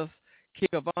 Find us,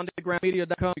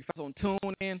 kickofundergroundmedia.com. You find us on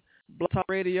TuneIn, Blog Talk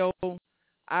Radio,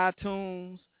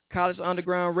 iTunes, College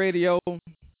Underground Radio.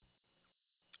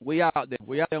 We out there.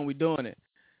 We out there and we doing it.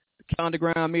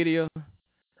 Underground Media,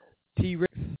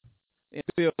 T-Rex in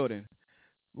the building.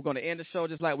 We're going to end the show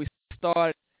just like we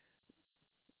started.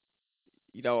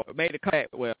 You know, made a comeback.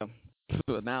 Well,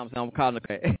 now I'm calling it a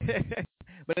comeback.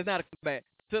 But it's not a comeback.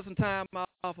 Took some time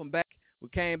off. I'm back. We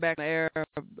came back on the air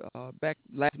back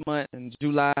last month in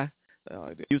July.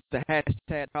 Used the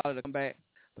hashtag probably to come back.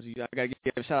 But I got to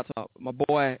give a shout out to my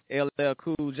boy, LL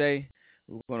Cool J.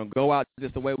 We're going to go out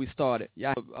just the way we started.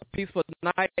 Yeah, a piece for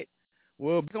tonight.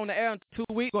 We'll be on the air in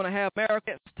 2 weeks. We're going to have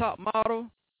America's Top Model,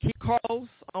 Keith Carlos,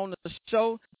 on the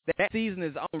show. That season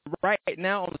is on right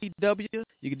now on CW.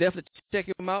 You can definitely check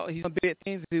him out. He's on big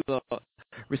things. He was a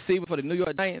receiver for the New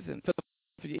York Giants and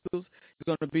Philadelphia Eagles. He's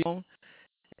going to be on.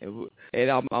 And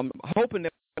I'm hoping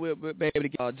that we'll be able to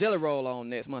get Jelly Roll on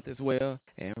next month as well.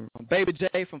 And Baby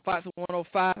J from Fox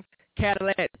 105,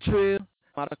 Cadillac Trill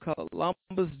out of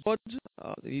Columbus, Georgia.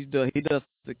 He does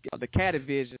the Caddy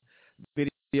Vision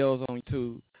videos on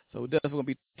YouTube. So we're definitely going to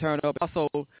be turned up. Also,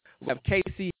 we have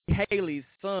Casey Haley's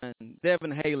son,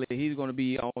 Devin Haley. He's going to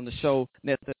be on the show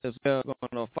next as well. We're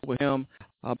going to fuck with him.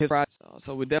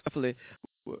 So we're definitely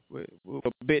we're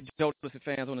big Jodeci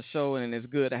fans on the show, and it's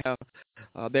good to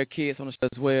have their kids on the show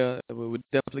as well. We would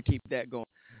definitely keep that going.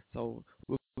 So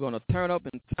we're going to turn up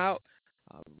and out.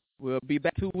 We'll be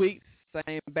back 2 weeks.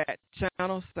 Same bat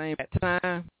channel, same bat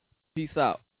time. Peace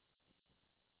out.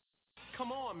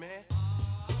 Come on, man.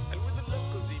 And with the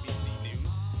local DBC news,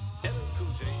 LL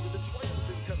Cool J with a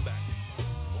triumphant comeback.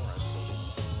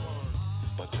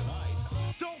 But tonight,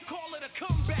 don't call it a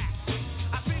comeback.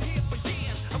 I've been here for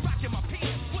years. I'm rocking my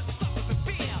pants, putting suckers in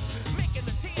fear, making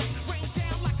the tears rain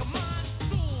down like a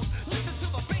monsoon. Listen to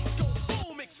the bass go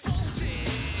boom,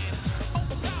 exploding,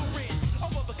 overpowering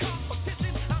over the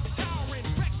competition. I'm towering,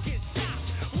 wrecking shop.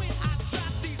 When I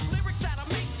drop these lyrics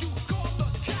that'll make you call the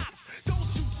cops. Don't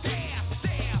you dare,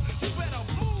 dare.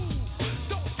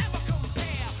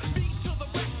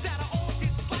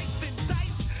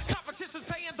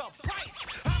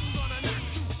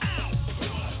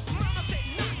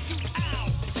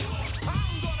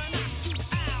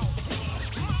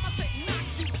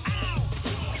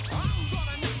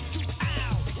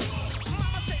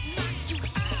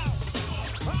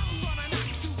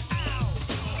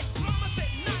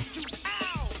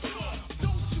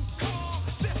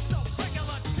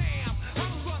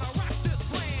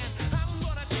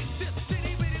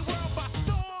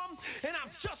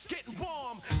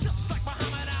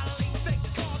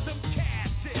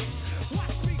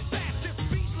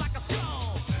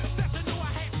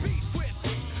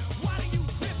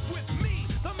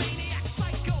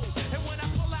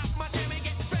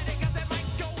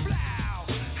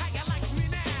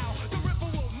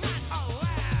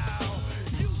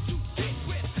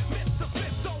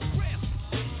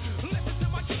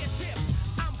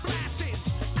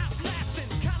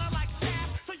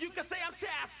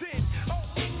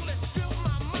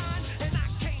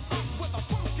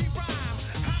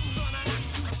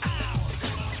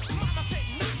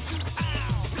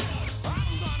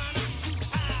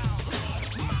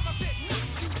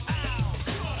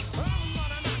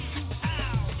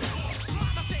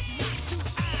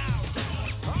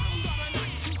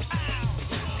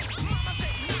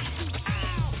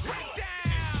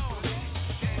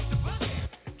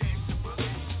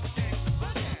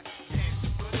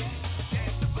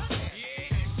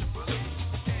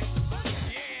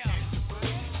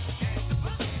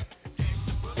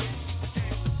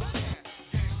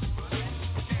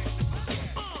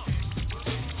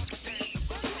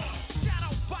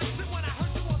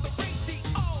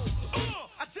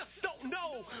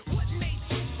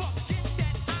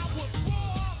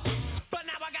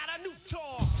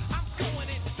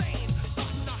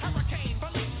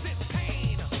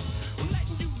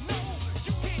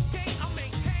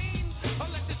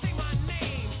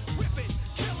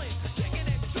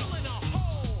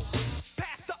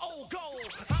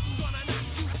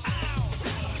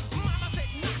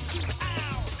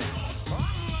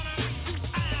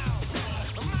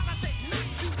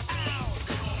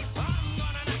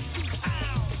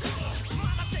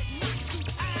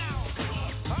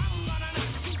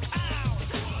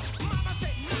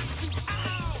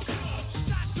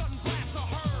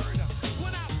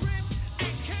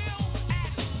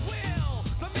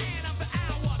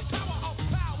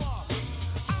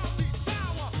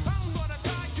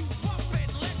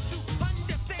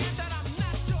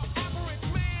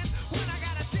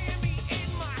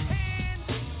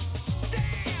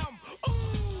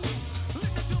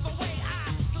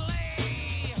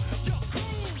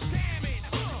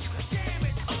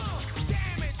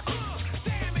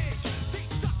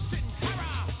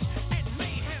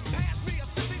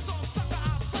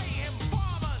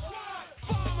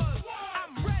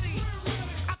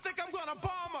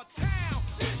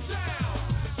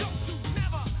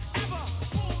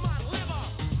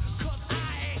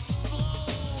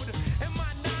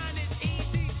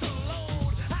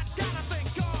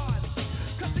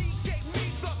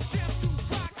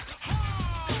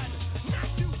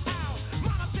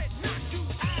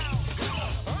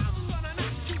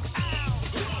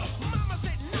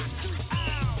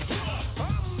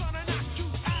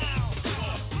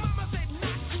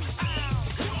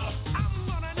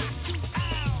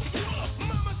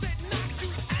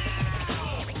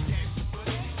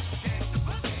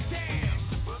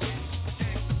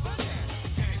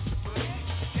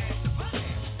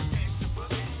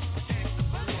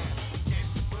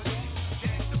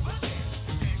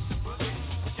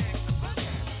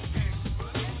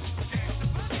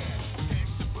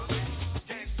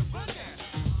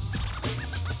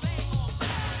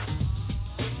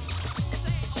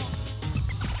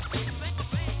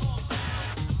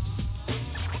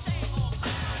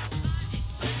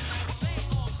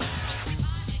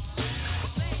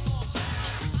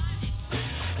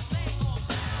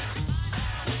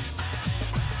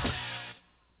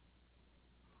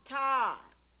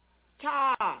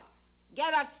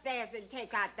 Get upstairs and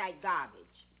take out that garbage.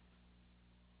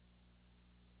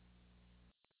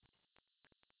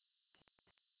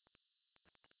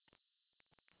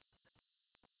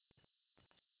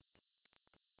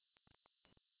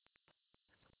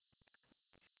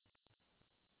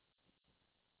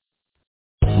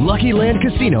 Lucky Land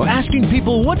Casino, asking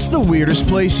people, what's the weirdest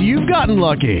place you've gotten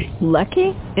lucky?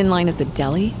 Lucky? In line at the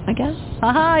deli, I guess?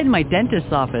 Aha, in my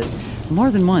dentist's office. More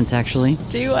than once, actually.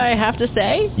 Do I have to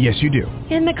say? Yes, you do.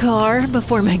 In the car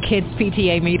before my kids'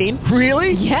 PTA meeting.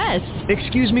 Really? Yes.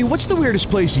 Excuse me, what's the weirdest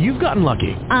place you've gotten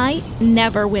lucky? I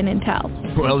never win and tell.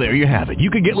 Well, there you have it. You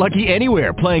can get lucky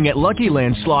anywhere, playing at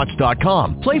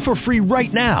LuckyLandSlots.com. Play for free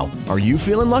right now. Are you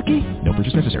feeling lucky? No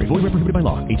purchase necessary. Void where prohibited by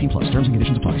law. 18 plus. Terms and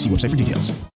conditions apply. See website for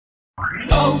details.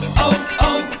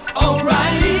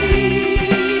 O'Reilly.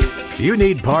 You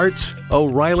need parts?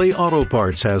 O'Reilly Auto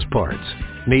Parts has parts.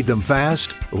 Need them fast?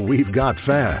 We've got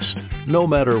fast. No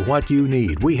matter what you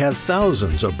need, we have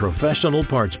thousands of professional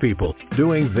parts people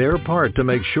doing their part to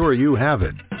make sure you have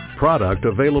it. Product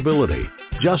availability.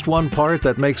 Just one part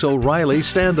that makes O'Reilly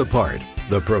stand apart.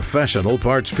 The professional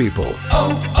parts people.